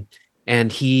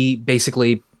 and he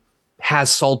basically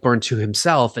has Saltburn to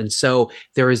himself. And so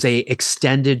there is a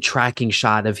extended tracking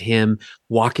shot of him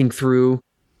walking through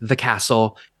the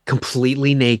castle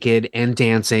completely naked and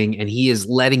dancing, and he is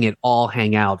letting it all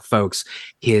hang out, folks.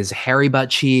 His hairy butt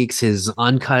cheeks, his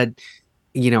uncut,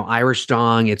 Irish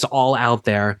dong, it's all out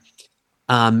there.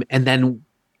 And then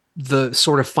the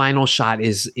sort of final shot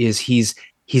is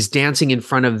he's dancing in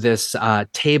front of this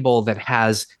table that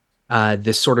has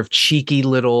this sort of cheeky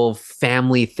little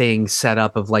family thing set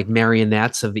up of like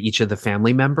marionettes of each of the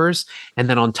family members. And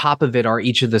then on top of it are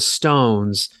each of the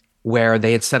stones where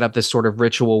they had set up this sort of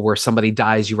ritual where somebody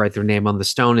dies, you write their name on the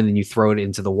stone and then you throw it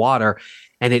into the water.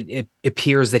 And it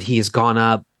appears that he has gone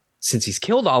up, since he's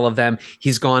killed all of them,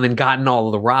 he's gone and gotten all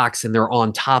of the rocks and they're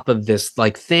on top of this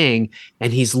like thing.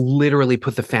 And he's literally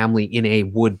put the family in a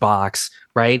wood box,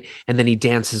 right? And then he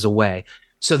dances away.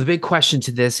 So the big question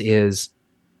to this is,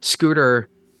 Scooter,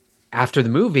 after the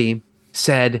movie,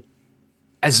 said,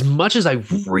 as much as I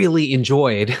really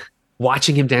enjoyed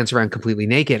watching him dance around completely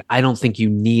naked, I don't think you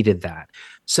needed that.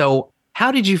 So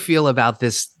how did you feel about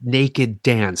this naked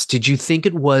dance? Did you think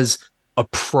it was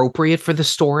appropriate for the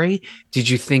story? Did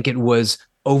you think it was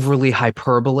overly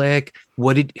hyperbolic?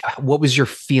 What was your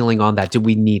feeling on that? Did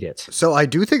we need it? So I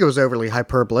do think it was overly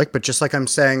hyperbolic, but just like I'm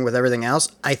saying with everything else,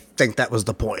 I think that was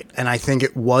the point. And I think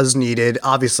it was needed.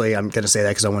 Obviously, I'm going to say that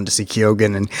because I wanted to see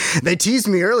Kyogen. And they teased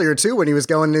me earlier, too, when he was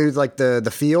going to like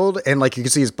the field and like you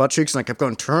could see his butt cheeks. And I kept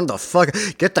going, turn the fuck,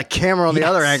 get the camera on the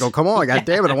other angle. Come on, God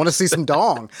damn it. I want to see some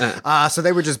dong. So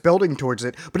they were just building towards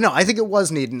it. But no, I think it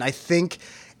was needed. And I think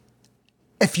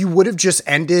if you would have just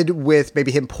ended with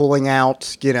maybe him pulling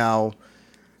out, like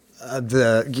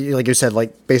you said,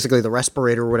 like basically the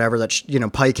respirator or whatever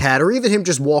that, Pike had, or even him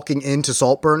just walking into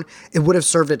Saltburn, it would have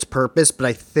served its purpose. But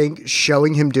I think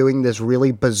showing him doing this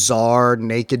really bizarre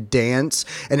naked dance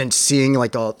and then seeing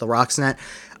like the rocks and that,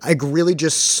 I really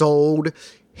just sold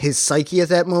his psyche at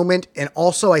that moment. And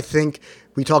also I think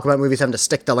we talk about movies having to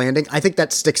stick the landing. I think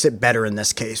that sticks it better in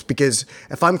this case, because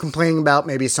if I'm complaining about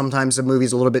maybe sometimes the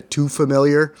movie's a little bit too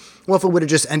familiar, well, if it would have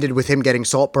just ended with him getting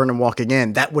Saltburn and walking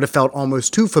in, that would have felt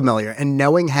almost too familiar. And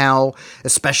knowing how,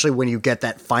 especially when you get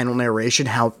that final narration,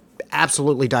 how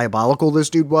absolutely diabolical this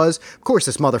dude was. Of course,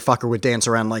 this motherfucker would dance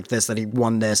around like this, that he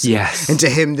won this. Yes. And to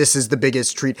him, this is the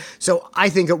biggest treat. So I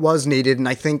think it was needed, and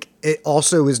I think it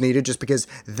also is needed just because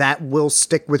that will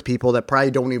stick with people that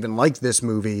probably don't even like this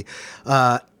movie.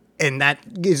 And that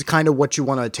is kind of what you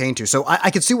want to attain to. So I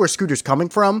could see where Scooter's coming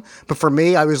from, but for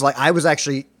me, I was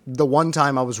actually, the one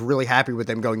time I was really happy with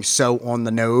them going so on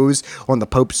the nose, on the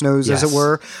Pope's nose, as it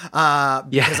were.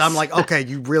 Because I'm like, okay,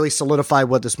 you really solidified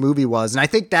what this movie was. And I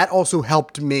think that also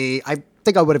helped me. I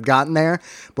think I would have gotten there,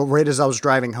 but right as I was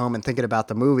driving home and thinking about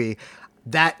the movie,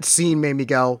 that scene made me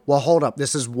go, well, hold up,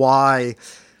 this is why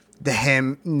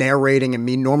him narrating and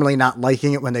me normally not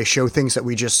liking it when they show things that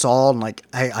we just saw and like,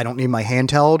 hey, I don't need my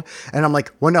hand held. And I'm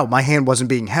like, well, no, my hand wasn't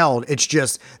being held. It's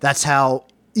just, that's how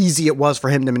easy it was for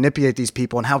him to manipulate these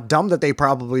people and how dumb that they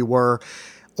probably were,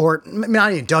 or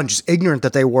not even dumb, just ignorant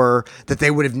that they were, that they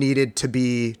would have needed to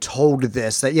be told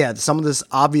this, that, yeah, some of this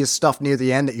obvious stuff near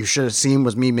the end that you should have seen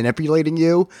was me manipulating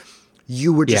you.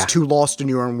 You were just too lost in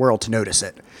your own world to notice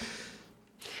it.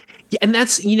 Yeah, and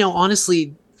that's,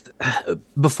 honestly,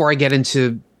 before I get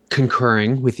into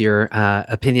concurring with your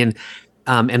opinion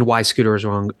and why Scooter is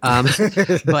wrong,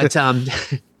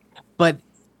 but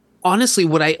honestly,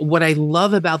 what I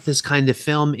love about this kind of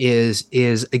film is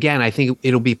again, I think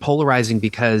it'll be polarizing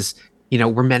because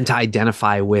we're meant to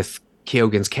identify with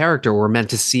Kyogen's character, we're meant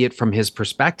to see it from his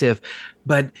perspective,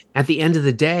 but at the end of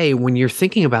the day, when you're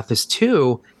thinking about this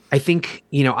too, I think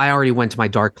I already went to my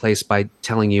dark place by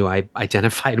telling you I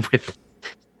identified with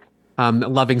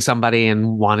loving somebody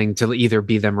and wanting to either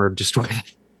be them or destroy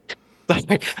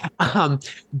them.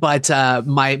 But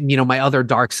my other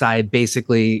dark side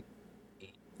basically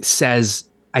says,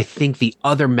 I think the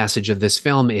other message of this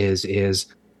film is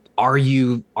are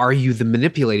you the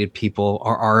manipulated people,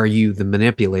 or are you the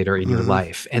manipulator in your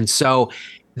life? And so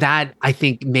that, I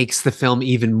think, makes the film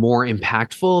even more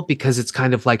impactful, because it's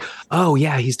kind of like, oh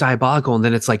yeah, he's diabolical, and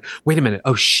then it's like, wait a minute,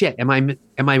 oh shit, am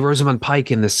I Rosamund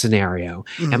Pike in this scenario?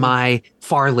 Am I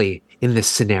Farley in this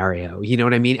scenario? You know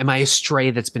what I mean? Am I a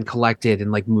stray that's been collected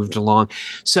and like moved along?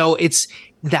 So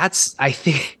that's, I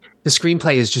think, the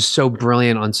screenplay is just so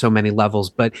brilliant on so many levels.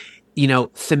 But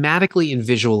thematically and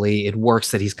visually, it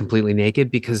works that he's completely naked,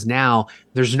 because now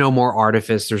there's no more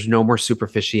artifice, there's no more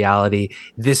superficiality.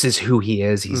 This is who he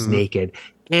is. He's naked.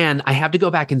 And I have to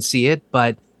go back and see it,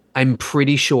 but I'm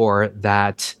pretty sure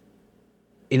that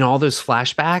in all those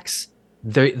flashbacks,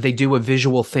 they do a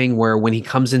visual thing where when he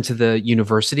comes into the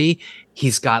university,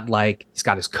 he's got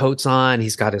his coats on,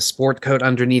 he's got his sport coat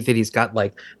underneath it, he's got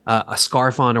like a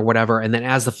scarf on or whatever. And then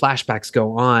as the flashbacks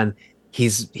go on,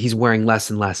 he's wearing less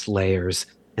and less layers,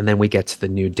 and then we get to the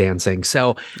nude dancing.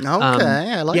 So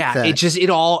I like that. it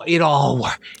all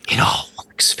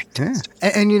works fantastic.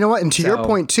 Yeah. And you know what? And to your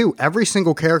point too, every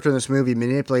single character in this movie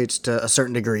manipulates to a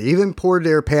certain degree. Even poor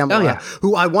dear Pamela,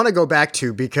 who I want to go back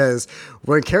to, because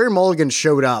when Carey Mulligan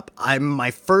showed up,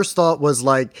 my first thought was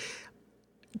like,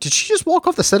 did she just walk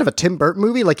off the set of a Tim Burton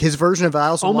movie? Like his version of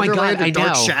Alice in Wonderland and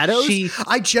Dark Shadows?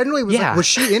 I genuinely was like, was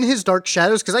she in his Dark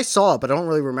Shadows? Because I saw it, but I don't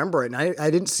really remember it. And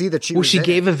I didn't see that she was in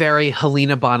gave it. a very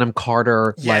Helena Bonham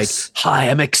Carter, like, hi,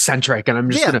 I'm eccentric, and I'm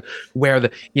just going to wear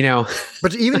the,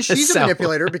 But even she's a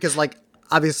manipulator, because like,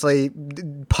 obviously,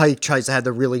 Pike tries to have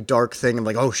the really dark thing and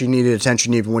like, oh, she needed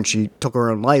attention even when she took her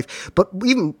own life. But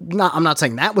I'm not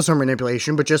saying that was her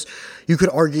manipulation, but just, you could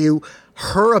argue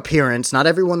her appearance, not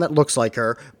everyone that looks like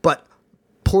her, but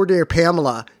poor dear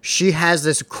Pamela, she has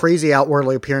this crazy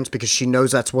outwardly appearance because she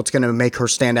knows that's what's going to make her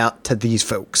stand out to these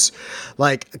folks.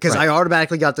 Like, because I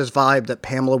automatically got this vibe that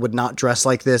Pamela would not dress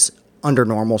like this under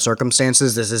normal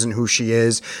circumstances. This isn't who she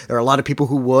is. There are a lot of people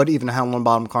who would, even Helena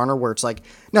Bonham Carter, where it's like,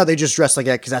 no, they just dress like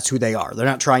that because that's who they are. They're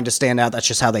not trying to stand out. That's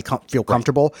just how they feel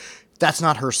comfortable. That's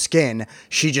not her skin.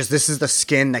 This is the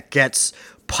skin that gets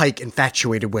Pike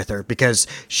infatuated with her, because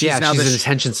she's an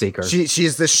attention seeker. She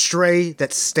is the stray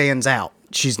that stands out.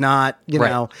 She's not,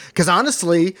 because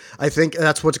honestly, I think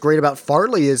that's what's great about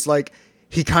Farley is like,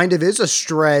 he kind of is a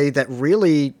stray that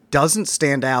really doesn't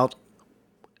stand out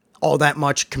all that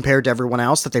much compared to everyone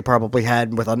else that they probably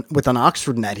had with an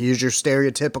Oxford net. He is your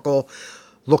stereotypical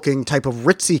looking type of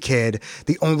ritzy kid.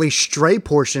 The only stray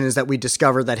portion is that we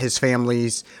discover that his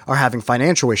families are having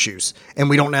financial issues, and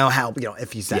we don't know how,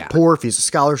 if he's that poor, if he's a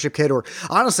scholarship kid, or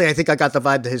honestly, I think I got the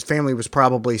vibe that his family was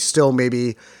probably still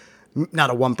maybe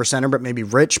not a 1%er, but maybe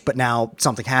rich, but now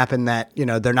something happened that,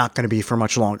 they're not going to be for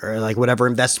much longer. Like whatever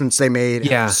investments they made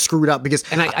screwed up, because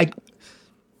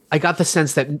I got the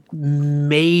sense that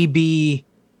maybe,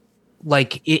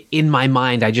 like, in my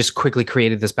mind, I just quickly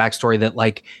created this backstory that,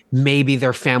 like, maybe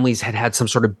their families had some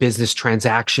sort of business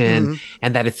transaction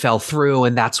and that it fell through.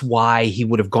 And that's why he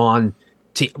would have gone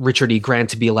to Richard E. Grant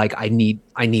to be like, I need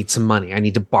some money. I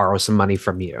need to borrow some money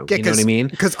from you. You know what I mean?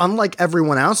 Because unlike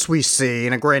everyone else we see,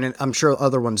 and granted, I'm sure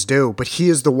other ones do, but he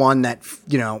is the one that,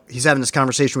 he's having this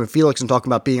conversation with Felix and talking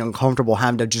about being uncomfortable,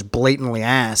 having to just blatantly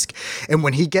ask. And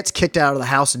when he gets kicked out of the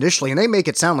house initially, and they make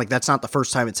it sound like that's not the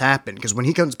first time it's happened, because when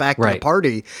he comes back to the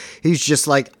party, he's just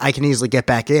like, I can easily get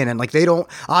back in. And like, they don't,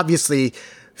 obviously,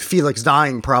 Felix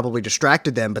dying probably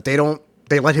distracted them, but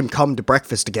they let him come to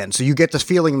breakfast again. So you get this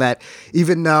feeling that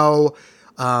even though,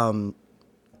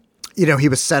 he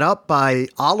was set up by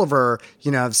Oliver,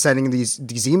 sending these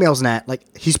emails and that,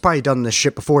 like, he's probably done this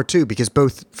shit before too, because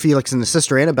both Felix and the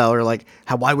sister Annabelle are like,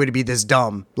 why would it be this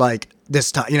dumb? Like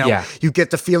this time, you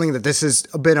get the feeling that this has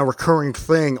been a recurring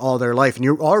thing all their life. And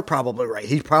you are probably right.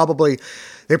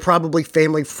 They're probably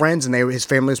family friends, and his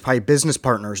family is probably business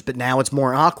partners, but now it's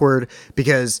more awkward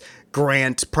because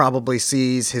Grant probably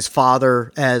sees his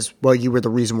father as, well, you were the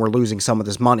reason we're losing some of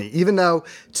this money. Even though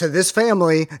to this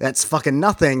family, that's fucking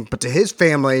nothing, but to his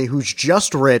family, who's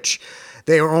just rich,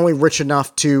 they are only rich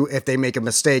enough to, if they make a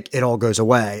mistake, it all goes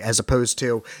away, as opposed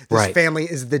to this family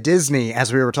is the Disney,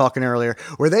 as we were talking earlier,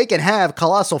 where they can have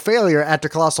colossal failure after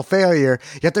colossal failure,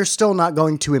 yet they're still not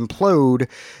going to implode.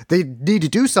 They need to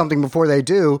do something before they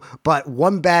do, but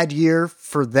one bad year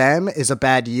for them is a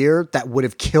bad year that would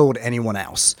have killed anyone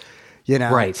else.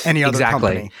 Any other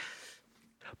company.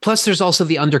 Plus, there's also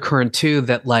the undercurrent too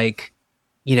that, like,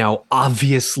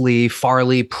 obviously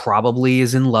Farley probably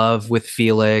is in love with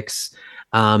Felix.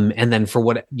 And then for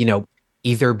what,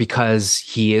 either because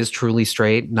he is truly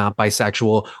straight, not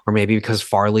bisexual, or maybe because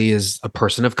Farley is a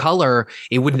person of color,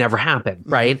 it would never happen.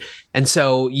 Right. And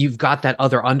so you've got that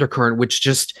other undercurrent, which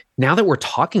just, now that we're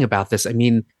talking about this, I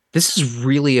mean, this is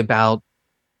really about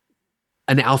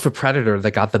an alpha predator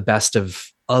that got the best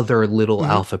of other little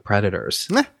alpha predators.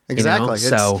 Yeah, exactly. You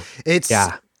know? It's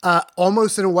yeah.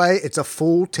 Almost in a way, it's a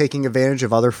fool taking advantage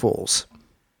of other fools.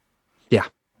 Yeah,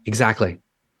 exactly.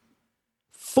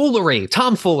 Foolery,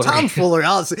 tomfoolery. Tomfoolery.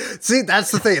 See,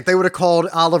 that's the thing. If they would have called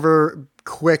Oliver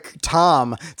Quick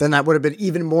Tom, then that would have been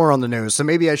even more on the news. So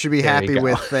maybe I should be happy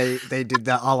with they did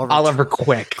the Oliver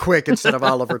Quick instead of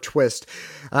Oliver Twist.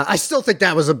 I still think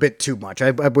that was a bit too much.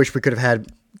 I wish we could have had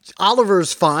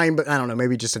Oliver's fine, but I don't know.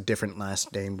 Maybe just a different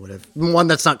last name would have one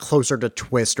that's not closer to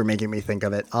Twist or making me think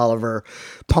of it. Oliver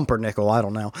Pumpernickel. I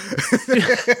don't know.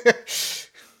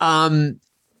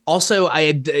 Also, I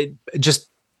had just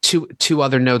two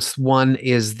other notes. One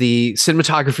is the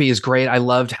cinematography is great. I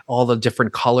loved all the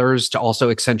different colors to also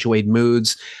accentuate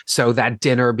moods. So that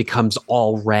dinner becomes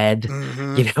all red.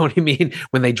 Mm-hmm. You know what I mean?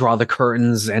 When they draw the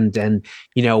curtains and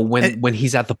you know, when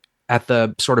he's at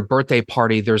the sort of birthday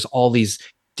party, there's all these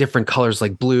different colors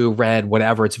like blue, red,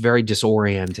 whatever. It's very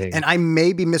disorienting. And I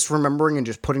may be misremembering and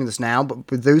just putting this now, but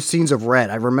with those scenes of red,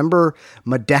 I remember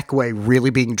Madekwe really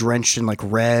being drenched in like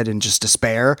red and just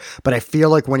despair. But I feel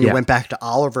like when you went back to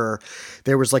Oliver,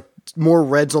 there was like more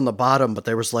reds on the bottom, but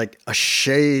there was like a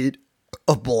shade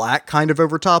of black kind of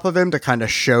over top of him to kind of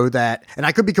show that. And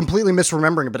I could be completely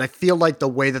misremembering it, but I feel like the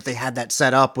way that they had that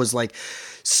set up was like,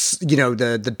 you know,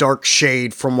 the dark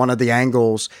shade from one of the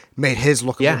angles made his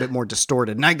look a little bit more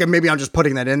distorted. And maybe I'm just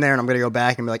putting that in there and I'm going to go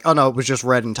back and be like, oh no, it was just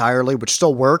red entirely, which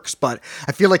still works. But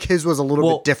I feel like his was a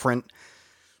little bit different.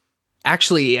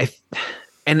 Actually,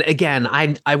 and again,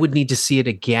 I would need to see it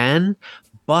again,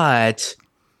 but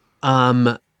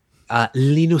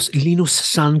Linus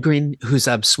Sandgren, who's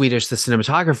Swedish, the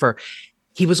cinematographer,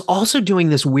 he was also doing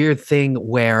this weird thing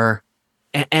where,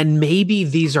 and maybe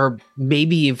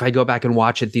if I go back and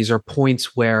watch it, these are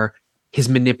points where his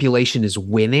manipulation is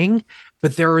winning,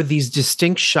 but there are these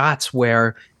distinct shots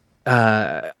where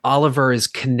Oliver is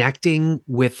connecting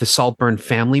with the Saltburn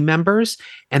family members,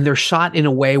 and they're shot in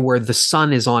a way where the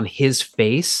sun is on his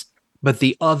face, but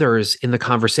the others in the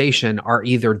conversation are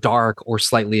either dark or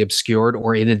slightly obscured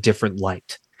or in a different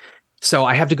light. So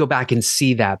I have to go back and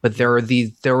see that. But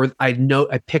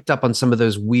I picked up on some of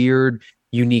those weird,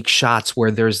 unique shots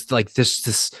where there's like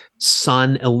this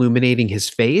sun illuminating his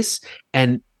face,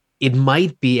 and it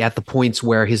might be at the points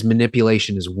where his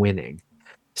manipulation is winning.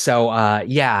 So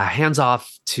hats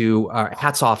off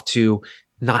to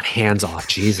not hands off,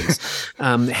 Jesus.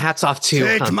 Hats off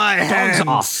to take my hands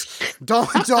off.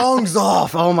 Dongs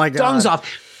off. Oh my god.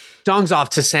 Dongs off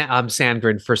to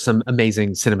Sandgren for some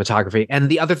amazing cinematography. And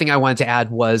the other thing I wanted to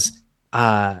add was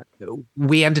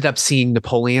we ended up seeing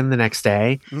Napoleon the next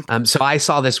day. So I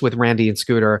saw this with Randy and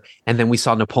Scooter, and then we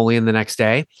saw Napoleon the next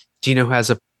day. Do you know who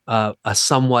has a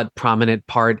somewhat prominent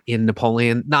part in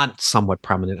Napoleon? Not somewhat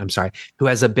prominent, I'm sorry. Who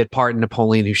has a bit part in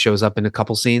Napoleon, who shows up in a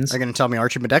couple scenes? Are you going to tell me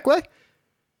Archie Madekwe?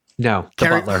 No, the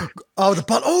butler. Oh, the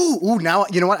butler. Oh, now,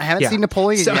 you know what? I haven't seen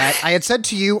Napoleon yet. I had said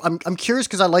to you, I'm curious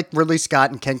because I like Ridley Scott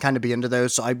and can kind of be into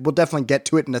those, so I will definitely get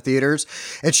to it in the theaters.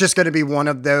 It's just going to be one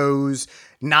of those,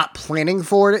 not planning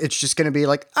for it. It's just going to be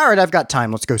like, all right, I've got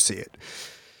time. Let's go see it.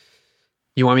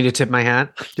 You want me to tip my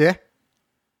hat? Yeah.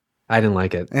 I didn't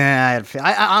like it. Yeah,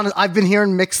 I've been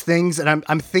hearing mixed things, and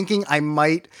I'm thinking I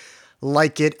might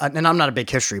like it. And I'm not a big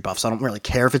history buff, so I don't really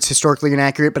care if it's historically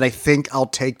inaccurate, but I think I'll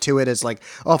take to it as like,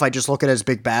 oh, if I just look at it as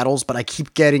big battles. But I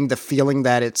keep getting the feeling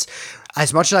that it's,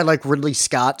 as much as I like Ridley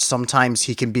Scott, sometimes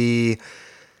he can be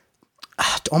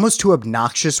almost too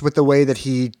obnoxious with the way that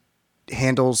he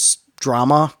handles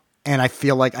drama. And I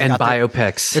feel like I got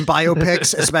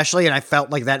biopics, especially, and I felt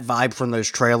like that vibe from those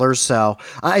trailers. So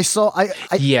I still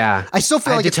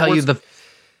feel like it's tell you the.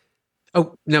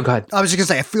 Oh no, go ahead. I was just gonna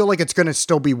say I feel like it's gonna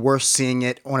still be worth seeing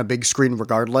it on a big screen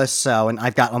regardless. So, and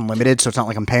I've got unlimited, so it's not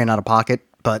like I'm paying out of pocket.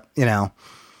 But you know,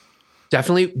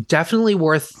 definitely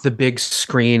worth the big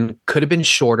screen. Could have been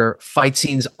shorter. Fight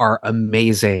scenes are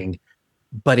amazing,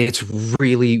 but it's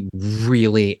really,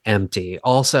 really empty.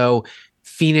 Also,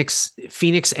 Phoenix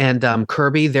and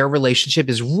Kirby, their relationship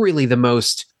is really the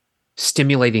most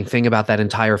stimulating thing about that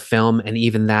entire film, and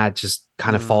even that just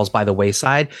kind of falls by the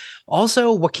wayside.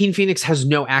 Also, Joaquin Phoenix has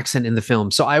no accent in the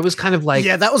film, so I was kind of like,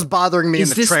 yeah, that was bothering me in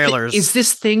the trailers. Is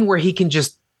this thing where he can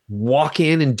just walk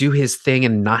in and do his thing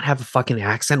and not have a fucking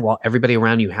accent while everybody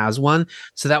around you has one?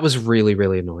 So that was really,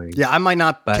 really annoying. Yeah, I might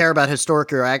not care about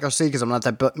historic or accuracy because I'm not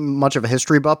that much of a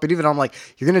history buff, but even I'm like,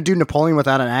 you're gonna do Napoleon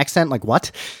without an accent? Like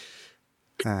what?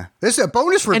 This is a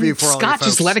bonus review for all Scott.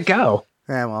 Just let it go.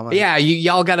 Yeah, well,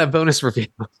 y'all got a bonus review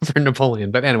for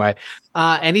Napoleon. But anyway,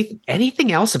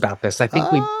 anything else about this? I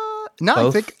think we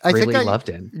I think I loved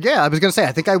it. Yeah, I was gonna say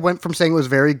I think I went from saying it was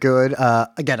very good.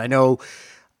 Again, I know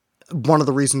one of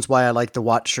the reasons why I like the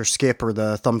watch or skip or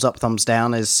the thumbs up, thumbs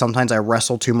down is sometimes I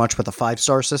wrestle too much with a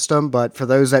 5-star system. But for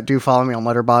those that do follow me on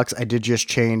Letterboxd, I did just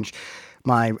change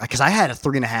because I had a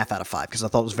 3.5 out of 5 because I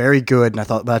thought it was very good, and I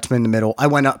thought that's been in the middle. I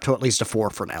went up to at least a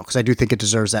 4 for now because I do think it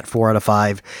deserves that 4 out of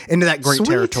 5 into that great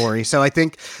territory. So I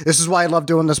think this is why I love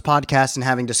doing this podcast and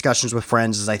having discussions with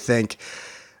friends. Is I think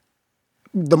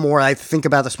the more I think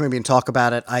about this movie and talk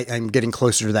about it, I'm getting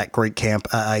closer to that great camp.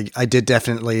 I did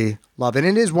definitely love it.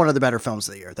 And it is one of the better films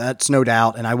of the year. That's no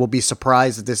doubt. And I will be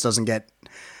surprised if this doesn't get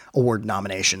award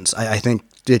nominations. I think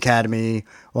the Academy,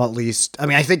 well, at least, I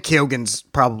mean, I think Keoghan's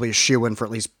probably a shoo-in for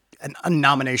at least a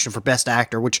nomination for Best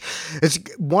Actor, which is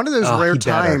one of those rare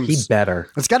times. He better.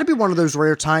 It's got to be one of those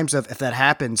rare times of, if that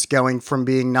happens, going from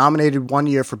being nominated one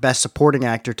year for Best Supporting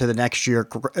Actor to the next year,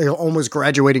 almost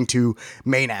graduating to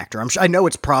Main Actor. I know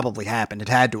it's probably happened. It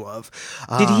had to have.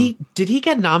 Did he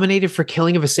get nominated for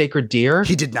Killing of a Sacred Deer?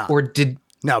 He did not. Or did...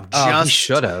 No, he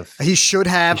should have. He should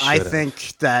have. I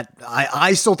think that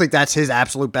I still think that's his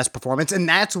absolute best performance, and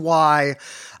that's why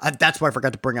I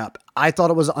forgot to bring up. I thought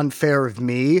it was unfair of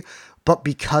me, but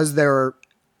because there are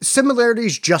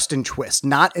similarities just in twist,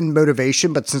 not in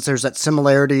motivation, but since there's that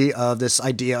similarity of this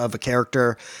idea of a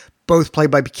character, both played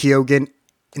by Keoghan,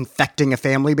 infecting a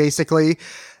family, basically.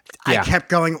 Yeah. I kept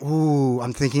going, ooh,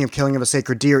 I'm thinking of Killing of a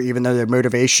Sacred Deer, even though their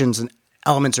motivations and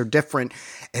elements are different,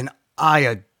 and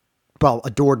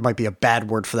adored might be a bad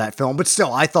word for that film, but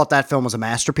still, I thought that film was a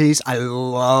masterpiece. I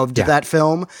loved that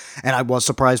film, and I was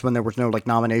surprised when there was no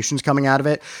nominations coming out of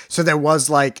it. So there was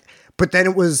but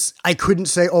then I couldn't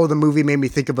say, oh, the movie made me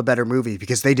think of a better movie,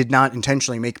 because they did not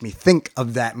intentionally make me think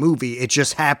of that movie. It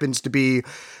just happens to be,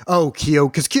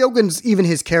 because Keoghan's, even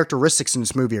his characteristics in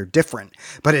this movie are different,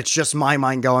 but it's just my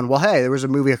mind going, well, hey, there was a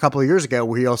movie a couple of years ago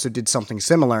where he also did something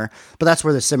similar, but that's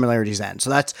where the similarities end. So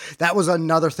that was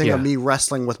another thing of me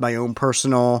wrestling with my own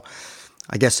personal,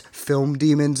 I guess, film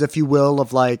demons, if you will,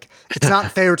 of it's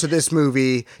not fair to this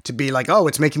movie to be oh,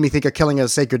 it's making me think of Killing a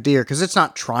Sacred Deer, because it's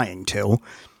not trying to.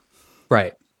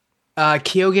 Right.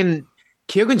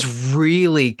 Keoghan's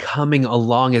really coming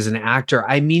along as an actor.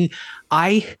 I mean,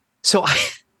 when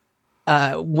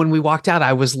we walked out,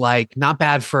 I was like, not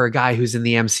bad for a guy who's in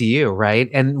the MCU, right?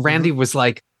 And Randy was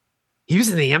like, he was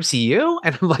in the MCU?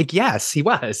 And I'm like, yes, he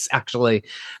was actually.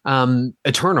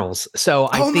 Eternals. So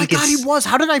I think oh my God, he was.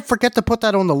 How did I forget to put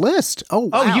that on the list? Oh, wow.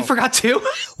 Oh, you forgot too?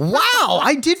 Wow.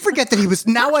 I did forget that he was.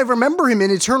 Now I remember him in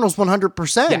Eternals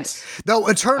 100%. Yes. Though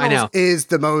Eternals is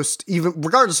the most, even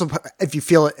regardless of if you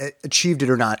feel it achieved it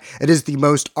or not, it is the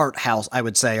most art house, I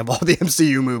would say, of all the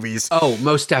MCU movies. Oh,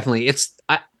 most definitely.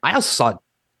 I also saw it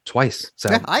twice.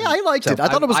 So yeah, I liked it. I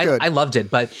thought it was good. I loved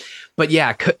it, but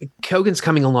yeah, Keoghan's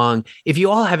coming along. If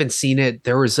you all haven't seen it,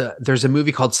 there's a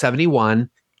movie called 71.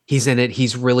 He's in it.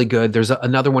 He's really good. There's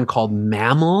another one called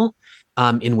Mammal,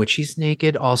 in which he's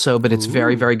naked also, but it's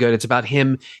very, very good. It's about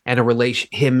him and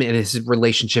his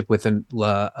relationship with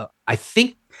I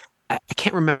think, I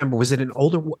can't remember. Was it an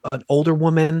older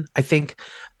woman? I think.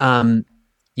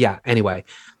 Yeah. Anyway,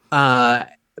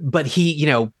 but he,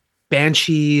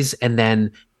 Banshees and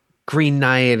then Green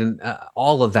Knight and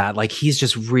all of that. He's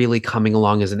just really coming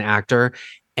along as an actor,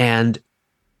 and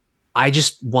I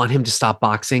just want him to stop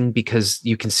boxing because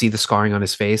you can see the scarring on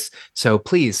his face. So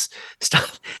please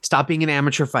stop being an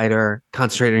amateur fighter.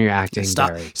 Concentrate on your acting.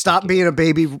 Stop being a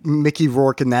baby Mickey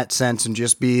Rourke in that sense, and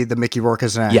just be the Mickey Rourke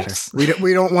as an actor. Yes.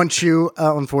 We don't want you,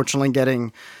 unfortunately,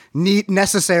 getting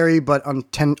necessary but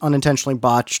unintentionally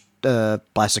botched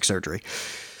plastic surgery.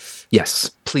 Yes,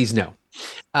 please no.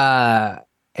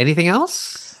 Anything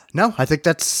else? No, I think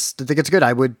it's good.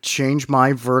 I would change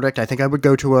my verdict. I think I would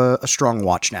go to a strong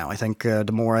watch now. I think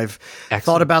the more I've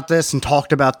thought about this and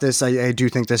talked about this, I do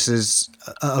think this is.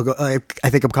 I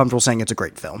think I'm comfortable saying it's a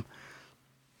great film.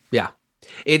 Yeah,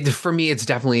 for me,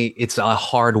 it's a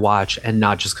hard watch, and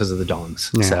not just because of the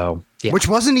dongs. Yeah. So. Yeah. Which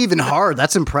wasn't even hard.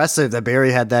 That's impressive that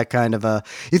Barry had that kind of a.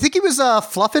 You think he was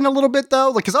fluffing a little bit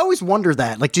though? Because I always wonder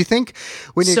that. Do you think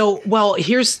when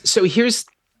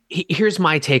here's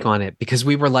my take on it, because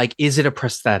we were like, is it a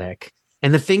prosthetic?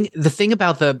 And the thing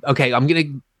about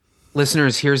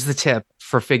listeners, here's the tip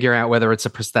for figuring out whether it's a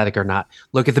prosthetic or not.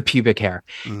 Look at the pubic hair.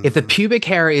 Mm-hmm. If the pubic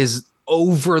hair is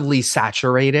overly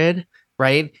saturated,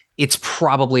 right, it's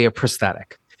probably a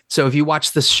prosthetic. So if you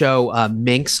watch the show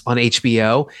Minx on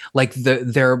HBO,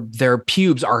 their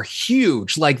pubes are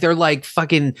huge. They're like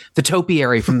fucking the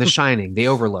topiary from The Shining, the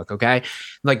Overlook, okay?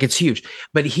 It's huge.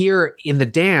 But here in the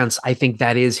dance, I think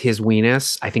that is his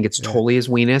weenus. I think it's totally his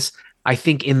weenus. I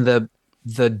think in the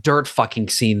dirt fucking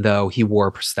scene, though, he wore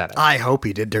a prosthetic. I hope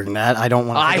he did during that. I don't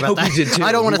want to think about that. I hope he did too.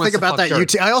 I don't want to think about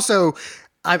that. I also...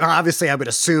 Obviously, I would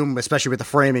assume, especially with the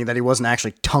framing, that he wasn't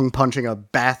actually tongue punching a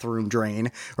bathroom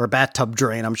drain or a bathtub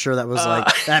drain. I'm sure that was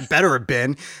that better have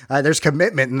been. There's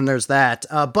commitment, and then there's that.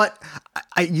 But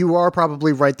you are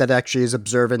probably right that actually is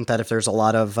observant that if there's a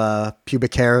lot of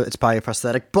pubic hair, it's probably a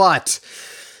prosthetic. But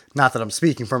not that I'm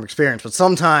speaking from experience, but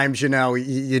sometimes,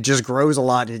 it just grows a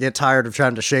lot and you get tired of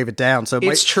trying to shave it down. So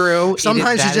it's true.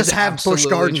 Sometimes you just have Busch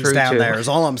Gardens down there is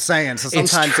all I'm saying. So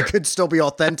sometimes it could still be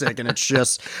authentic and it's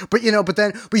just, but you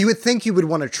would think you would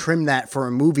want to trim that for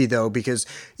a movie though, because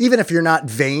even if you're not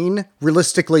vain,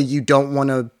 realistically, you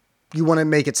want to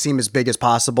make it seem as big as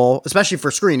possible, especially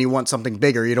for screen. You want something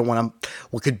bigger. You don't want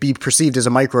what could be perceived as a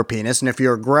micro penis. And if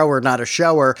you're a grower, not a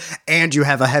shower, and you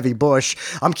have a heavy bush,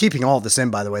 I'm keeping all this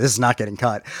in, by the way. This is not getting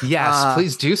cut. Yes,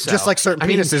 please do so. Just like certain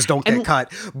penises don't get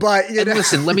cut. But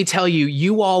listen, let me tell you,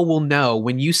 you all will know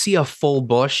when you see a full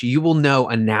bush, you will know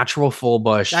a natural full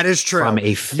bush. That is true. From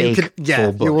a fake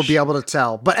full bush. You will be able to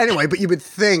tell. But anyway, you would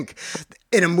think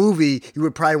in a movie, you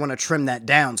would probably want to trim that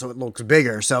down so it looks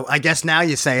bigger. So I guess now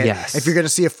you say if you're going to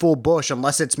see a full bush,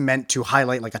 unless it's meant to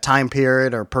highlight like a time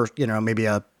period or maybe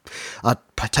a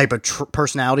type of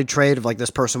personality trait of like this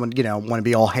person would want to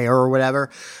be all hair or whatever,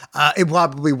 it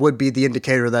probably would be the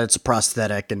indicator that it's a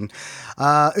prosthetic. And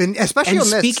especially on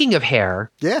this. Speaking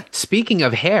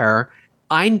of hair,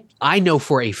 I know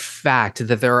for a fact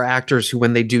that there are actors who,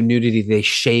 when they do nudity, they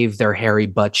shave their hairy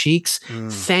butt cheeks.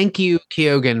 Thank you,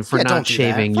 Keoghan, for not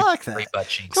shaving your hairy butt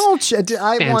cheeks.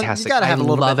 Fantastic. I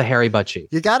love a hairy butt cheek.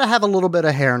 You got to have a little bit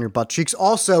of hair on your butt cheeks.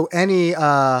 Also, any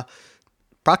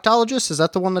proctologist, is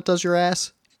that the one that does your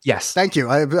ass? Yes. Thank you.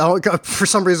 For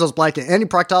some reason, I was blanking. Any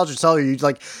proctologist tell you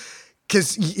like.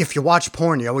 Because if you watch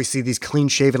porn, you always see these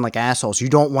clean-shaven like assholes. You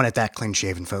don't want it that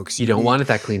clean-shaven, folks. You don't want it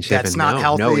that clean-shaven. That's not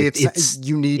healthy. No,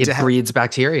 it breeds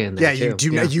bacteria in there.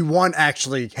 Yeah, you want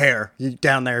actually hair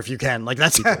down there if you can. Like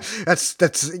that's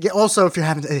also if you're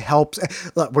having it helps.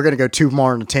 Look, we're gonna go too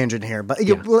more on a tangent here, but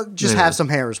have some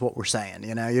hair is what we're saying.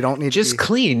 You don't need just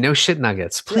clean, no shit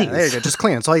nuggets, please. Yeah, there you go, just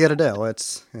clean. That's all you got to do.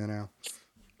 It's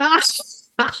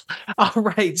All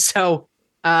right, so.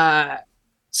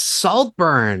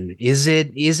 Saltburn, is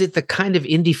it the kind of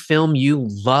indie film you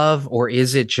love, or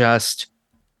is it just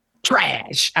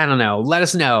trash? I don't know. Let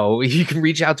us know. You can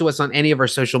reach out to us on any of our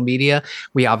social media.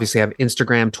 We obviously have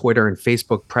Instagram, Twitter, and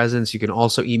Facebook presence. You can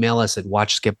also email us at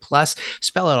WatchSkipPlus.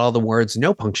 Spell out all the words,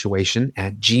 no punctuation,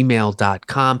 at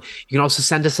gmail.com. You can also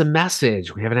send us a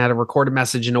message. We haven't had a recorded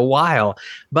message in a while,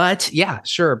 but yeah,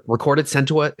 sure. Record it, send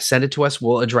it to us.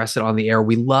 We'll address it on the air.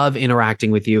 We love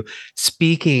interacting with you.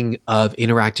 Speaking of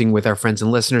interacting with our friends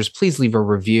and listeners, please leave a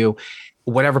review.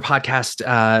 Whatever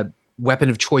podcast, weapon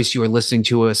of choice you are listening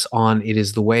to us on, it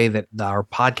is the way that our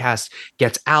podcast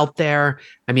gets out there.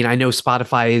 I mean, I know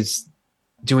Spotify is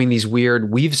doing these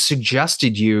weird, we've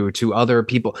suggested you to other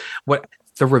people. What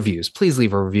the reviews, please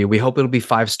leave a review. We hope it'll be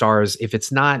 5 stars. If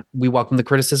it's not, we welcome the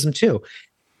criticism too.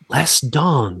 Less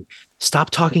dong.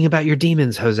 Stop talking about your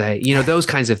demons, Jose. Those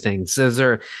kinds of things. Those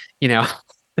are,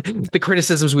 the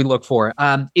criticisms we look for.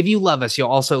 If you love us, you'll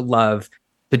also love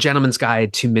The Gentleman's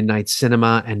Guide to Midnight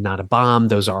Cinema and Not a Bomb.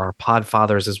 Those are our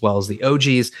podfathers as well as the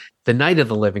OGs. The Night of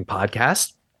the Living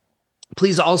podcast.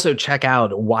 Please also check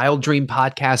out Wild Dream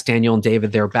podcast. Daniel and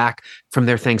David, they're back from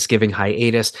their Thanksgiving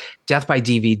hiatus. Death by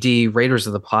DVD, Raiders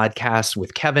of the Podcast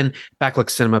with Kevin, Backlook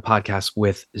Cinema podcast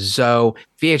with Zoe,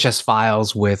 VHS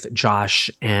Files with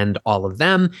Josh and all of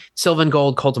them, Sylvan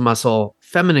Gold, Cult of Muscle,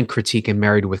 Feminine Critique, and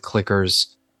Married with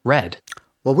Clickers, Red.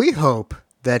 Well, we hope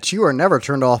that you are never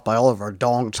turned off by all of our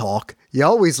dong talk. You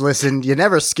always listen, you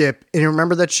never skip, and you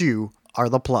remember that you are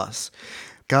the plus.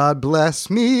 God bless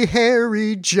me,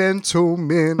 hairy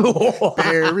gentleman.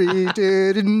 Barry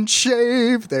didn't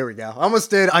shave. There we go. Almost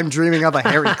did. I'm dreaming of a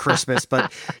hairy Christmas,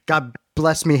 but God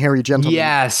bless me, hairy gentleman.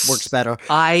 Yes. Works better.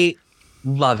 I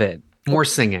love it. More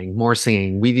singing.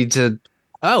 We need to.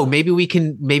 Oh, maybe we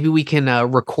can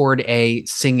record a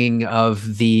singing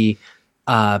of the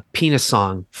penis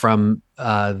song from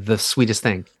The Sweetest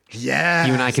Thing. Yeah.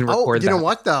 You and I can record that. You know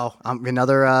what, though?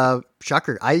 Another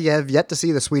shocker. I have yet to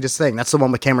see The Sweetest Thing. That's the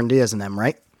one with Cameron Diaz in them,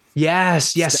 right? Yes.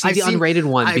 See the unrated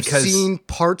one. I've seen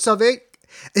parts of it.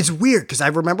 It's weird because I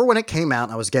remember when it came out,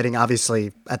 I was getting,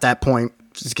 obviously, at that point,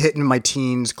 just getting my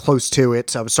teens close to it.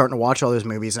 So I was starting to watch all those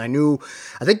movies. And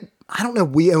I don't know,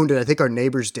 we owned it. I think our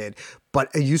neighbors did. But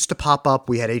it used to pop up.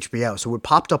 We had HBO. So it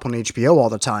popped up on HBO all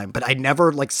the time. But I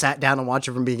never sat down and watched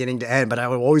it from beginning to end. But I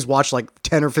would always watch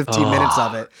 10 or 15 minutes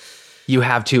of it. You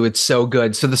have to. It's so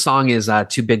good. So the song is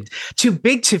too big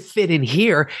to fit in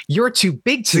here. You're too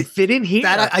big to fit in here.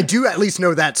 That I do at least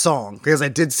know that song because I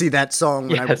did see that song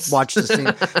when I watched the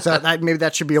scene. So maybe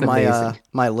that should be on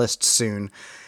my list soon.